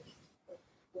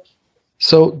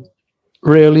 So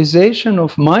realization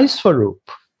of my Swarup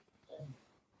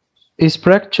is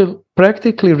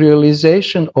practically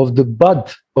realization of the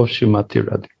bud of Srimati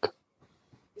Radhika.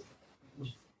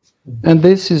 And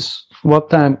this is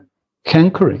what I'm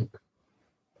hankering.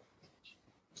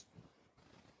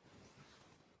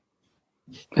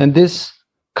 And this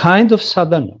kind of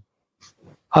sadhana,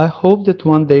 I hope that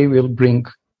one day will bring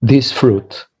this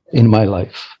fruit in my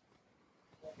life.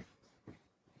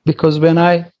 Because when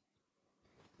I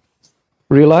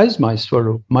realize my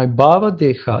Swarup, my Bhava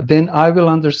Deha, then I will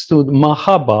understood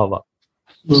Mahabhava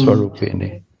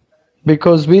Swarupini.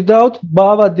 Because without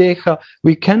Bhava Deha,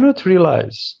 we cannot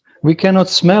realize, we cannot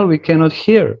smell, we cannot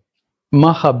hear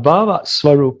Mahabhava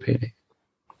Swarupini.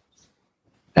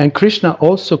 And Krishna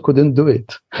also couldn't do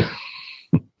it.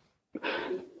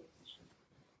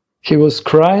 He was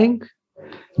crying,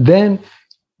 then,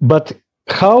 but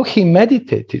how he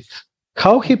meditated,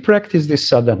 how he practiced this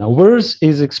sadhana, verse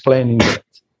is explaining that.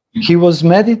 He was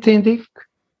meditating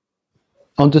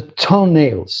on the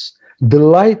toenails, the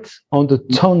light on the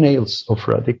toenails of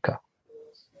Radhika.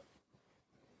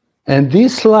 And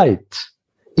this light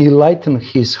enlightened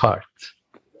his heart,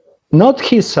 not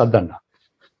his sadhana.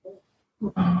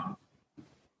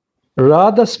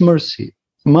 Radha's mercy,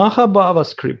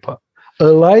 Mahabhava's kripa,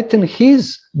 enlightened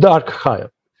his dark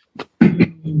heart.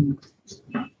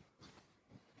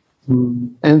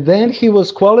 And then he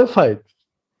was qualified.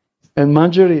 And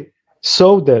Manjari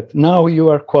saw that now you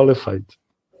are qualified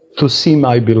to see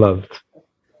my beloved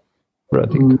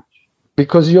Radhika.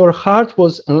 Because your heart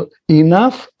was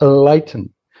enough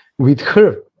enlightened with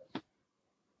her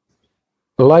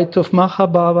light of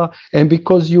Mahabhava, and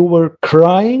because you were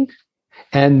crying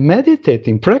and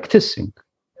meditating, practicing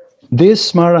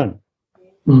this smaran,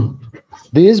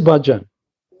 this bhajan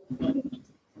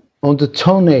on the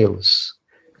toenails,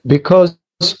 because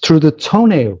through the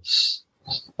toenails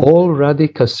all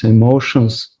Radhika's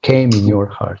emotions came in your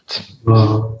heart.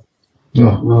 Wow.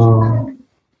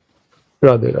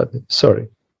 Radhe, Radhe, sorry.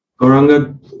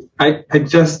 Gauranga,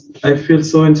 I feel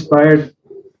so inspired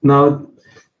now.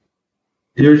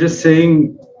 You're just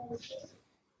saying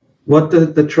what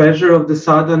the treasure of the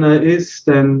sadhana is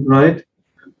then, right?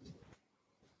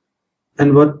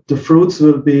 And what the fruits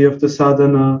will be of the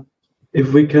sadhana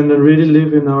if we can really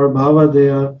live in our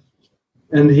bhavadeya.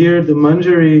 And here the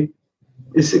Manjari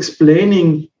is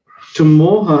explaining to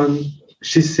Mohan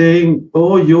she's saying,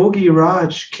 oh, Yogi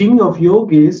Raj, king of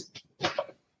yogis,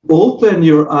 open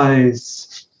your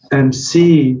eyes and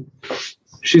see.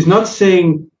 She's not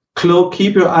saying,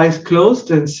 keep your eyes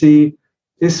closed and see.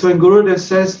 This when Gurudev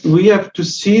says, we have to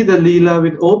see the Leela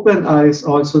with open eyes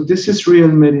also. This is real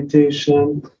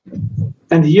meditation.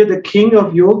 And here the king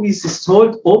of yogis is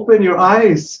told, open your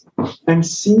eyes and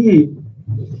see.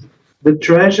 The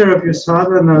treasure of your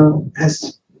sadhana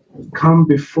has come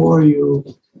before you.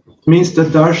 Means the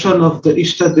darshan of the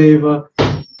Ishtadeva,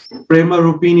 Prema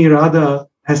Rupini Radha,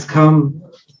 has come.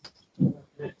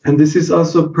 And this is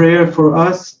also prayer for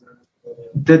us,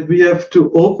 that we have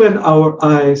to open our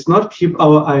eyes, not keep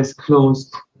our eyes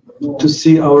closed, to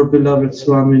see our beloved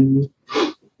Swamini.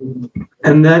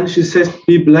 And then she says,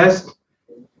 be blessed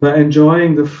by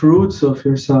enjoying the fruits of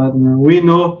your sadhana. We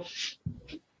know,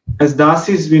 as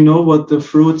dasis, we know what the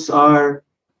fruits are,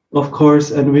 of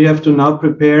course, and we have to now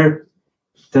prepare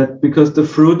that because the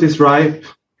fruit is ripe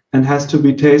and has to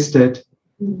be tasted.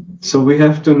 So we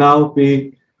have to now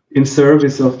be in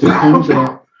service of the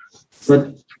puja.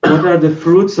 But what are the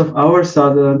fruits of our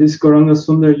sadhana? This Gauranga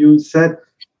Sundar, you said,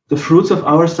 the fruits of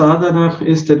our sadhana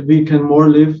is that we can more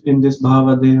live in this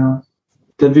bhavadeha,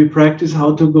 that we practice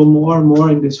how to go more and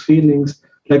more in these feelings.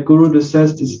 Like Gurudev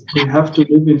says, this, we have to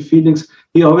live in feelings.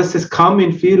 He always says, come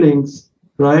in feelings,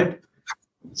 right?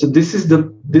 So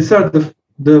these are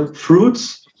the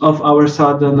fruits of our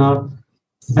sadhana.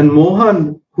 And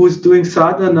Mohan, who is doing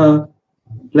sadhana,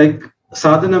 like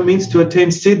sadhana means to attain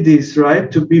siddhis,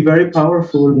 right? To be very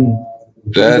powerful.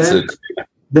 That's it.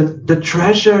 The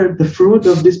treasure, the fruit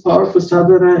of this powerful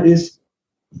sadhana is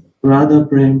Radha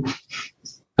Prem.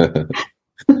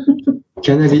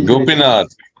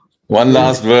 Gopinath, one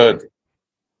last word.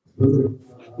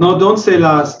 No, don't say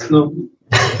last. No.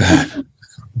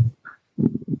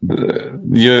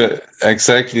 You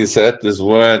exactly said this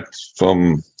word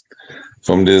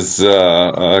from this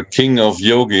king of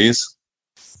yogis,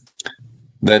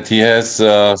 that he has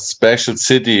a special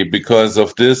city. Because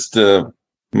of this, the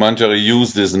Manjari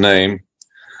used this name.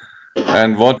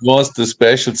 And what was the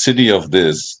special city of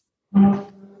this?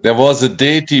 There was a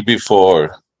deity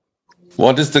before.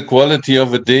 What is the quality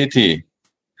of a deity?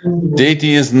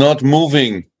 Deity is not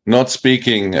moving, not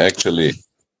speaking, actually.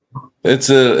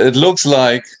 It looks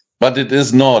like, but it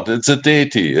is not. It's a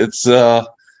deity. It's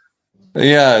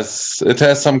yes, it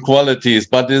has some qualities,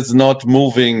 but it's not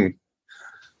moving.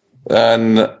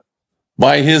 And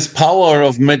by his power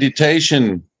of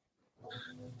meditation,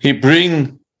 he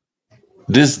bring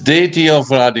this deity of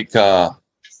Radhika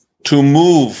to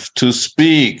move, to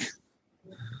speak,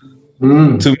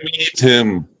 to meet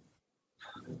him.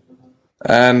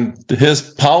 And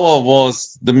his power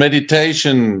was the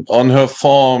meditation on her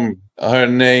form, her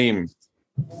name.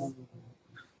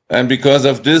 And because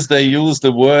of this, they use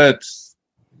the word,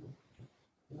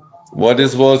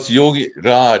 was Yogi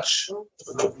Raj.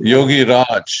 Yogi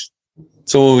Raj.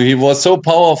 So he was so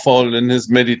powerful in his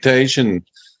meditation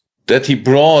that he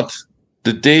brought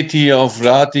the deity of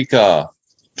Radhika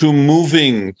to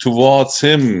moving towards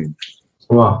him.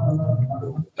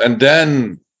 Wow. And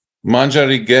then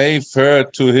Manjari gave her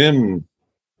to him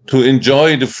to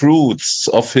enjoy the fruits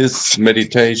of his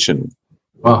meditation.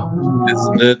 Wow.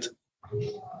 Isn't it?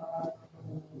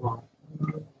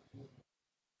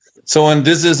 So, and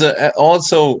this is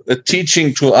also a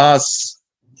teaching to us.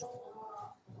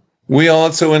 We are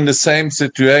also in the same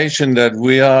situation, that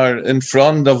we are in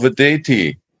front of a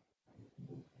deity.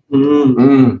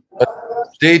 But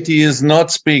deity is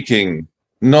not speaking,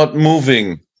 not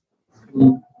moving.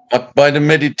 But by the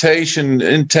meditation,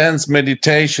 intense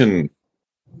meditation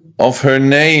of her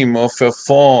name, of her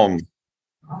form,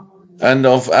 and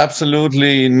of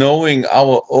absolutely knowing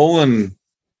our own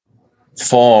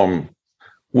form,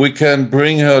 we can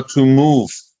bring her to move.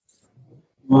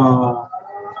 Wow.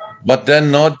 But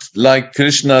then not like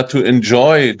Krishna to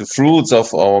enjoy the fruits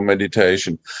of our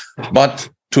meditation, but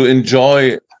to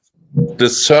enjoy the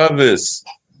service,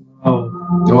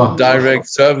 direct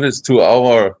service to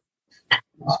our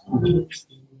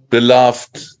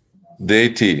beloved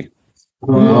deity.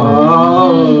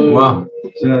 Wow.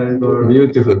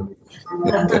 Beautiful.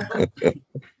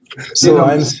 So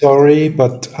I'm sorry,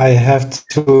 but I have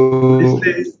to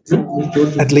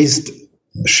at least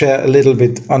share a little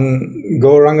bit. On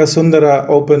Gauranga Sundara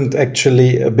opened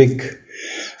actually a big,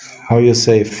 how you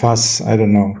say, fuss, I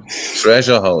don't know.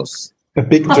 Treasure house. A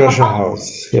big treasure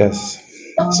house, yes.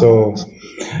 So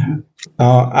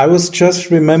I was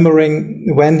just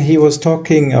remembering when he was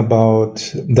talking about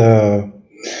the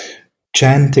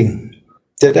chanting,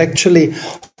 that actually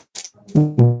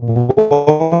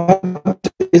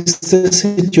what is the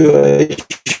situation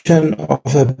imagine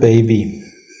of a baby.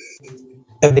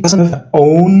 A baby doesn't have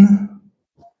own.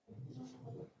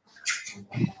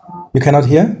 You cannot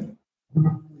hear?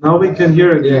 Now we can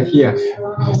hear again. Yeah, here.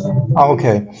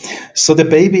 Okay. So the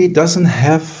baby doesn't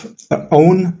have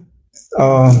own,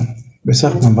 wie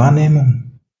sagt man, Wahrnehmung?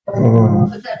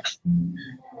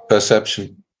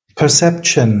 Perception.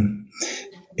 Perception.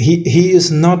 He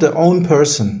is not a own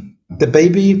person. The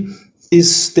baby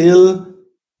is still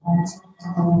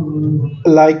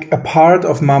like a part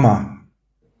of mama.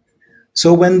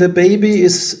 So when the baby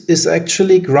is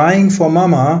actually crying for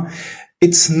mama,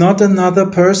 it's not another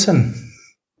person.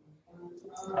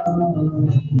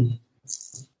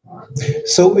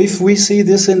 So if we see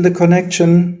this in the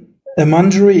connection, a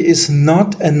Manjari is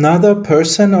not another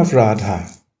person of Radha.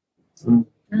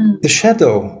 The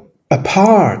shadow, a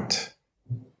part.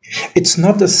 It's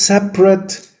not a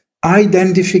separate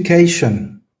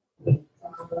identification.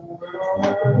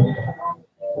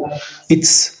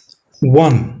 It's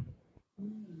one.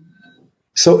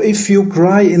 So if you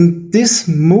cry in this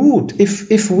mood,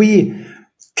 if we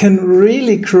can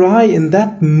really cry in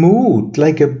that mood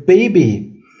like a baby,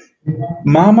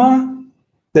 Mama,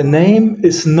 the name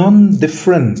is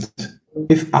non-different.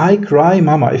 If I cry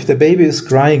Mama, if the baby is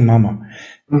crying Mama,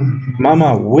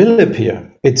 Mama will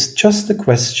appear. It's just a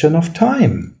question of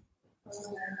time.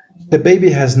 The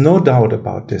baby has no doubt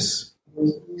about this.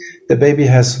 The baby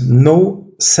has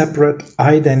no separate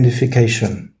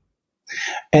identification.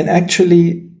 And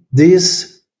actually,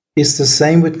 this is the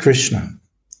same with Krishna.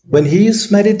 When he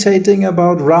is meditating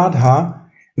about Radha,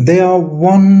 they are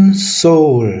one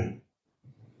soul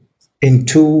in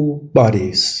two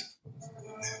bodies.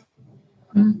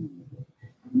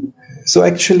 So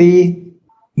actually,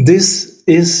 this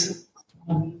is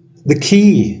the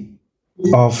key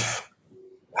of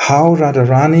how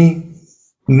Radharani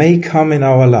may come in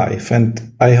our life.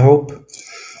 And I hope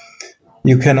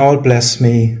you can all bless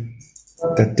me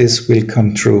that this will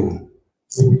come true.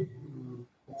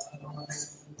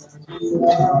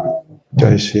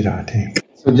 Jai Shri Radhe.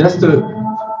 So just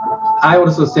I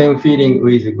also same feeling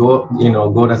with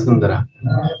Gaura Sundara.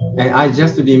 And I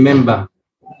just remember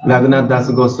Raghunath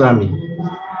Das Goswami.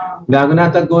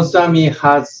 Raghunath Goswami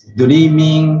has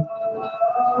dreaming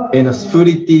and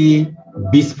spirituality,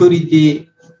 visibility,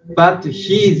 but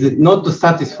he is not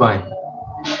satisfied.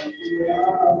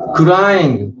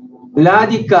 Crying,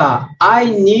 Radhika, I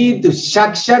need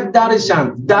Shakshat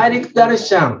Darshan, direct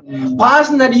Darshan.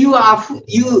 Personally,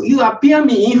 you appear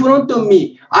me in front of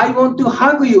me. I want to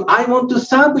hug you. I want to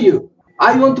serve you.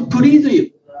 I want to please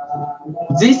you.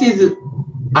 This is,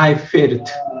 I felt,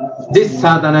 this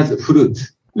sadhana's fruit.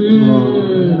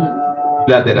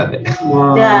 Radhe Radhe.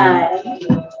 Wow. Yeah.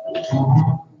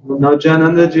 Now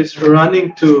Janandaji is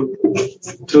running to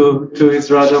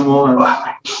his Radha Mohan.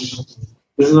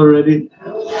 This is already,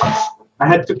 I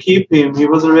had to keep him. He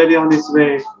was already on his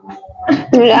way.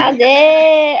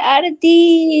 Radhe,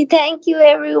 Arati, thank you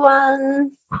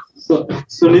everyone.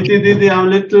 So Niti Didi, I'm a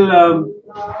little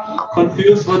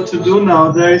confused what to do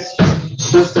now. There is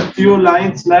just a few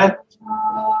lines left.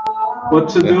 What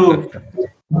to do?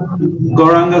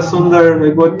 Gauranga Sundar,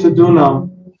 like what to do now?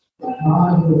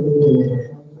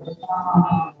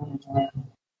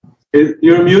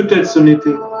 You're muted,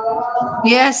 Suniti.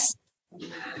 Yes.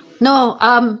 No,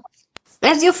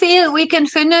 as you feel, we can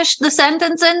finish the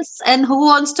sentences, and who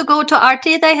wants to go to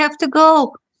Arti, they have to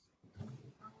go.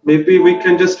 Maybe we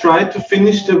can just try to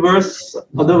finish the verse,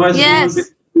 otherwise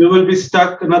we will be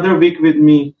stuck another week with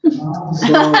me.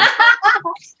 So,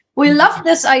 we love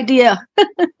this idea.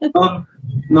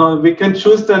 no, we can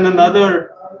choose then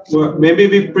another, maybe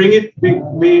we bring it,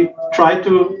 we try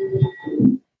to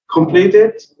complete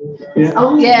it. Yeah.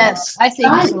 Oh, yes, I think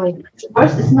so.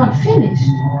 Verse is not finished.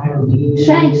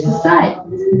 Change the side.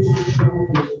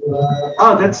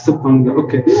 Ah, that's the Panga.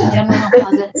 Okay.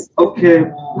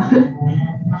 Okay.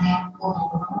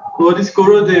 What is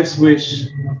Gurudev's wish?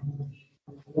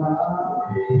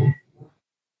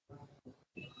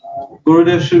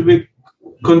 Gurudev, should we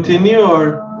continue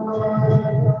or?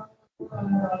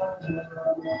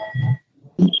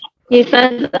 He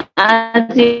says,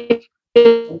 as you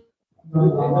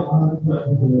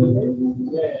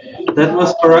that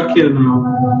was Parakya now.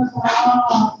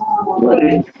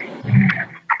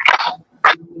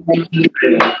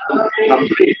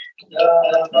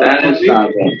 Then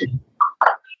start.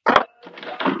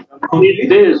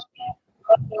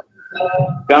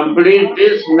 Complete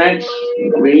this next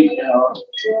week,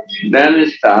 then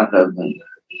start again.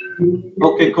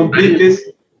 Okay, complete this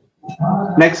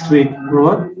next week.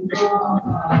 What?